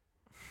comedies.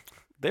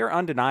 They're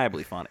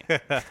undeniably funny.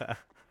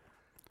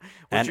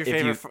 What's your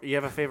favorite? You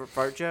have a favorite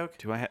fart joke?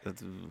 Do I have?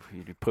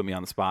 You put me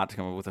on the spot to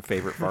come up with a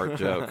favorite fart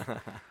joke.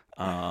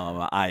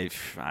 I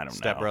don't know.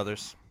 Step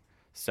Brothers.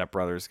 Step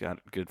Brothers got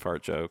good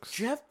fart jokes.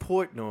 Jeff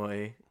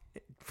Portnoy,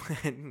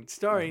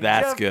 starring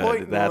That's Jeff good.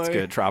 Portnoy, That's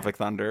good. Tropic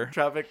Thunder.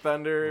 Tropic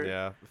Thunder.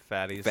 Yeah,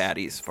 fatties.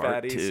 Fatties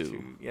fart Fatties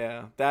too.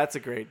 Yeah, that's a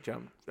great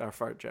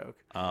fart joke.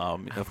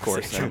 Of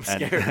course. Jump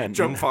and- scare. and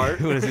Jump fart.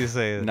 What does he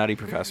say? Nutty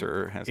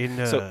Professor has.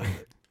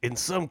 In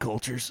some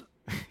cultures,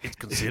 it's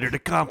considered a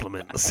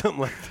compliment. Something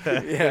like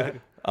that.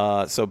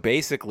 Yeah. So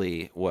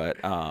basically, what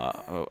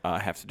I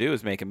have to do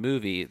is make a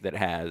movie that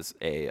has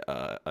a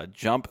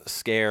jump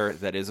scare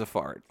that is a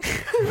fart.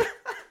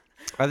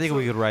 I think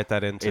we could write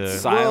that into.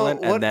 It's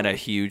silent what- and then a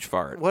huge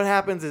fart. What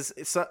happens is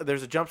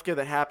there's a jump scare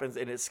that happens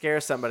and it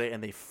scares somebody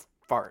and they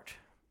fart.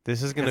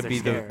 This is gonna Because be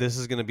they're the scared. this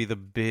is gonna be the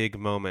big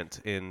moment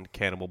in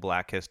Cannibal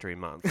Black History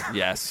Month.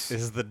 Yes,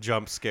 This is the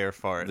jump scare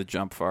fart. the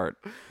jump fart.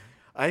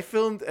 I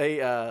filmed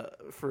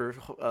for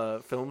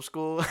film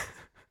school.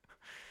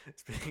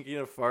 Speaking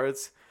of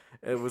farts,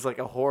 it was like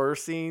a horror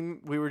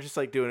scene. We were just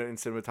like doing it in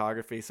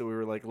cinematography, so we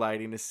were like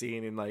lighting a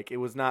scene and like it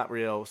was not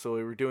real. So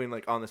we were doing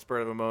like on the spur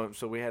of a moment.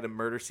 So we had a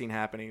murder scene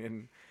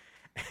happening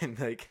and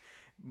like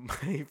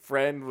my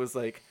friend was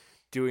like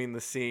doing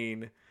the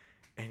scene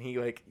and he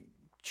like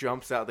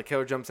jumps out. The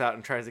killer jumps out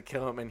and tries to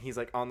kill him, and he's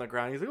like on the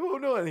ground. He's like, "Oh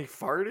no!" and he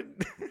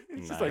farted.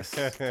 It's Nice.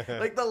 just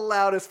like the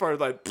loudest fart,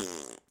 like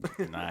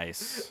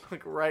Nice.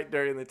 like right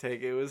during the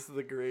take. It was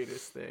the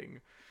greatest thing.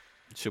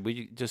 Should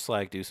we just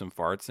like do some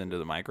farts into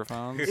the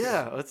microphones?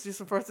 Yeah, let's do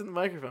some farts in the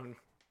microphone.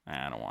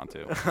 I don't want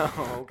to.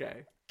 Oh,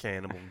 okay.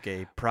 Cannibal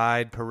Gay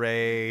Pride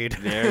Parade.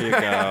 There you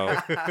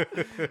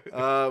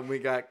go. We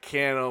got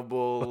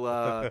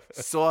Cannibal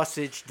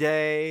Sausage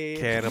Day.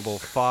 Cannibal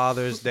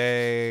Father's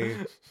Day.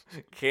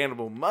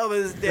 Cannibal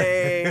Mother's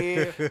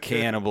Day.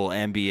 Cannibal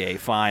NBA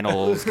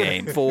Finals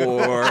Game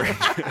 4.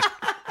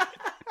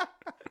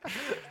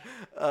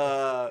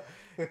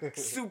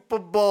 Super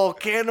Bowl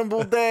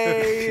Cannibal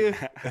Day.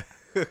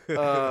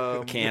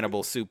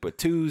 Cannibal Super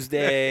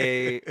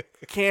Tuesday.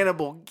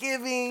 Cannibal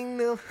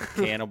Giving.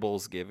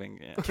 Cannibals giving.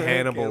 Yeah.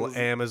 Cannibal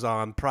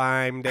Amazon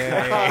Prime Day.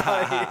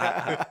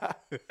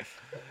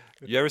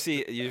 You ever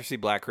see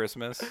Black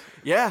Christmas?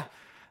 Yeah.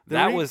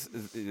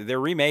 They're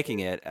remaking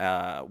it,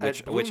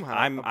 which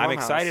I'm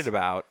excited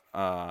about,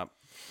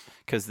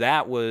 because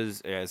that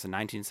was as a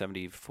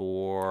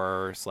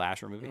 1974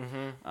 slasher movie,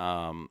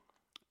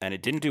 and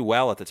it didn't do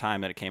well at the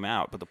time that it came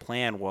out. But the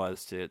plan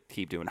was to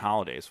keep doing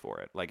holidays for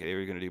it, like they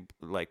were going to do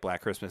like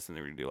Black Christmas, and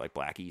they were going to do like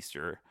Black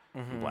Easter,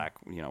 Black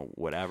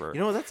whatever.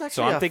 That's actually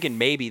so I'm thinking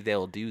maybe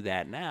they'll do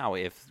that now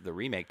if the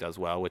remake does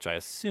well, which I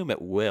assume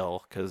it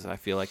will, because I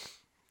feel like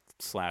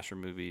slasher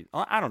movie.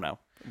 I don't know.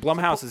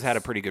 Blumhouse has had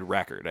a pretty good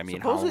record. I mean,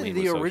 supposedly Halloween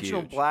the was so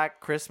original huge. Black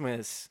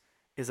Christmas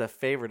is a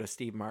favorite of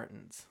Steve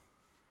Martin's,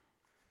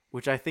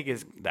 which I think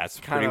is That's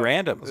kinda- pretty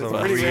random. it's So a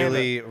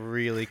pretty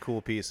really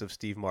cool piece of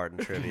Steve Martin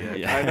trivia.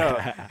 Yeah. I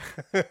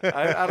know.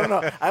 I don't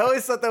know. I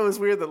always thought that was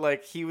weird that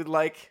like he would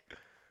like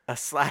a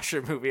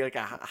slasher movie, like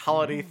a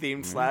holiday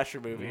themed slasher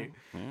movie.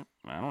 Yeah,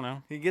 I don't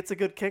know. He gets a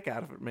good kick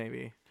out of it,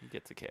 maybe. He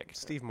gets a kick.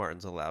 Steve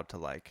Martin's allowed to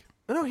like.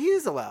 No, he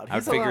is allowed. I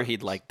would He's figure allowed.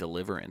 he'd like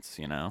Deliverance,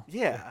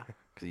 Yeah.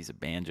 because he's a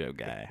banjo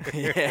guy.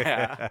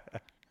 Yeah.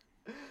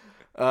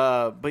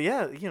 But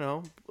yeah,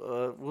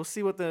 we'll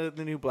see what the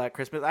new Black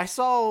Christmas. I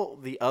saw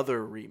the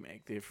other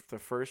remake, the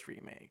first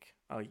remake,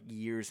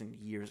 years and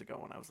years ago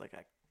when I was like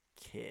a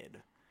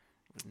kid.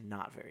 It was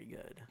not very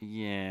good. I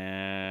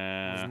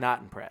Yeah. was not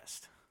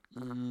impressed.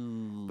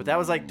 But that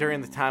was like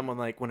during the time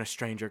when A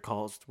Stranger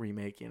Calls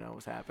remake,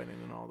 was happening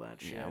and all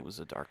that shit. Yeah, it was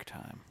a dark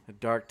time A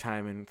dark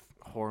time in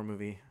horror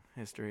movie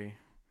history.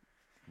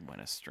 when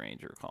a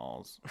stranger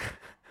calls.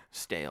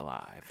 Stay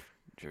Alive.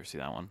 Did you ever see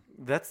that one?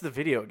 That's the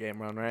video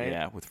game run, right?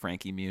 Yeah, with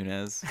Frankie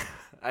Muniz.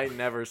 I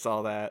never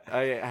saw that.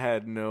 I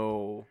had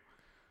no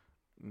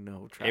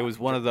It was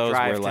one of those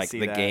drive where to like see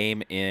the that.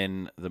 game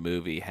in the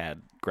movie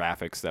had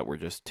graphics that were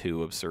just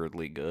too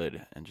absurdly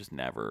good and just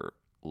never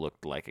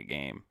looked like a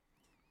game.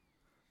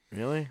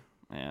 Really?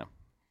 Yeah,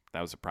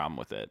 that was a problem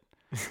with it.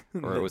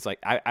 Or it was like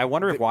I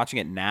wonder if watching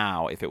it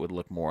now, if it would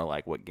look more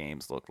like what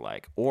games looked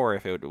like, or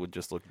if it would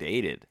just look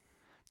dated.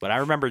 But I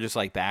remember just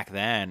like back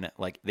then,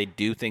 like they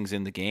do things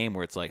in the game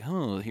where it's like,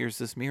 oh, here's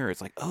this mirror.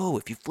 It's like, oh,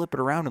 if you flip it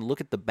around and look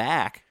at the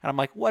back, and I'm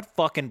like, what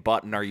fucking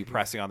button are you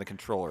pressing on the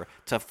controller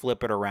to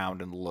flip it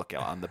around and look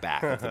on the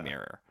back of the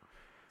mirror?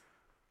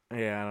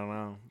 Yeah, I don't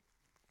know.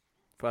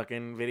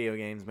 Fucking video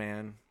games,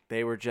 man.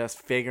 They were just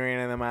figuring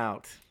them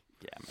out.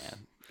 Yeah,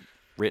 man.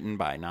 Written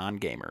by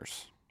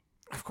non-gamers.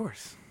 Of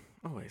course.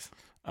 Always.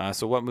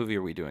 So what movie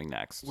are we doing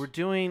next? We're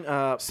doing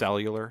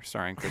Cellular,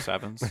 starring Chris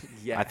Evans?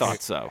 Yes. I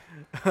thought so.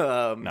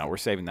 No, we're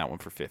saving that one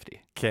for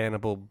 50.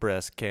 Cannibal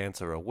Breast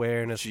Cancer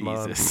Awareness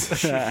Month.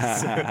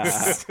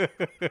 Jesus.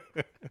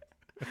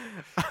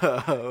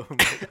 um,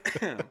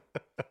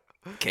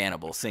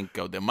 Cannibal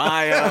Cinco de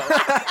Mayo.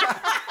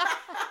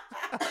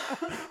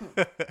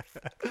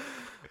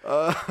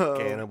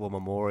 Cannibal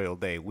Memorial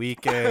Day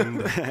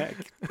weekend.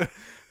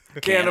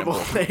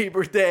 Cannibal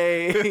Labor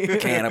Day.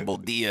 Cannibal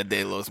Dia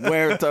de los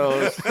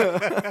Muertos.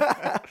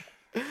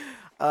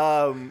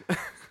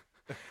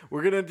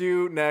 We're gonna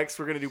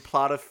do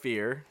Plot of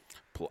Fear.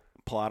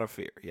 Plot of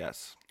Fear,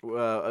 yes.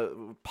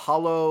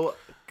 Paulo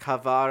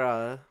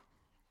Cavara,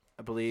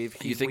 I believe.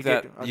 Do you think we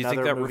did that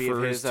another movie of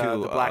refers his, to,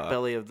 the Black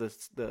Belly of the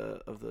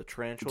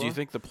tarantula? Do you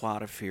think the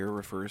plot of fear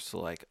refers to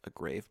like a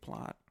grave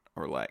plot,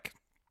 or like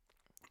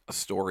a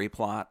story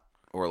plot,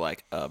 or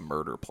like a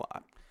murder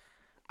plot?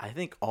 I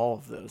think all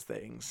of those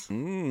things.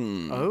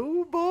 Mm.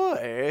 Oh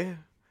boy,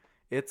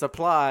 it's a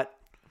plot.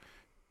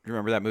 You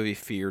remember that movie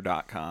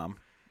Fear.com?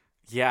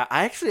 Yeah,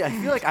 I feel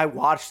like I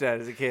watched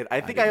that as a kid.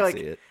 I think didn't see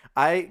it.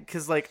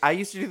 I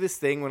used to do this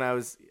thing when I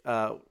was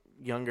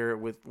younger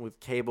with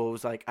cable. It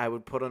was like I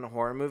would put on a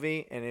horror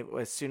movie, and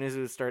as soon as it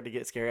would start to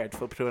get scary, I'd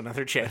flip to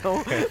another channel.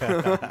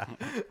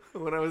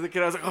 When I was a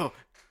kid, I was like, "Oh,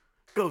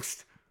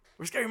 ghost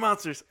or scary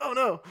monsters! Oh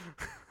no!"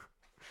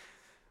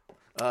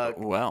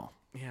 Well,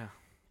 Yeah,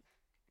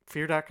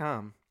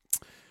 Fear.com.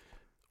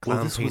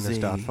 Well, this was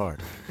Clownpenis.fart.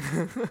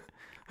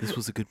 this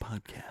was a good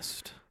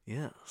podcast.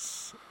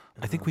 Yes,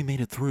 I think we made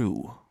it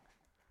through.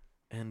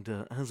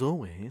 and as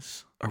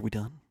always, Are we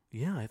done?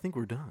 yeah, I think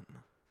we're done.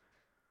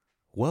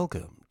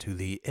 Welcome to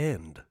the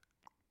end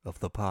of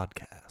the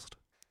podcast.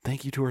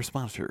 Thank you to our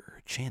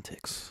sponsor,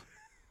 Chantix.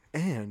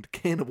 And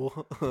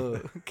Cannibal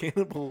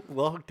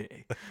Log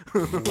Day.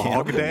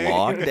 Log Day?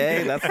 Log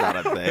Day? That's not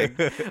a thing.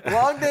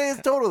 Log Day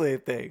is totally a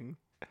thing.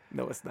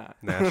 No, it's not.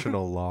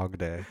 National Log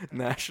Day.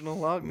 National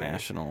Log Day.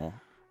 National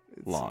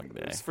Log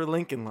Day. It's for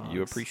Lincoln Logs.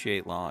 You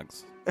appreciate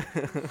logs. All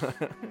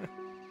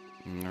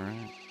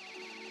right.